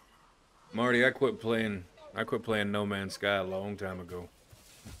 Marty, I quit playing No Man's Sky a long time ago.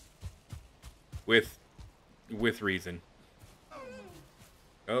 With reason.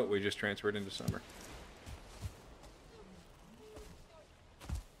 Oh, we just transferred into summer.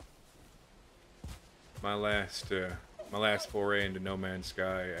 My last foray into No Man's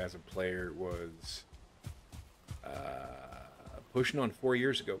Sky as a player was pushing on 4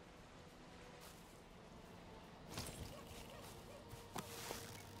 years ago.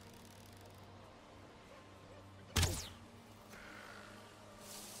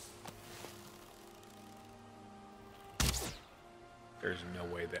 There's no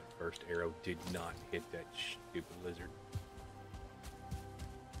way that first arrow did not hit that stupid lizard.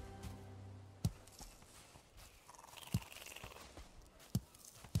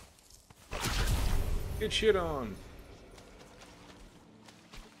 Get shit on.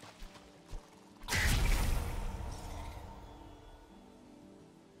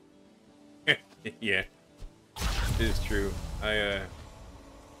 Yeah, it is true. At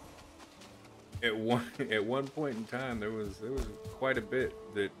one point in time there was quite a bit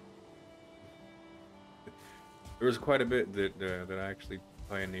that that I actually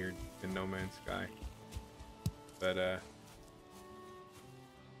pioneered in No Man's Sky, but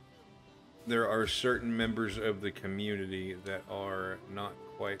there are certain members of the community that are not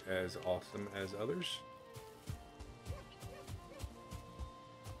quite as awesome as others.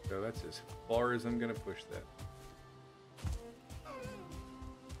 So that's as far as I'm gonna push that.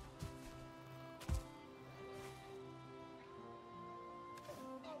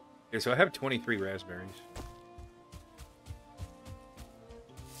 Okay, so I have 23 raspberries.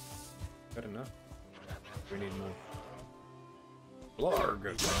 Got enough? We need more.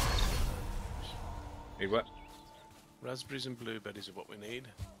 Blarg. Need what? Raspberries and blueberries are what we need.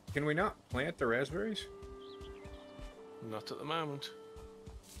 Can we not plant the raspberries? Not at the moment.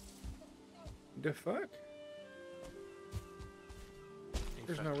 The fuck? In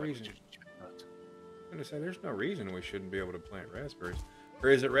There's fact, no let me reason. just check that. I'm gonna say there's no reason we shouldn't be able to plant raspberries. Or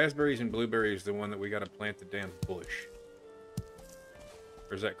is it raspberries and blueberries the one that we gotta plant the damn bush?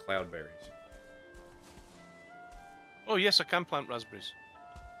 Or is that cloudberries? Oh yes, I can plant raspberries.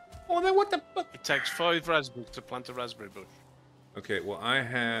 Oh, then what the fuck? It takes 5 raspberries to plant a raspberry bush. Okay, well I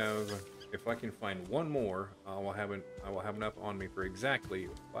have. If I can find one more, I will have enough on me for exactly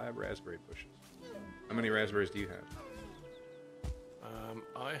 5 raspberry bushes. How many raspberries do you have?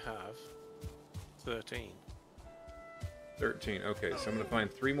 I have 13. 13. Okay, so I'm gonna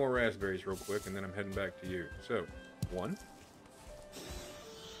find 3 more raspberries real quick, and then I'm heading back to you. So, 1,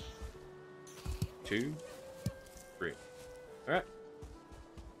 2, 3. All right.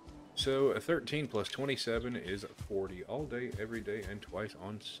 So a 13 plus 27 is 40 all day, every day, and twice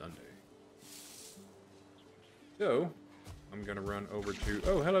on Sunday. So I'm gonna run over to.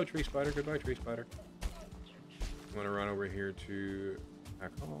 Oh, hello, tree spider. Goodbye, tree spider. I'm gonna run over here to.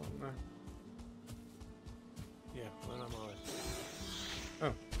 Come on. Yeah, where am I?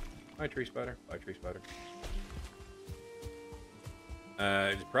 Oh, hi, tree spider. Bye, tree spider.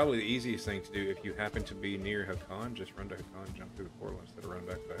 It's probably the easiest thing to do if you happen to be near Hakan. Just run to Hakan, jump through the portal instead of run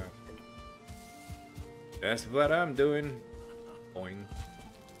back to the house. That's what I'm doing. Boing.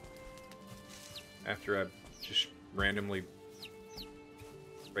 After I just randomly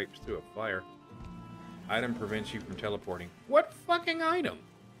scrapes through a fire. Item prevents you from teleporting. What fucking item?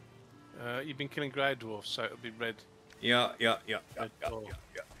 You've been killing grey dwarfs, so it'll be red. Yeah. Oh.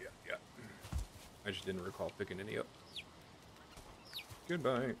 I just didn't recall picking any up.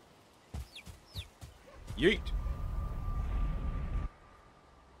 Goodbye. Yeet.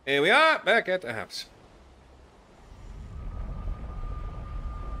 Here we are, back at the house.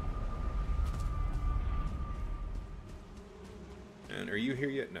 And are you here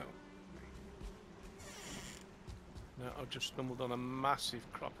yet? No. No, I've just stumbled on a massive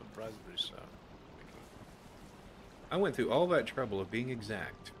crop of raspberries, so... I went through all that trouble of being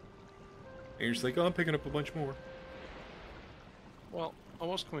exact. And you're just like, oh, I'm picking up a bunch more. Well, I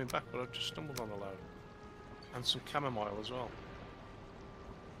was coming back, but I've just stumbled on a load. And some chamomile as well.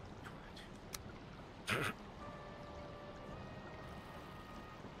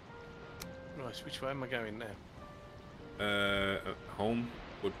 Right, which way am I going now? Home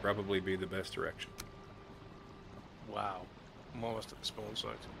would probably be the best direction. Wow. I'm almost at the spawn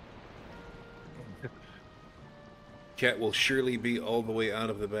site. Cat will surely be all the way out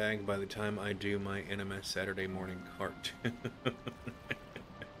of the bag by the time I do my NMS Saturday morning cart.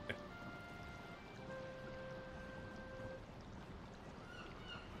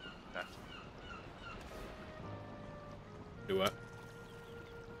 Do what?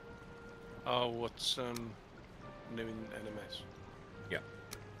 Oh, what's new in NMS? Yeah.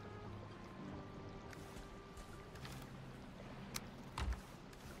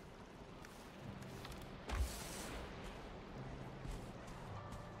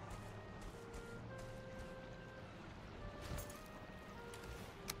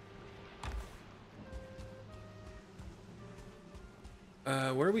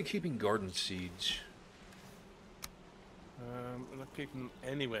 Where are we keeping garden seeds? I'm not keeping them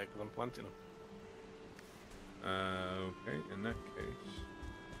anywhere because I'm planting them. Okay, in that case,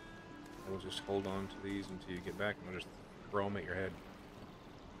 I will just hold on to these until you get back, and I'll just throw them at your head.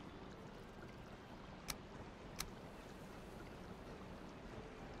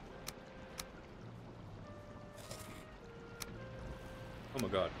 Oh my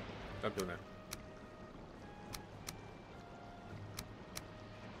god, stop doing that.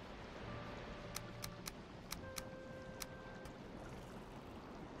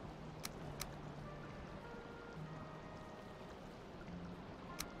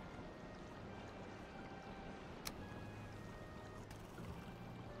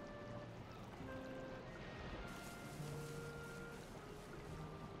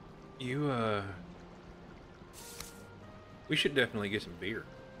 You, we should definitely get some beer.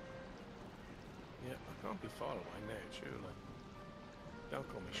 Yeah, I can't be far away now, surely.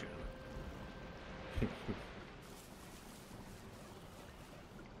 Don't call me surely.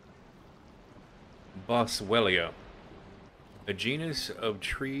 Boswellia, a genus of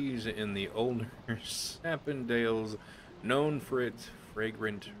trees in the older Sapindales known for its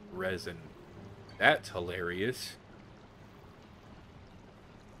fragrant resin. That's hilarious.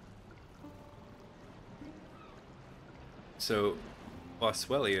 So,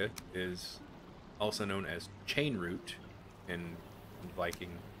 Boswellia is also known as chainroot in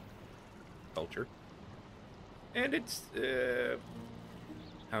Viking culture. And it's,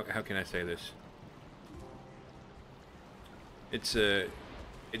 how can I say this?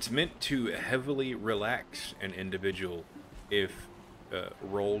 It's meant to heavily relax an individual if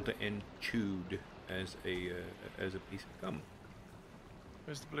rolled and chewed as a piece of gum.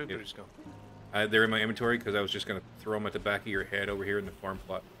 Where's the blueberries gone? They're in my inventory because I was just gonna throw them at the back of your head over here in the farm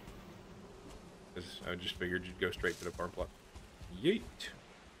plot. Because I just figured you'd go straight to the farm plot. Yeet.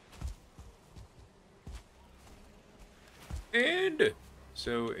 And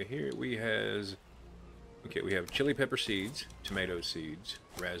so here we has. Okay, we have chili pepper seeds, tomato seeds,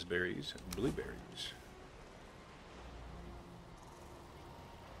 raspberries, blueberries.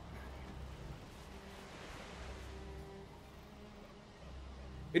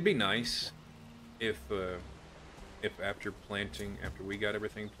 It'd be nice if after planting, after we got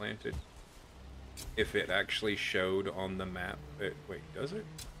everything planted, if it actually showed on the map. Wait, does it?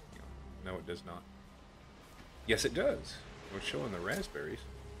 No, it does not. Yes, it does. It's showing the raspberries.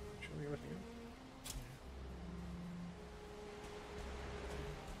 Showing everything else.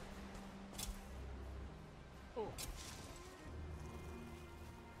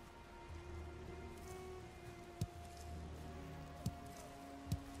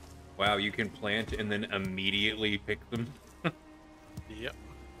 Wow, you can plant and then immediately pick them? Yep.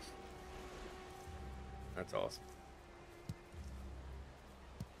 That's awesome.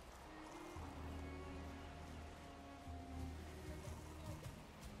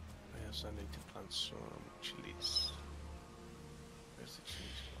 Yes, I need to plant some chilies. Where's the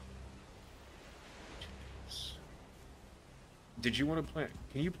chilies gone? Chilies. Did you want to plant?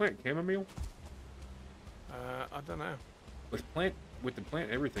 Can you plant chamomile? I don't know. With the plant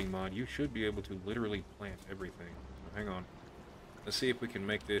everything mod, you should be able to literally plant everything. So hang on. Let's see if we can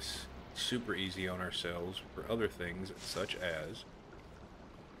make this super easy on ourselves for other things such as.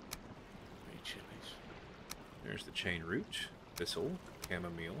 Chilies. There's the chain root, thistle,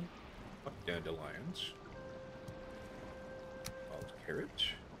 chamomile, dandelions, wild carrot,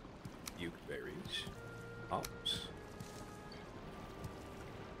 berries, hops,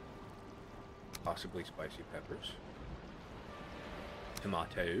 possibly spicy peppers,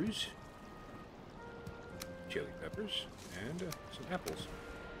 tomatoes, chili peppers, and some apples.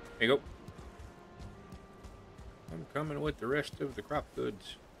 There you go. I'm coming with the rest of the crop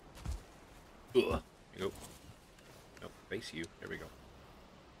goods. Ugh. There you go. No, face you. There we go.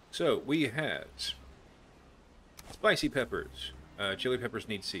 So, we had spicy peppers. Chili peppers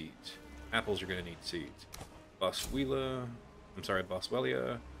need seeds. Apples are going to need seeds. Boswellia,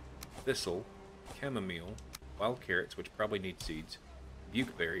 thistle, chamomile, wild carrots, which probably need seeds,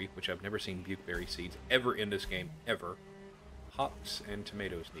 bukeberry, which I've never seen bukeberry seeds ever in this game, ever. Hops and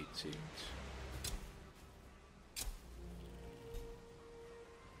tomatoes need seeds.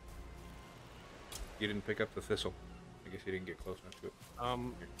 You didn't pick up the thistle. I guess you didn't get close enough to it.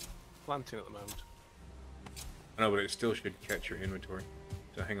 Planting at the moment. I know, but it still should catch your inventory.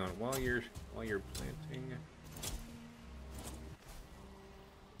 So hang on, while you're planting.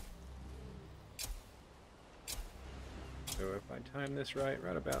 So if I time this right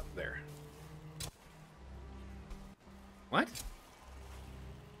about there. What?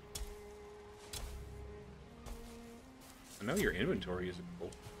 I know your inventory isn't full.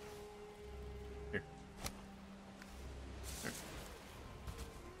 Here. There.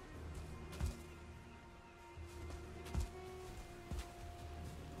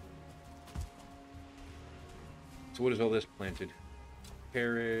 So what is all this planted?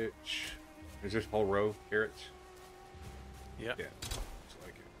 Carrots. Is this whole row carrots? Yeah. Yeah, looks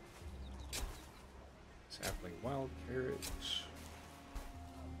like it. Sapling wild carrots.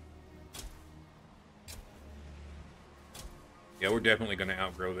 Yeah, we're definitely going to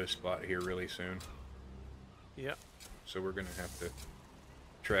outgrow this spot here really soon. Yeah. So we're going to have to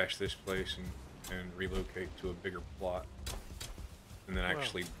trash this place and relocate to a bigger plot. And then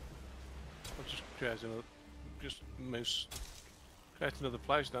actually... I'll just create another... create another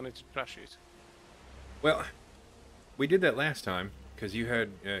place, don't need to trash it. Well, we did that last time, because you had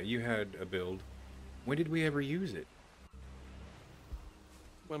a build. When did we ever use it?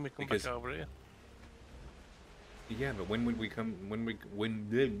 When we come Because back over here. yeah, but when would we come? When would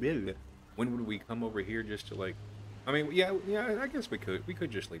we come over here just to like? I mean, yeah. I guess we could. We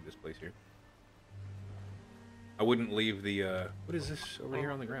could just leave this place here. I wouldn't leave the. What is this over here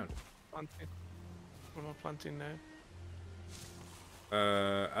on the ground? Planting. What am I planting now?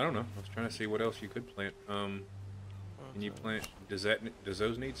 I don't know. I was trying to see what else you could plant. Can you plant? Does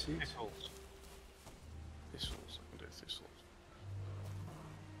those need seeds? Thistles. Thistles. I can do thistles.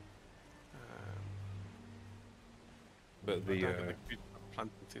 But I the don't have a good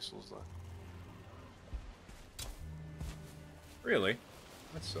planting thistles though. really,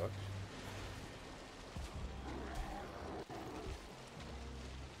 that sucks.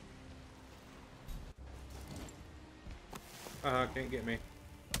 Can't get me.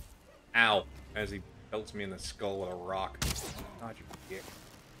 Ow! As he pelts me in the skull with a rock. God, you dick.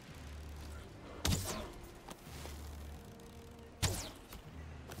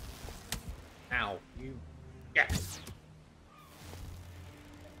 Ow! You. Yeah.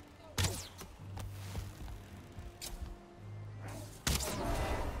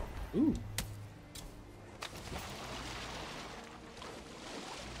 Ooh.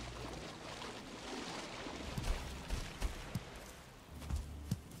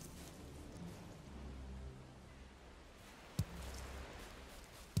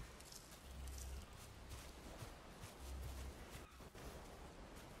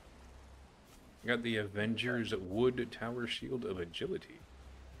 Got the Avengers Wood Tower Shield of Agility.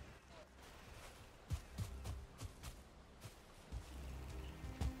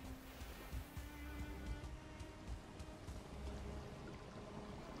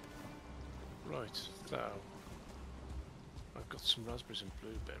 Right, so I've got some raspberries and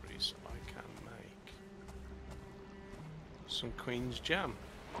blueberries. I can make some Queen's jam.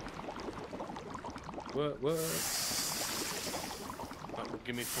 What? That will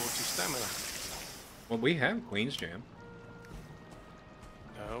give me 40 stamina. Well, we have Queen's Jam.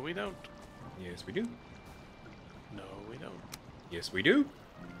 No, we don't. Yes, we do. No, we don't. Yes, we do.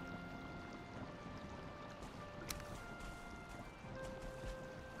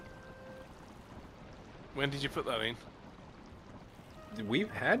 When did you put that in?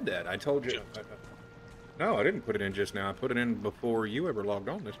 We've had that. I told you. No, I didn't put it in just now. I put it in before you ever logged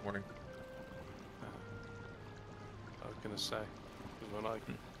on this morning. I was going to say, 'cause when I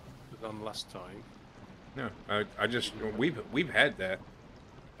was on last time. No, I just we've had that.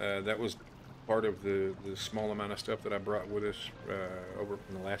 That was part of the small amount of stuff that I brought with us over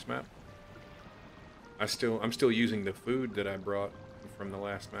from the last map. I'm still using the food that I brought from the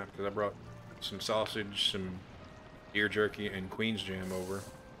last map because I brought some sausage, some deer jerky, and Queen's Jam over.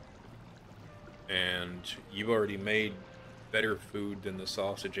 And you've already made better food than the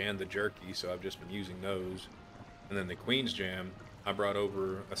sausage and the jerky, so I've just been using those. And then the Queen's Jam, I brought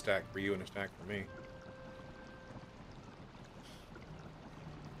over a stack for you and a stack for me.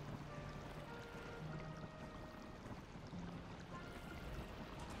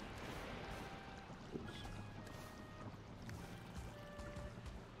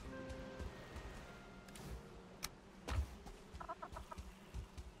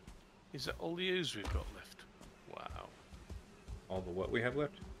 Is that all the ooze we've got left? Wow. All the what we have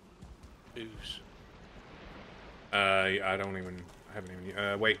left? Ooze. I haven't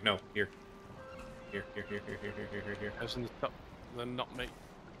even, wait, no, here. Here. As in the top, the not meat.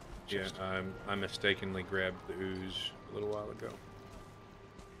 Yeah, I mistakenly grabbed the ooze a little while ago.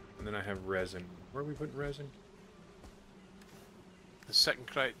 And then I have resin. Where are we putting resin? The second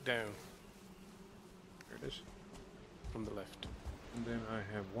crate down There it is. from the left. And then I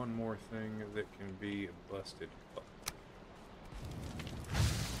have one more thing that can be busted up.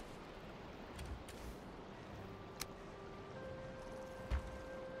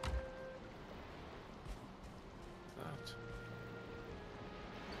 That.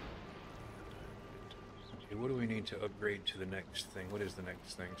 Okay, what do we need to upgrade to the next thing? What is the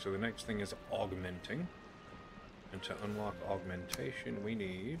next thing? So the next thing is augmenting. And to unlock augmentation, we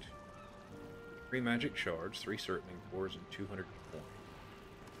need 3 magic shards, 3 circling cores, and 200 coin.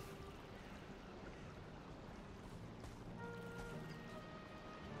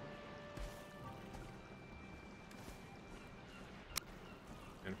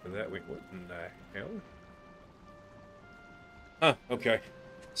 And for that, wait, what in the hell? Huh, okay.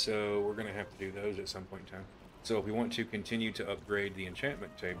 So we're going to have to do those at some point in time. So if we want to continue to upgrade the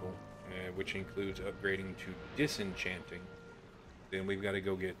enchantment table, which includes upgrading to disenchanting, then we've got to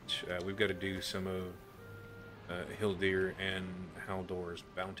go get, we've got to do some of Hildir and Haldor's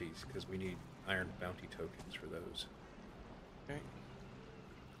bounties, because we need iron bounty tokens for those. Okay.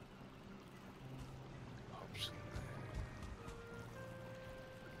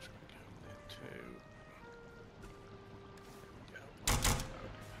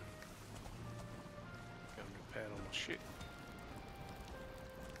 shit.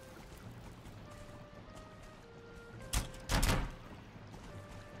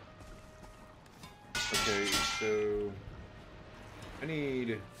 Okay, so I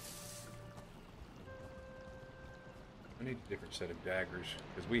need a different set of daggers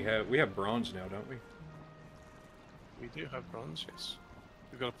because we have bronze now, don't we? We do have bronze, yes.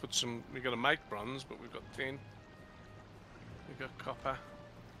 We've got to put some. We've got to make bronze, but we've got tin. We've got copper.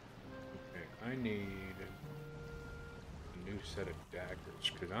 Okay, I need a new set of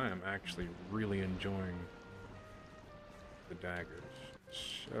daggers because I am actually really enjoying the daggers.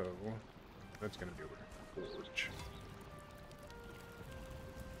 So that's gonna be over forge.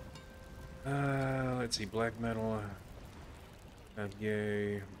 Let's see, black metal at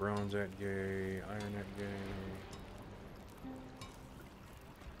yay, bronze at yay, iron at yay.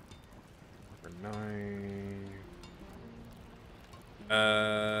 For 9.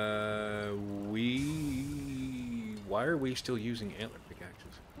 Why are we still using antler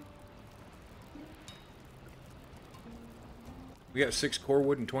pickaxes? We got 6 core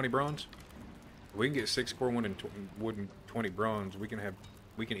wood and 20 bronze. If we can get 6 core wood and 20 bronze, we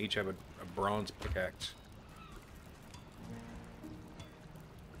can each have a bronze pickaxe.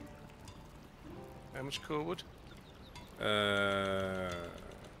 How much core wood?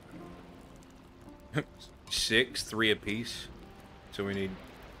 6, 3 apiece. So we need,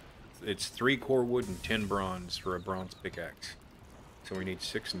 it's 3 core wood and 10 bronze for a bronze pickaxe. So we need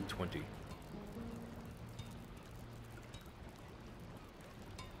 6 and 20.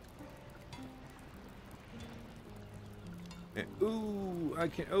 And, ooh, I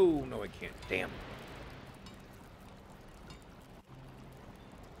can't, oh, no I can't, damn.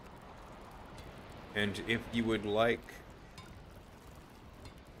 And if you would like...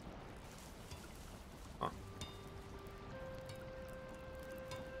 Huh.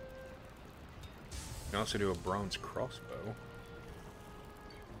 You can also do a bronze crossbow.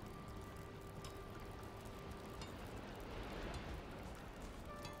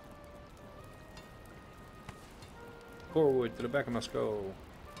 Core wood to the back of my skull.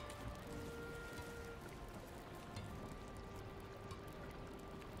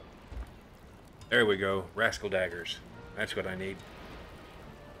 There we go. Rascal daggers. That's what I need.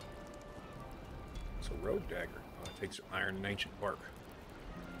 It's a rogue dagger. Oh, it takes iron and ancient bark.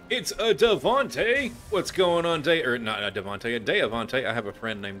 It's a Devante! What's going on, or not a Devante, a Deavante. I have a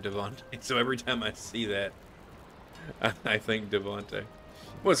friend named Devante, so every time I see that, I think Devante.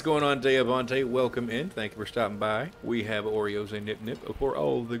 What's going on, Deavante? Welcome in. Thank you for stopping by. We have Oreos and Nip Nip for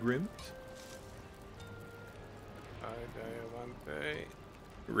all the Grims. Hi, Diamante.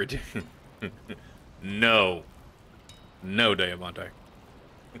 Ridiculous. No. No, Deavante.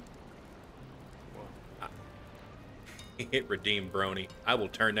 Hit redeem brony. I will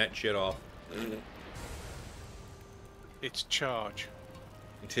turn that shit off. It's charge.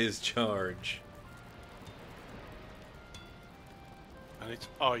 It is charge. And it's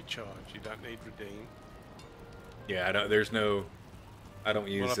I charge. You don't need redeem. Yeah, I don't. There's no. I don't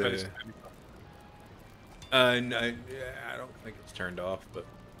use. Well, I bet it's No, I don't think it's turned off, but.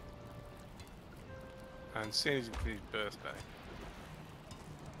 and seeing as it's his birthday.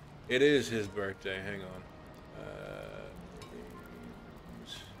 It is his birthday. Hang on.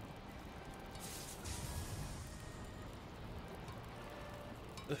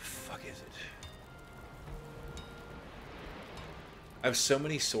 The fuck is it? I have so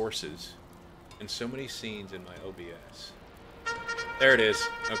many sources and so many scenes in my OBS. There it is.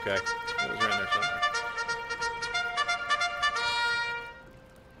 Okay. It was around there somewhere.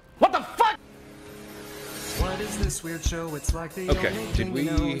 What the fuck? What is this weird show? It's like the Okay, only did thing we-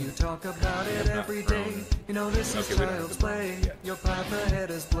 you know. You talk about it have not every thrown- day. You know this is Okay, we don't have child's the play. bronze yet. Your path ahead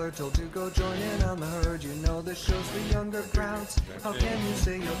is blurred. Told to go join in on the herd. You know this show's for younger crowds. How can you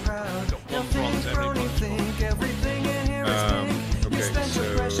say you're proud? Got Now one think, bronze, every brony, bronze. think everything in here is pink. okay, You spent your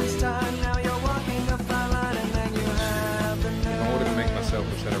so- precious time. Now you're walking a fine line, and then you have the In order to make nerve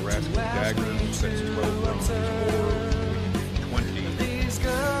myself a set of rascal daggers, that's 12 bronze, or 20. these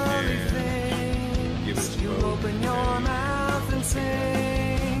girly And give things. us You both open your mouth and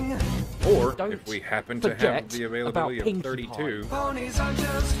sing. Or, Don't if we happen to have forget the about availability of Pinkie 32, Ponies are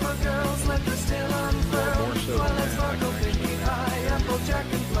just for girls, let the still unfurl. more so Well, than let's that, I buckle can actually Pinkie Pie, Applejack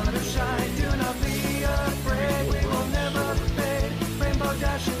and Fluttershy. Do not be afraid, we will never fade. Rainbow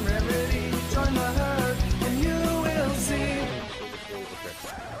Dash and Rarity, join the herd, and you will see.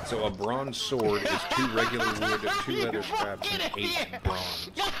 okay. So a bronze sword is 2 regular wood, 2 leather scraps, and 8 bronze.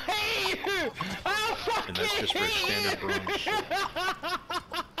 And that's just for a standard bronze sword.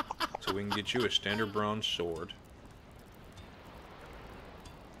 So we can get you a standard bronze sword.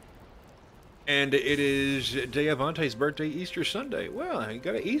 And it is Deavante's birthday, Easter Sunday. Well, he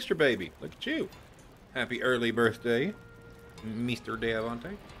got an Easter baby. Look at you. Happy early birthday, Mr.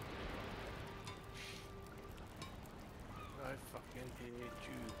 Deavante. I fucking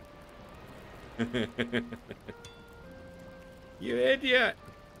hate you. You idiot.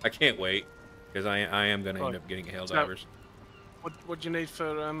 I can't wait, because I am going to end Right. up getting a So- Helldivers. What do you need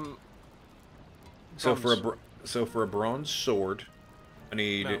for So for bronze? a bronze sword, I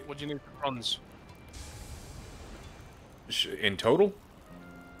need No, what do you need for bronze? in total.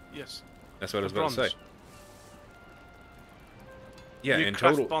 Yes. That's what I was for about to say. bronze. Yeah, you in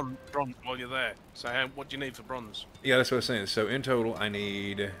craft total. bronze while you're there. So what do you need for bronze? Yeah, that's what I was saying. So in total, I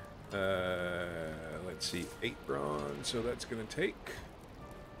need let's see, 8 bronze. So that's gonna take.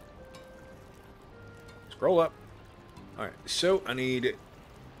 Scroll up. All right. So I need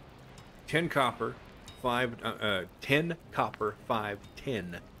 10 copper, 10 copper, 5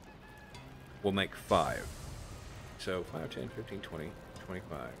 tin. We'll make 5. So 5, 10, 15, 20,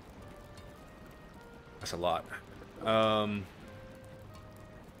 25. That's a lot.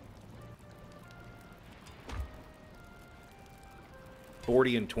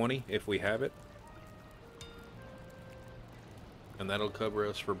 40 and 20 if we have it. And that'll cover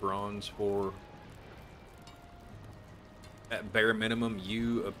us for bronze for, at bare minimum,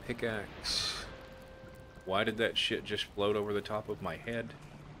 you a pickaxe. Why did that shit just float over the top of my head?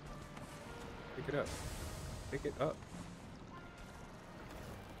 Pick it up. Pick it up.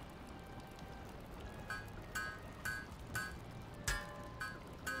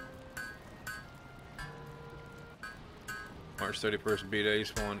 March 31st B-Day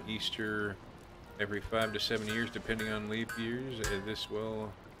spawn Easter every 5 to 7 years, depending on leap years. This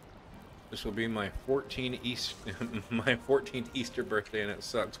will be my 14th my 14th Easter birthday, and it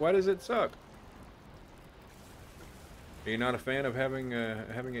sucks. Why does it suck? Are you not a fan of having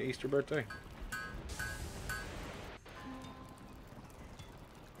an Easter birthday?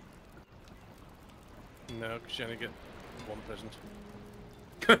 No, because you only get one present.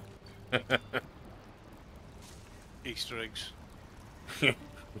 Easter eggs.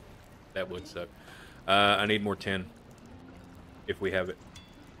 That would suck. I need more tin. If we have it.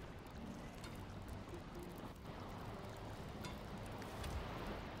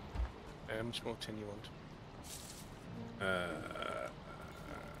 How much more tin you want?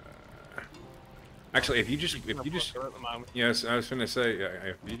 Actually, if you just At the moment. yes, I was gonna say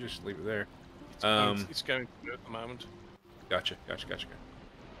if you just leave it there. It's going to at the moment. Gotcha.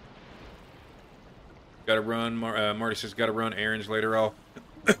 Got to run. Marty says got to run errands later. All.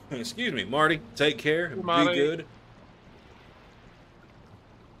 Excuse me, Marty. Take care. Be Marty. good.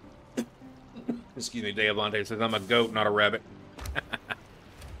 Excuse me, Deavante says I'm a goat, not a rabbit.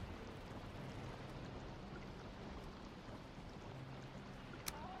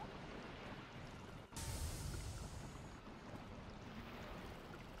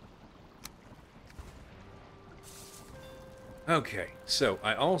 Okay, so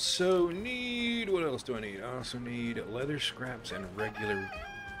I also need, what else do I need? I also need leather scraps and regular,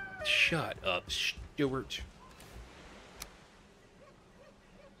 shut up, Stuart.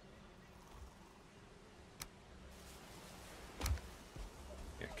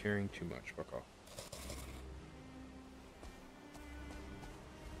 Yeah, carrying too much, fuck off.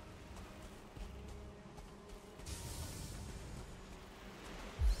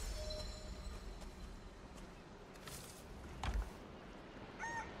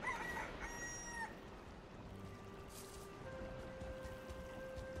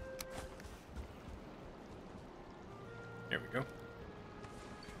 There we go.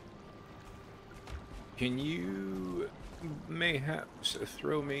 Can you mayhaps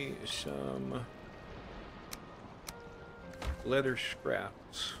throw me some leather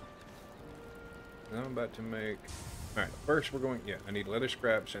scraps? I'm about to make. All right, first we're going. Yeah, I need leather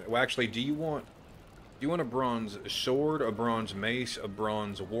scraps. And well, actually, do you want a bronze sword, a bronze mace, a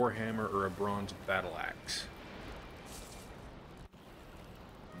bronze warhammer, or a bronze battle axe?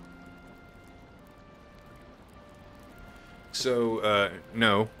 So,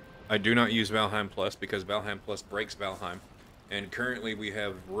 no, I do not use Valheim Plus because Valheim Plus breaks Valheim. And currently we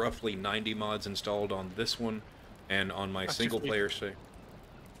have roughly 90 mods installed on this one, and on my single player save.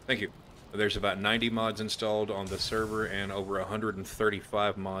 Thank you. There's about 90 mods installed on the server and over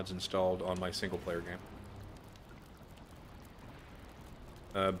 135 mods installed on my single player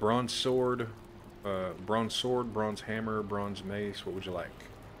game. Bronze sword, bronze hammer, bronze mace, what would you like?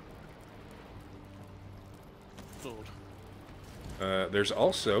 Sword. There's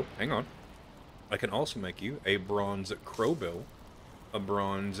also, hang on, I can also make you a bronze crowbill, a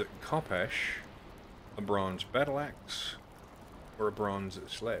bronze khopesh, a bronze battle axe, or a bronze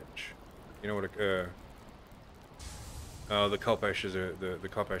sledge. You know what? The Kalpesh is the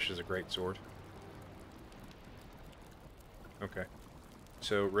Kalpesh is a great sword. Okay.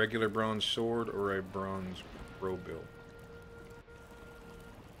 So regular bronze sword or a bronze crowbill?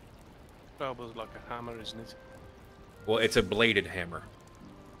 Crowbill's like a hammer, isn't it? Well, it's a bladed hammer.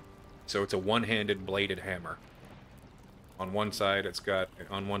 So it's a one-handed bladed hammer. On one side it's got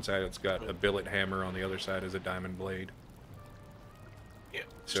a billet hammer, on the other side is a diamond blade. Yeah.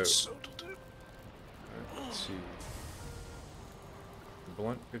 So to do. let's see.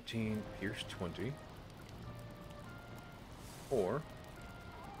 Blunt 15, pierce 20. Or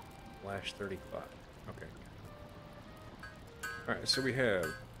lash 35. Okay. Alright, so we have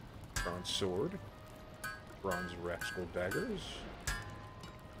bronze sword, bronze rascal daggers,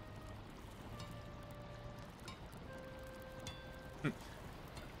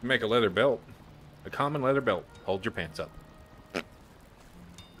 make a leather belt. A common leather belt. Hold your pants up.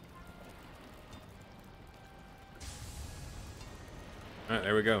 Alright,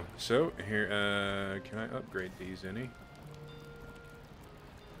 there we go. So, here, can I upgrade these any?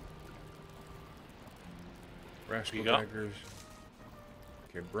 Rascal daggers.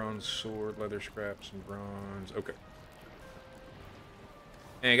 Okay, bronze sword, leather scraps, and bronze. Okay.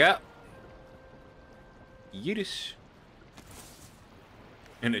 There you go. Yeetus.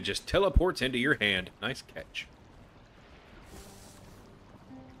 And it just teleports into your hand. Nice catch.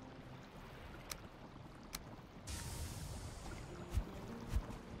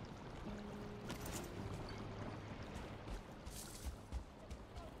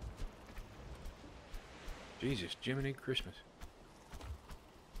 Jesus, Jiminy Christmas.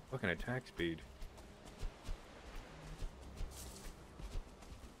 Fucking attack speed.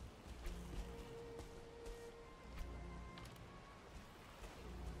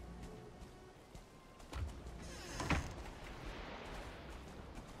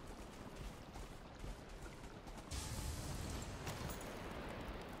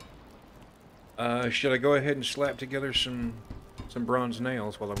 Should I go ahead and slap together some bronze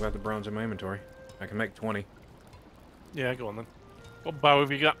nails while I've got the bronze in my inventory? I can make 20. Yeah, go on then. What bow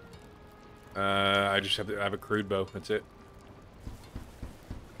have you got? I have a crude bow. That's it.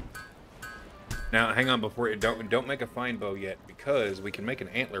 Now, hang on before you don't make a fine bow yet, because we can make an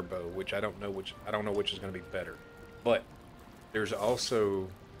antler bow, which I don't know which is going to be better. But there's also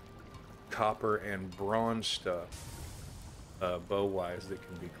copper and bronze stuff, bow wise, that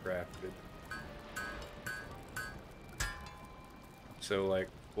can be crafted. So like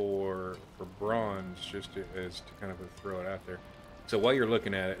for bronze, just as to kind of throw it out there. So while you're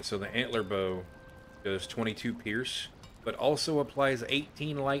looking at it, so the antler bow does 22 pierce, but also applies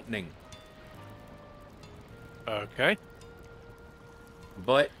 18 lightning. Okay.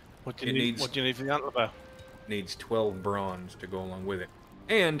 But what do you need for the antler bow? Needs 12 bronze to go along with it,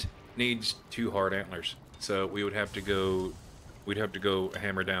 and needs 2 hard antlers. So we would have to go,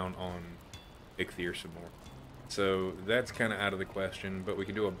 hammer down on Ichthyr some more. So that's kind of out of the question, but we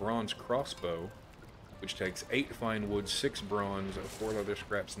can do a bronze crossbow, which takes 8 fine wood, 6 bronze, 4 leather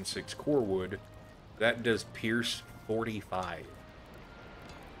scraps, and 6 core wood. That does pierce 45.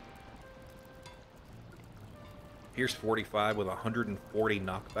 Pierce 45 with 140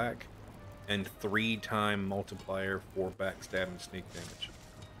 knockback, and 3-time multiplier for backstab and sneak damage.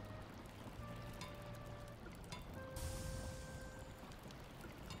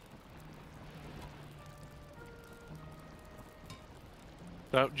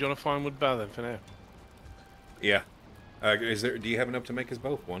 So, do you want to find wood bow then for now? Yeah. Do you have enough to make us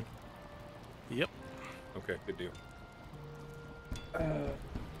both one? Yep. Okay, good deal.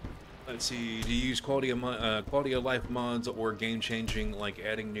 Let's see. Do you use quality of life mods or game changing, like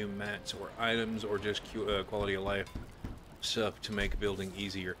adding new mats or items, or just quality of life stuff to make building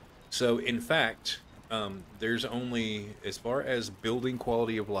easier? So, in fact, there's only, as far as building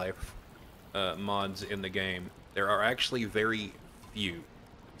quality of life mods in the game, there are actually very few.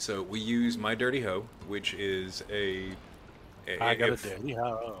 So we use My Dirty Hoe, which is I got a dirty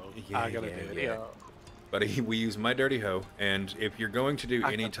hoe. Yeah, I got a dirty hoe. But we use My Dirty Hoe, and if you're going to do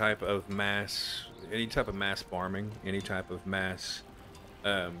any type of mass farming, any type of mass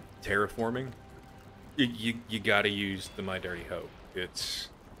terraforming, you got to use the My Dirty Hoe.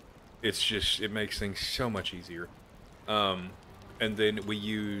 It makes things so much easier. And then we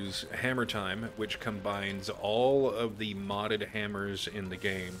use Hammer Time, which combines all of the modded hammers in the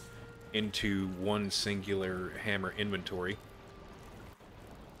game into one singular hammer inventory.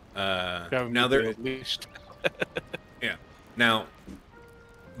 Now there, yeah. Now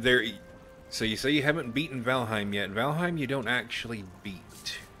there. So you say you haven't beaten Valheim yet. Valheim you don't actually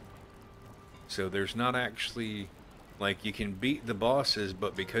beat. So there's not actually Like, you can beat the bosses,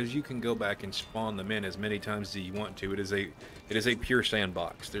 but because you can go back and spawn them in as many times as you want to, it is a pure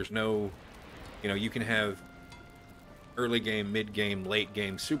sandbox. There's no, you can have early game, mid game, late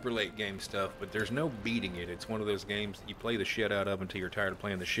game, super late game stuff, but there's no beating it. It's one of those games that you play the shit out of until you're tired of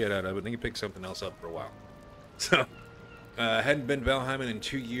playing the shit out of it, then you pick something else up for a while. So, I hadn't been Valheim in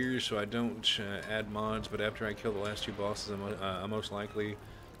 2 years, so I don't add mods, but after I kill the last 2 bosses, I most likely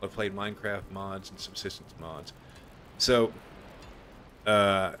have played Minecraft mods and subsistence mods. So,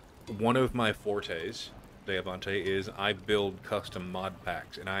 one of my fortes, Deavante, is I build custom mod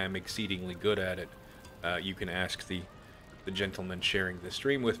packs, and I am exceedingly good at it. You can ask the gentleman sharing the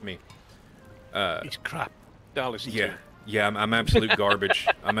stream with me. He's crap. Dallas, Yeah, I'm absolute garbage.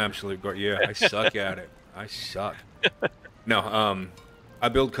 Yeah, I suck at it. I suck. No, I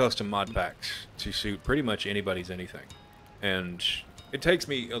build custom mod packs to suit pretty much anybody's anything. And it takes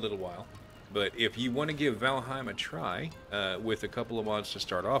me a little while. But if you want to give Valheim a try, with a couple of mods to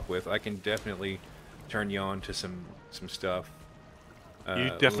start off with, I can definitely turn you on to some stuff.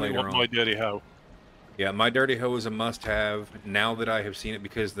 You definitely want my dirty hoe. Yeah, My Dirty Hoe is a must-have now that I have seen it,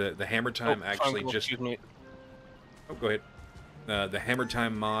 because the Hammer Time actually just... Excuse me. Oh, go ahead. The Hammer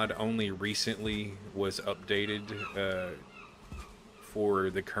Time mod only recently was updated for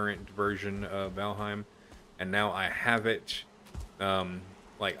the current version of Valheim, and now I have it.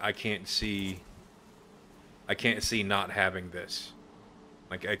 Like, I can't see not having this.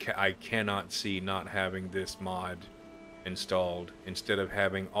 Like, I cannot see not having this mod installed instead of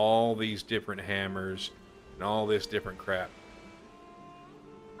having all these different hammers and all this different crap.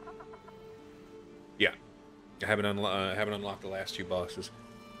 Yeah, I haven't unlocked the last 2 bosses.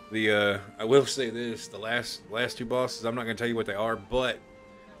 I will say this: the last 2 bosses, I'm not going to tell you what they are, but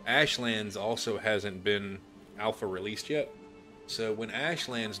Ashlands also hasn't been alpha released yet. So when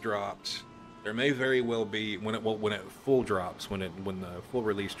Ashlands drops, there may very well be when the full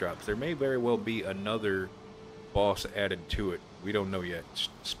release drops, there may very well be another boss added to it. We don't know yet. It's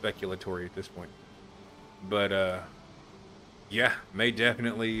speculatory at this point. But yeah, may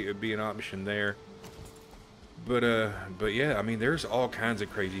definitely be an option there. But yeah, I mean, there's all kinds of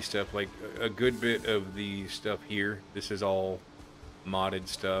crazy stuff. Like, a good bit of the stuff here, this is all modded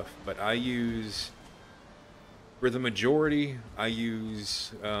stuff, but I use, for the majority, I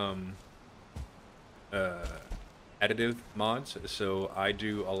use additive mods. So I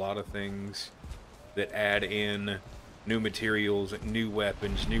do a lot of things that add in new materials, new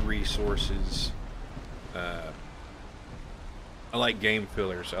weapons, new resources. I like game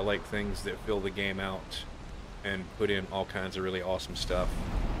fillers. I like things that fill the game out and put in all kinds of really awesome stuff.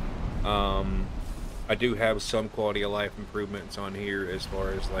 I do have some quality of life improvements on here as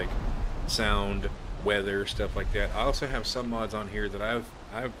far as like sound, weather, stuff like that. I also have some mods on here that I've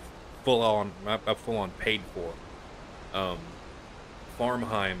full on paid for.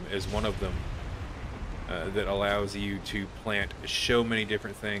 Valheim is one of them. That allows you to plant so many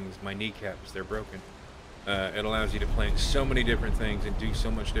different things. My kneecaps, they're broken. It allows you to plant so many different things and do so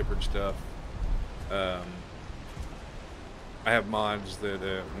much different stuff. I have mods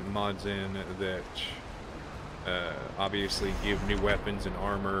that obviously give new weapons and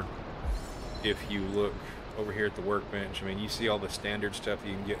armor. If you look over here at the workbench, I mean, you see all the standard stuff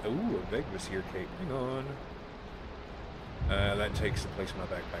you can get. Ooh, a Vegas here, Kate. Hang on. That takes the place of my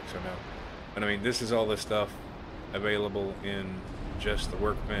backpack, so no. But I mean, this is all the stuff available in just the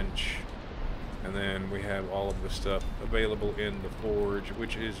workbench. And then we have all of the stuff available in the forge,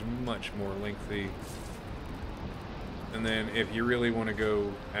 which is much more lengthy. And then if you really want to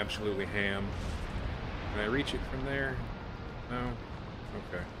go absolutely ham, can I reach it from there? No?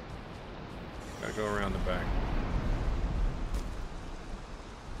 Okay. Gotta go around the back.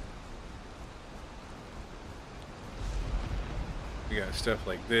 We got stuff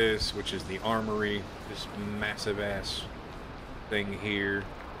like this, which is the armory, this massive ass thing here.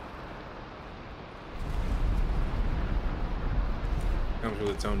 Comes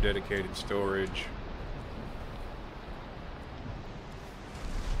with its own dedicated storage.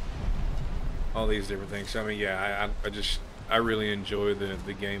 All these different things. So, I mean, yeah, I really enjoy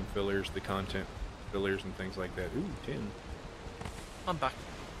the game fillers, the content fillers and things like that. Ooh, 10. I'm back.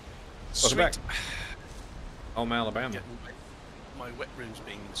 Welcome back. Home, Alabama. Yeah, my wet room's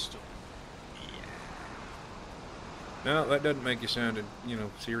being installed. Yeah. No, that doesn't make you sound,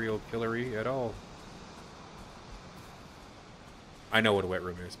 serial killery at all. I know what a wet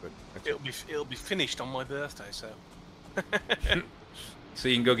room is, but it'll be finished on my birthday, so. So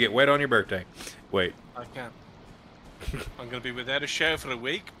you can go get wet on your birthday. Wait. I can. I'm going to be without a shower for a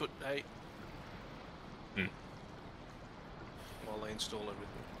week, but hey. While they install everything.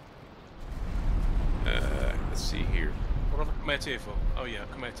 Let's see here. What have I come out here for? Oh yeah, I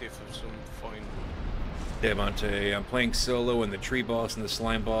come out here for some fine. Devontae, I'm playing solo and the tree boss and the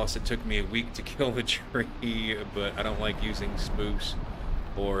slime boss. It took me a week to kill the tree, but I don't like using spoofs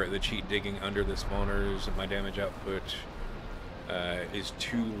or the cheat digging under the spawners. My damage output is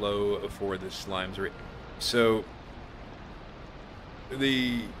too low for the slimes. So,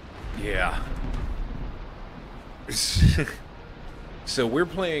 yeah. So we're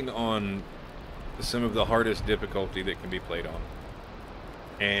playing on some of the hardest difficulty that can be played on.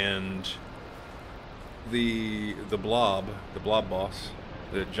 And the blob boss,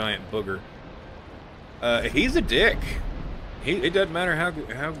 the giant booger, he's a dick. It doesn't matter how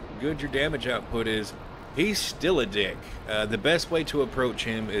good your damage output is, he's still a dick. The best way to approach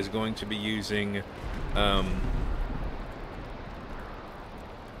him is going to be using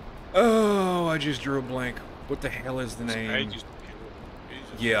oh, I just drew a blank. What the hell is the name?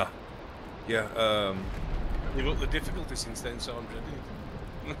 Yeah. You've upped the difficulty since then, so I'm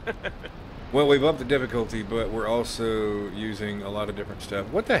ready. Well, we've upped the difficulty, but we're also using a lot of different stuff.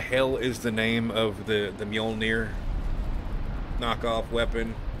 What the hell is the name of the Mjolnir knockoff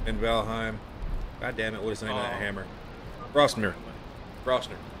weapon in Valheim? God damn it, what is the name of that hammer? Frostner.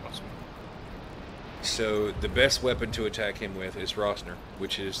 So the best weapon to attack him with is Frostner,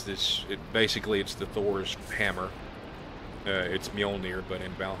 which is this. Basically, it's the Thor's hammer. It's Mjolnir, but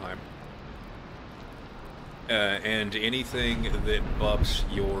in Valheim. And anything that buffs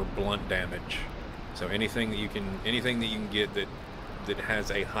your blunt damage. So anything that you can get that has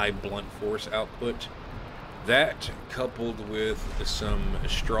a high blunt force output. That coupled with some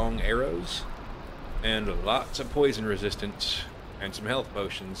strong arrows and lots of poison resistance and some health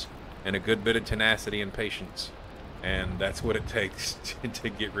potions and a good bit of tenacity and patience. And that's what it takes to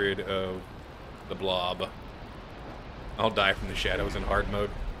get rid of the blob. I'll die from the shadows in hard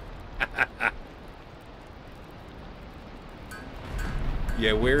mode.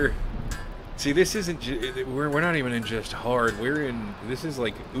 Yeah, see, this isn't, we're not even in just hard, this is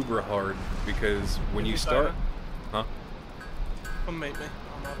like uber hard, because when you start, huh? Come meet me,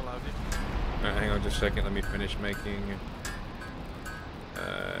 I'm not allowed it. Alright, hang on just a second, let me finish making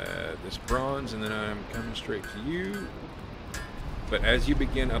this bronze, and then I'm coming straight to you. But as you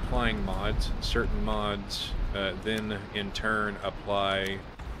begin applying mods, certain mods then in turn apply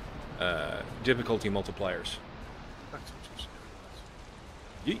difficulty multipliers. That's what you said.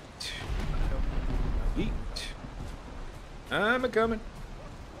 Yeet. Yeet. I'm a-coming.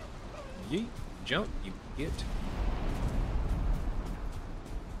 Yeet. Jump, you get.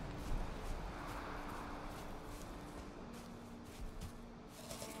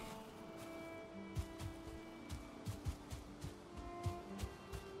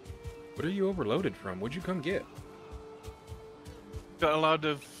 What are you overloaded from? What'd you come get? Got a load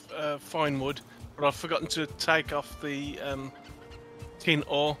of fine wood, but I've forgotten to take off the tin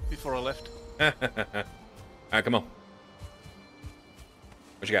ore before I left. Alright, come on.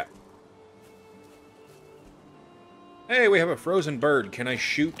 What you got? Hey, we have a frozen bird. Can I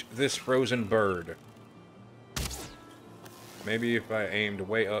shoot this frozen bird? Maybe if I aimed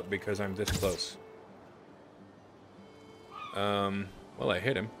way up because I'm this close. Well, I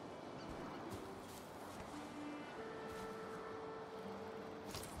hit him.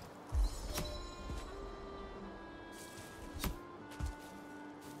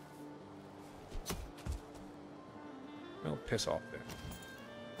 Well, piss off then.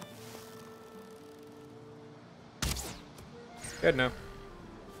 Good now.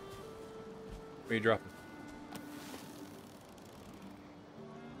 Where are you dropping?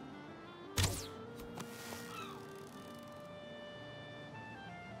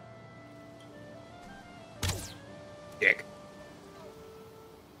 Dick.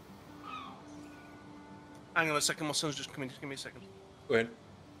 Hang on a second, my son's just coming. Just give me a second. Go ahead.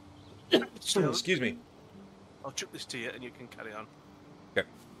 Excuse me. I'll chuck this to you and you can carry on. Okay.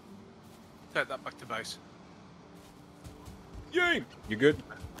 Take that back to base. Yay! You good?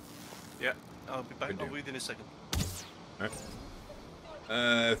 Yeah, I'll be back. Good I'll deal. be within a second. Alright.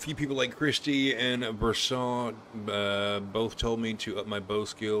 A few people like Christy and Brisson both told me to up my bow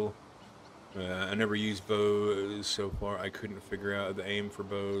skill. I never used bows so far. I couldn't figure out the aim for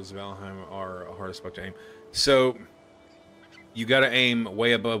bows. Valheim are hard as fuck to aim. So, you gotta aim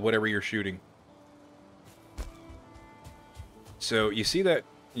way above whatever you're shooting. So, you see that?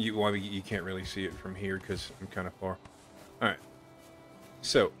 Well, you can't really see it from here because I'm kind of far. Alright.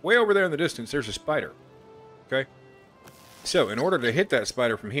 So, way over there in the distance, there's a spider. Okay? So, in order to hit that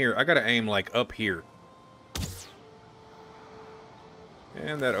spider from here, I gotta aim, like, up here.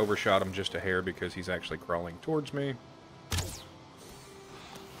 And that overshot him just a hair because he's actually crawling towards me.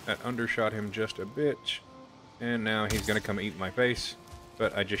 That undershot him just a bit. And now he's gonna come eat my face,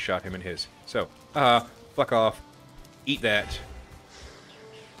 but I just shot him in his. So, fuck off. Eat that.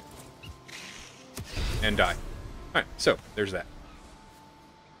 And die. Alright, so, there's that.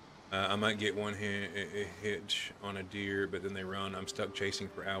 I might get one hit on a deer, but then they run. I'm stuck chasing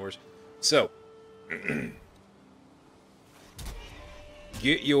for hours. So,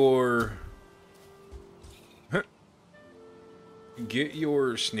 get your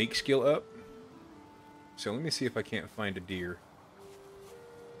sneak skill up. So let me see if I can't find a deer.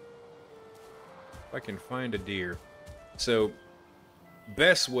 If I can find a deer. So,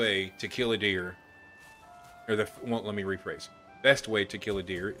 best way to kill a deer, well, let me rephrase. Best way to kill a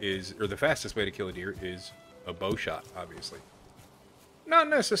deer is, or the fastest way to kill a deer is a bow shot, obviously. Not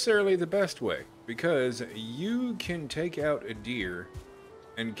necessarily the best way, because you can take out a deer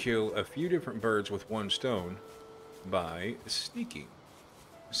and kill a few different birds with one stone by sneaking.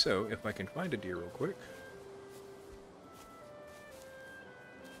 So, if I can find a deer real quick.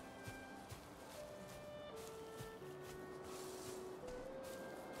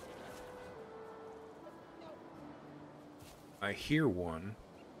 I hear one.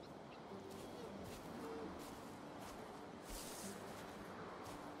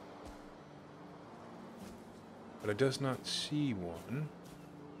 But I does not see one.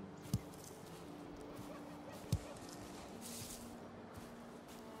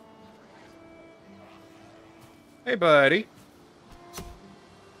 Hey, buddy.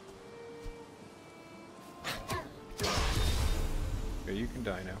 Okay, you can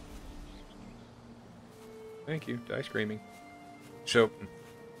die now. Thank you. Die screaming. So,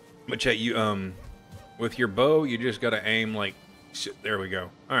 but chat, you, with your bow, you just gotta aim like, there we go.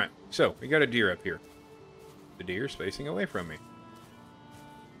 Alright, so, we got a deer up here. The deer's facing away from me.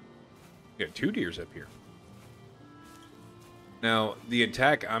 We got 2 deers up here. Now, the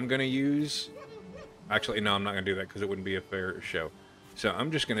attack I'm gonna use, actually, no, I'm not gonna do that because it wouldn't be a fair show. So,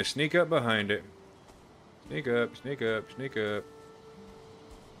 I'm just gonna sneak up behind it. Sneak up, sneak up, sneak up.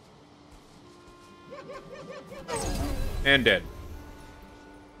 And dead.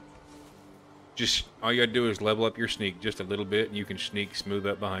 Just, all you gotta do is level up your sneak just a little bit, and you can sneak smooth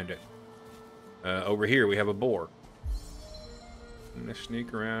up behind it. Over here, we have a boar. I'm gonna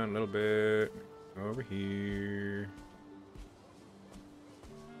sneak around a little bit. Over here.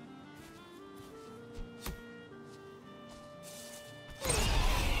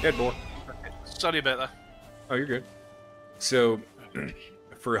 Dead boar. Sorry about that. Oh, you're good. So,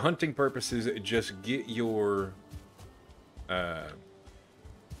 for hunting purposes, just get your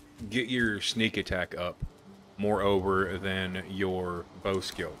sneak attack up moreover than your bow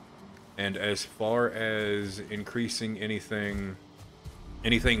skill. And as far as increasing anything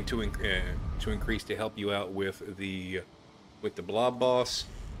to increase to help you out with the blob boss,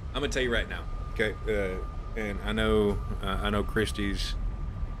 I'm gonna tell you right now, okay? And I know Christie's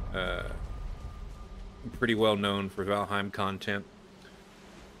pretty well known for Valheim content,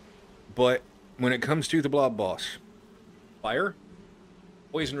 but when it comes to the blob boss, fire,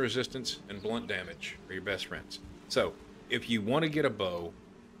 poison resistance, and blunt damage are your best friends. So, if you want to get a bow,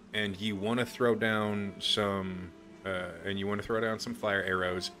 and you want to throw down some, fire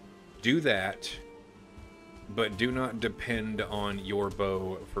arrows, do that, but do not depend on your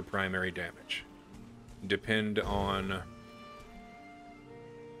bow for primary damage. Depend on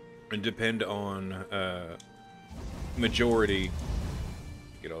majority.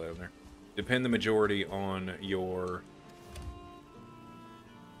 Get all that in there. Depend the majority on your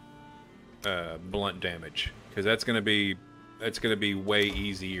blunt damage, because that's gonna be way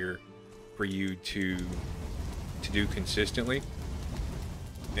easier for you to do consistently.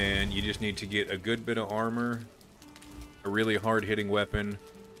 And you just need to get a good bit of armor, a really hard hitting weapon.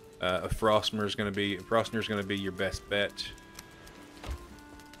 A Frostner's gonna be your best bet,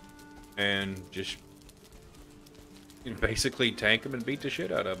 and just basically tank them and beat the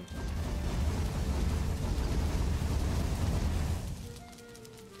shit out of them.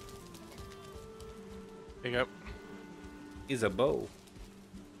 There you go. Is a bow.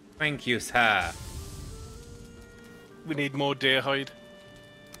 Thank you, sir. We need more deer hide.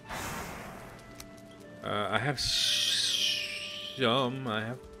 I have some. I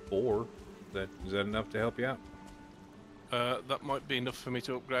have 4. Is that enough to help you out? That might be enough for me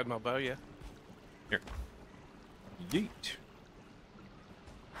to upgrade my bow, yeah. Here. Yeet.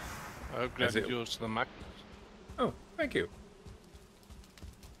 I upgraded yours to the max. Oh, thank you.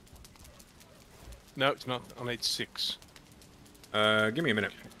 No, it's not. I need 6. Give me a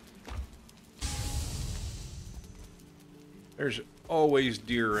minute. There's always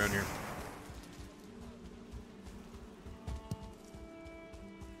deer around here.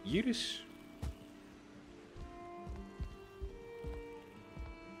 Yeetus.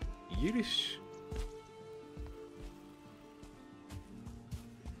 Yeetus.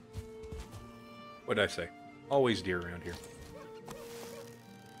 What'd I say? Always deer around here.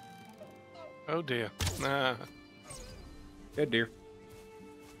 Oh dear. Nah. Dead deer.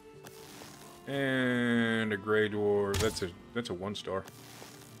 And a gray dwarf. That's a 1-star.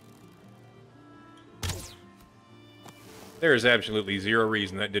 There is absolutely zero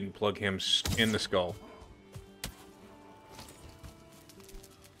reason that didn't plug him in the skull.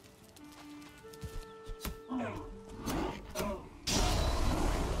 I'm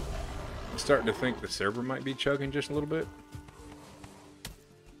starting to think the server might be chugging just a little bit.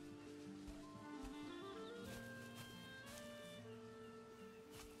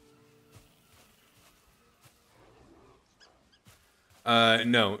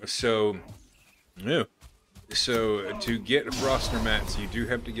 No. So, no. So to get Frostner mats, you do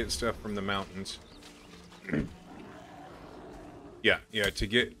have to get stuff from the mountains. yeah. To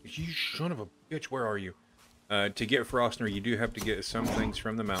get, you son of a bitch, where are you? To get Frostner, you do have to get some things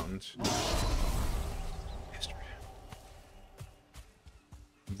from the mountains.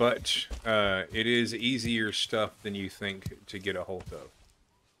 But it is easier stuff than you think to get a hold of.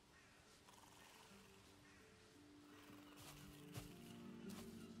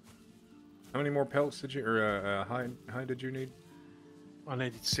 How many more pelts did you, or hide did you need? I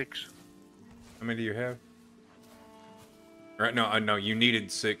needed 6. How many do you have? All right, no, you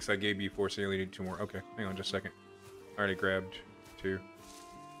needed 6. I gave you 4, so you only need 2 more. Okay, hang on just a second. I already grabbed 2.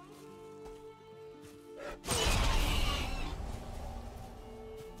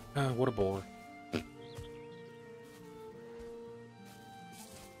 What a bore.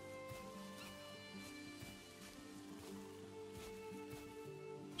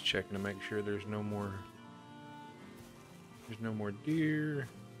 Checking to make sure there's no more deer.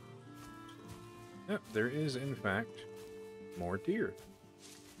 Yep, there is in fact more deer.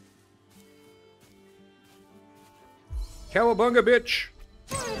 Cowabunga, bitch!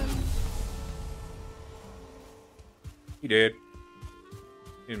 He did.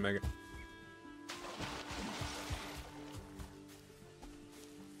 He didn't make it.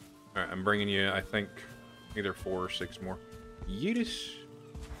 Alright, I'm bringing you, I think, either 4 or 6 more. Yeetus.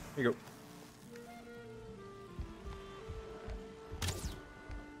 Here you go.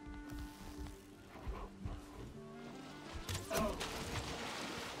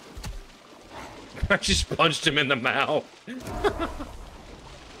 I just punched him in the mouth.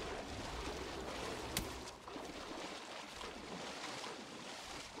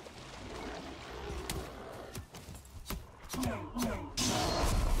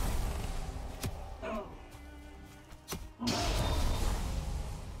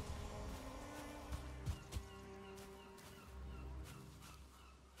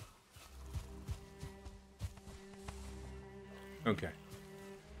 Okay.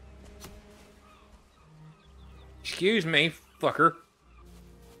 Excuse me, fucker.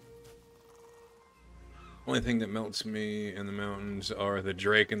 Only thing that melts me in the mountains are the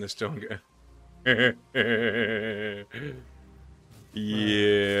drake and the stone guy.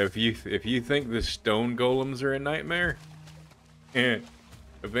 Yeah, if you think the stone golems are a nightmare,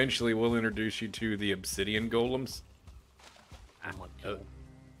 eventually we'll introduce you to the obsidian golems.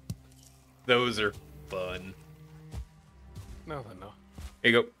 Those are fun. No, they're not.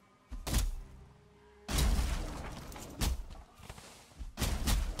 Here you go.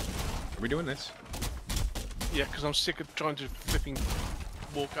 Are we doing this? Yeah, because I'm sick of trying to flipping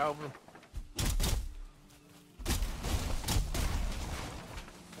walk over them.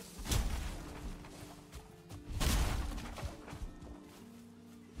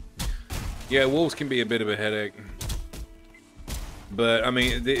 Yeah, wolves can be a bit of a headache. But, I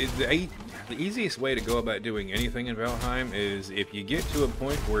mean, the easiest way to go about doing anything in Valheim is if you get to a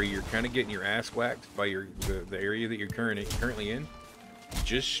point where you're kind of getting your ass whacked by the area that you're currently in,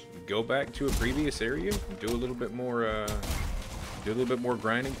 just go back to a previous area and do a little bit more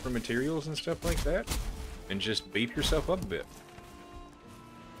grinding for materials and stuff like that, and just beef yourself up a bit.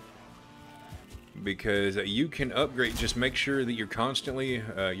 Because you can upgrade. Just make sure that you're constantly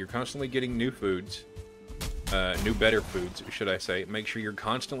getting new foods, new better foods, should I say. Make sure you're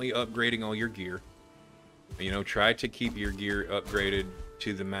constantly upgrading all your gear. You know, try to keep your gear upgraded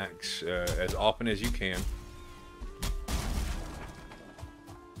to the max as often as you can.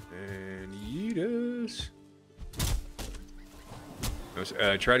 And yeetus.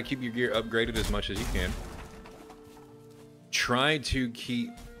 Try to keep your gear upgraded as much as you can. Try to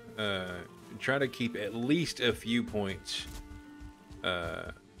keep at least a few points,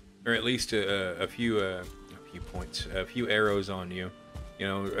 or at least a few arrows on you. You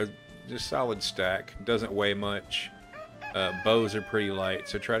know, just solid stack. Doesn't weigh much. Bows are pretty light,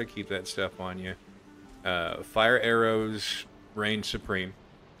 so try to keep that stuff on you. Fire arrows reign supreme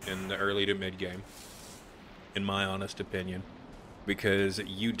in the early to mid game, in my honest opinion, because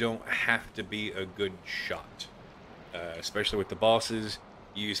you don't have to be a good shot, especially with the bosses.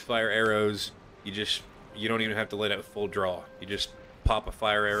 You use fire arrows. You don't even have to let out full draw. You just pop a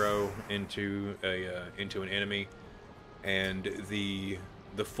fire arrow into an enemy, and the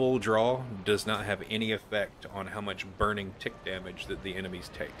full draw does not have any effect on how much burning tick damage that the enemies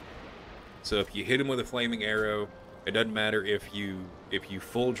take. So if you hit them with a flaming arrow, it doesn't matter if you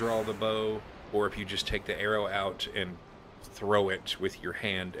full draw the bow or if you just take the arrow out and throw it with your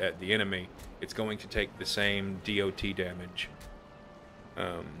hand at the enemy, it's going to take the same DOT damage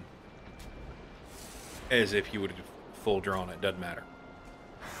as if you would have full drawn it. Doesn't matter.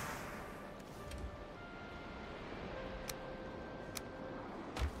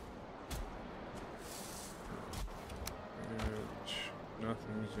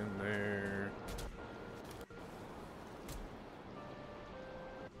 Nothing's in there.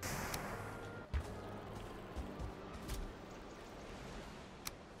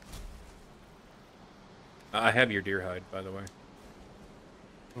 I have your deer hide, by the way.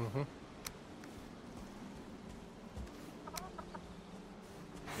 Mm-hmm.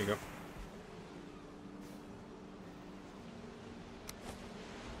 Here you go.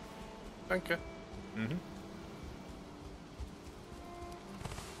 Thank you. Mm-hmm.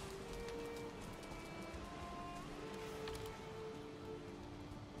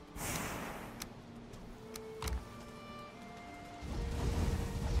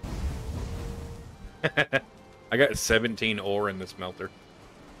 I got 17 ore in this smelter.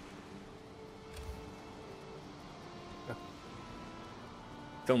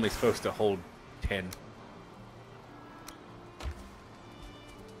 It's only supposed to hold 10.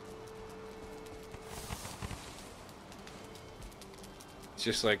 It's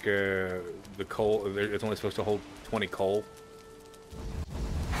just like the coal. It's only supposed to hold 20 coal.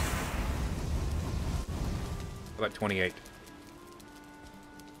 About 28.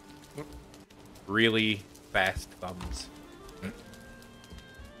 Really fast thumbs.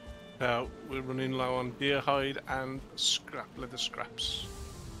 Now we're running low on deer hide and leather scraps.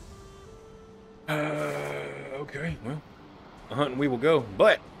 Okay, well, a hunting we will go,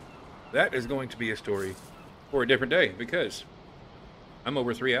 but that is going to be a story for a different day because I'm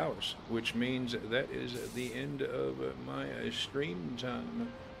over 3 hours, which means that is the end of my stream time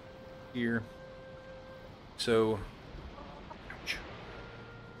here. So, ouch.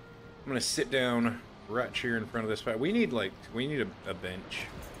 I'm gonna sit down right here in front of this fire. We need a bench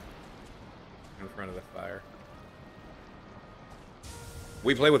in front of the fire.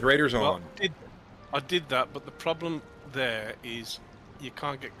 We play with Raiders Well, on. I did that, but the problem there is you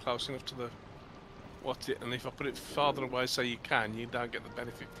can't get close enough to the and if I put it farther away so you can, you don't get the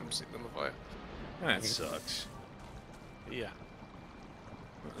benefit from sitting on the fire. That sucks. Yeah.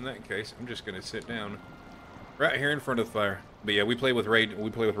 Well, in that case, I'm just gonna sit down right here in front of the fire. But yeah, we play with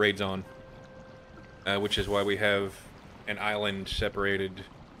raids on, which is why we have an island separated,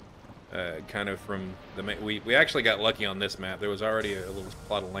 kind of from the main. We actually got lucky on this map. There was already a little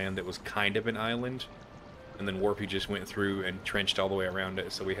plot of land that was kind of an island, and then Warpy just went through and trenched all the way around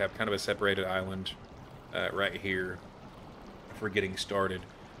it. So we have kind of a separated island right here for getting started.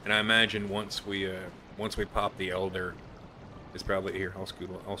 And I imagine once we pop the Elder, it's probably here. I'll scoot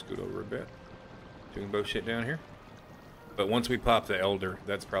over a bit. So we can both sit down here. But once we pop the Elder,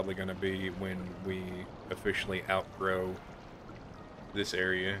 that's probably going to be when we officially outgrow this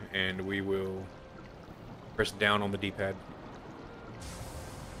area, and we will press down on the D-pad.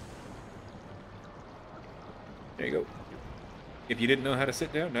 There you go. If you didn't know how to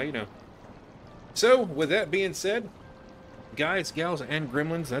sit down, now you know. So, with that being said, guys, gals, and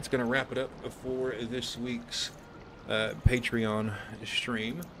gremlins, that's going to wrap it up for this week's Patreon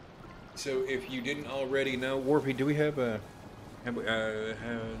stream. So, if you didn't already know, Warpy, do we have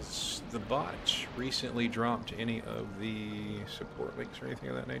has the bot recently dropped any of the support links or anything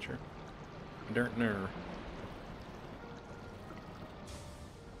of that nature? I don't know.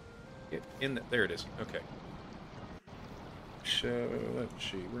 There it is. Okay. So, let's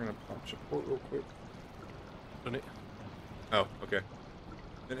see. We're going to pop support real quick. Done it. Oh, okay.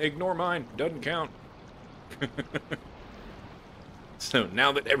 Then ignore mine. Doesn't count. So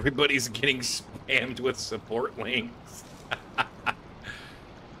now that everybody's getting spammed with support links.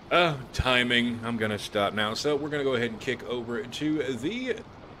 Oh, timing. I'm going to stop now. So we're going to go ahead and kick over to the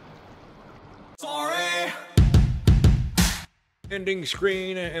Sorry. ending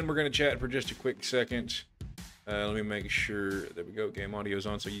screen, and we're going to chat for just a quick second. Let me make sure, there we go, game audio's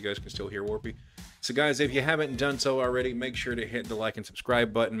on so you guys can still hear Warpy. So, guys, if you haven't done so already, make sure to hit the like and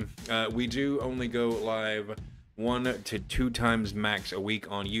subscribe button. We do only go live 1 to 2 times max a week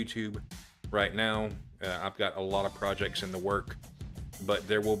on YouTube right now. I've got a lot of projects in the work, but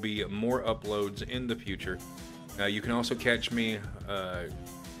there will be more uploads in the future. You can also catch me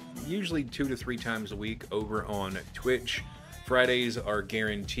usually 2 to 3 times a week over on Twitch. Fridays are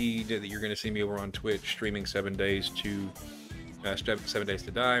guaranteed that you're going to see me over on Twitch streaming 7 days to 7 days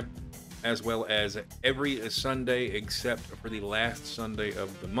to die, as well as every Sunday except for the last Sunday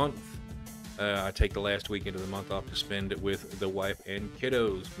of the month. I take the last weekend of the month off to spend with the wife and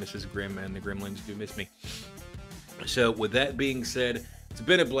kiddos. Mrs. Grimm and the Gremlins do miss me. So with that being said, it's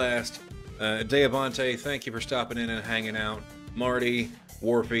been a blast. Deavante, thank you for stopping in and hanging out. Marty,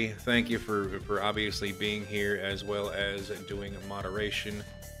 Warfy, thank you for obviously being here, as well as doing moderation.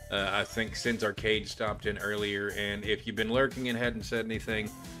 I think Sin's Arcade stopped in earlier, and if you've been lurking and hadn't said anything,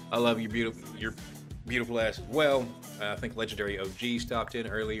 I love your beautiful ass as well. I think Legendary OG stopped in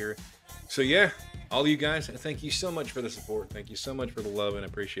earlier. So yeah, all you guys, thank you so much for the support. Thank you so much for the love and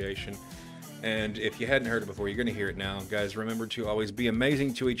appreciation. And if you hadn't heard it before, you're going to hear it now. Guys, remember to always be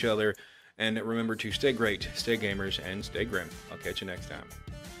amazing to each other, and remember to stay great, stay gamers, and stay grim. I'll catch you next time.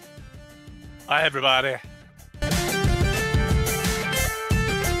 Bye, everybody.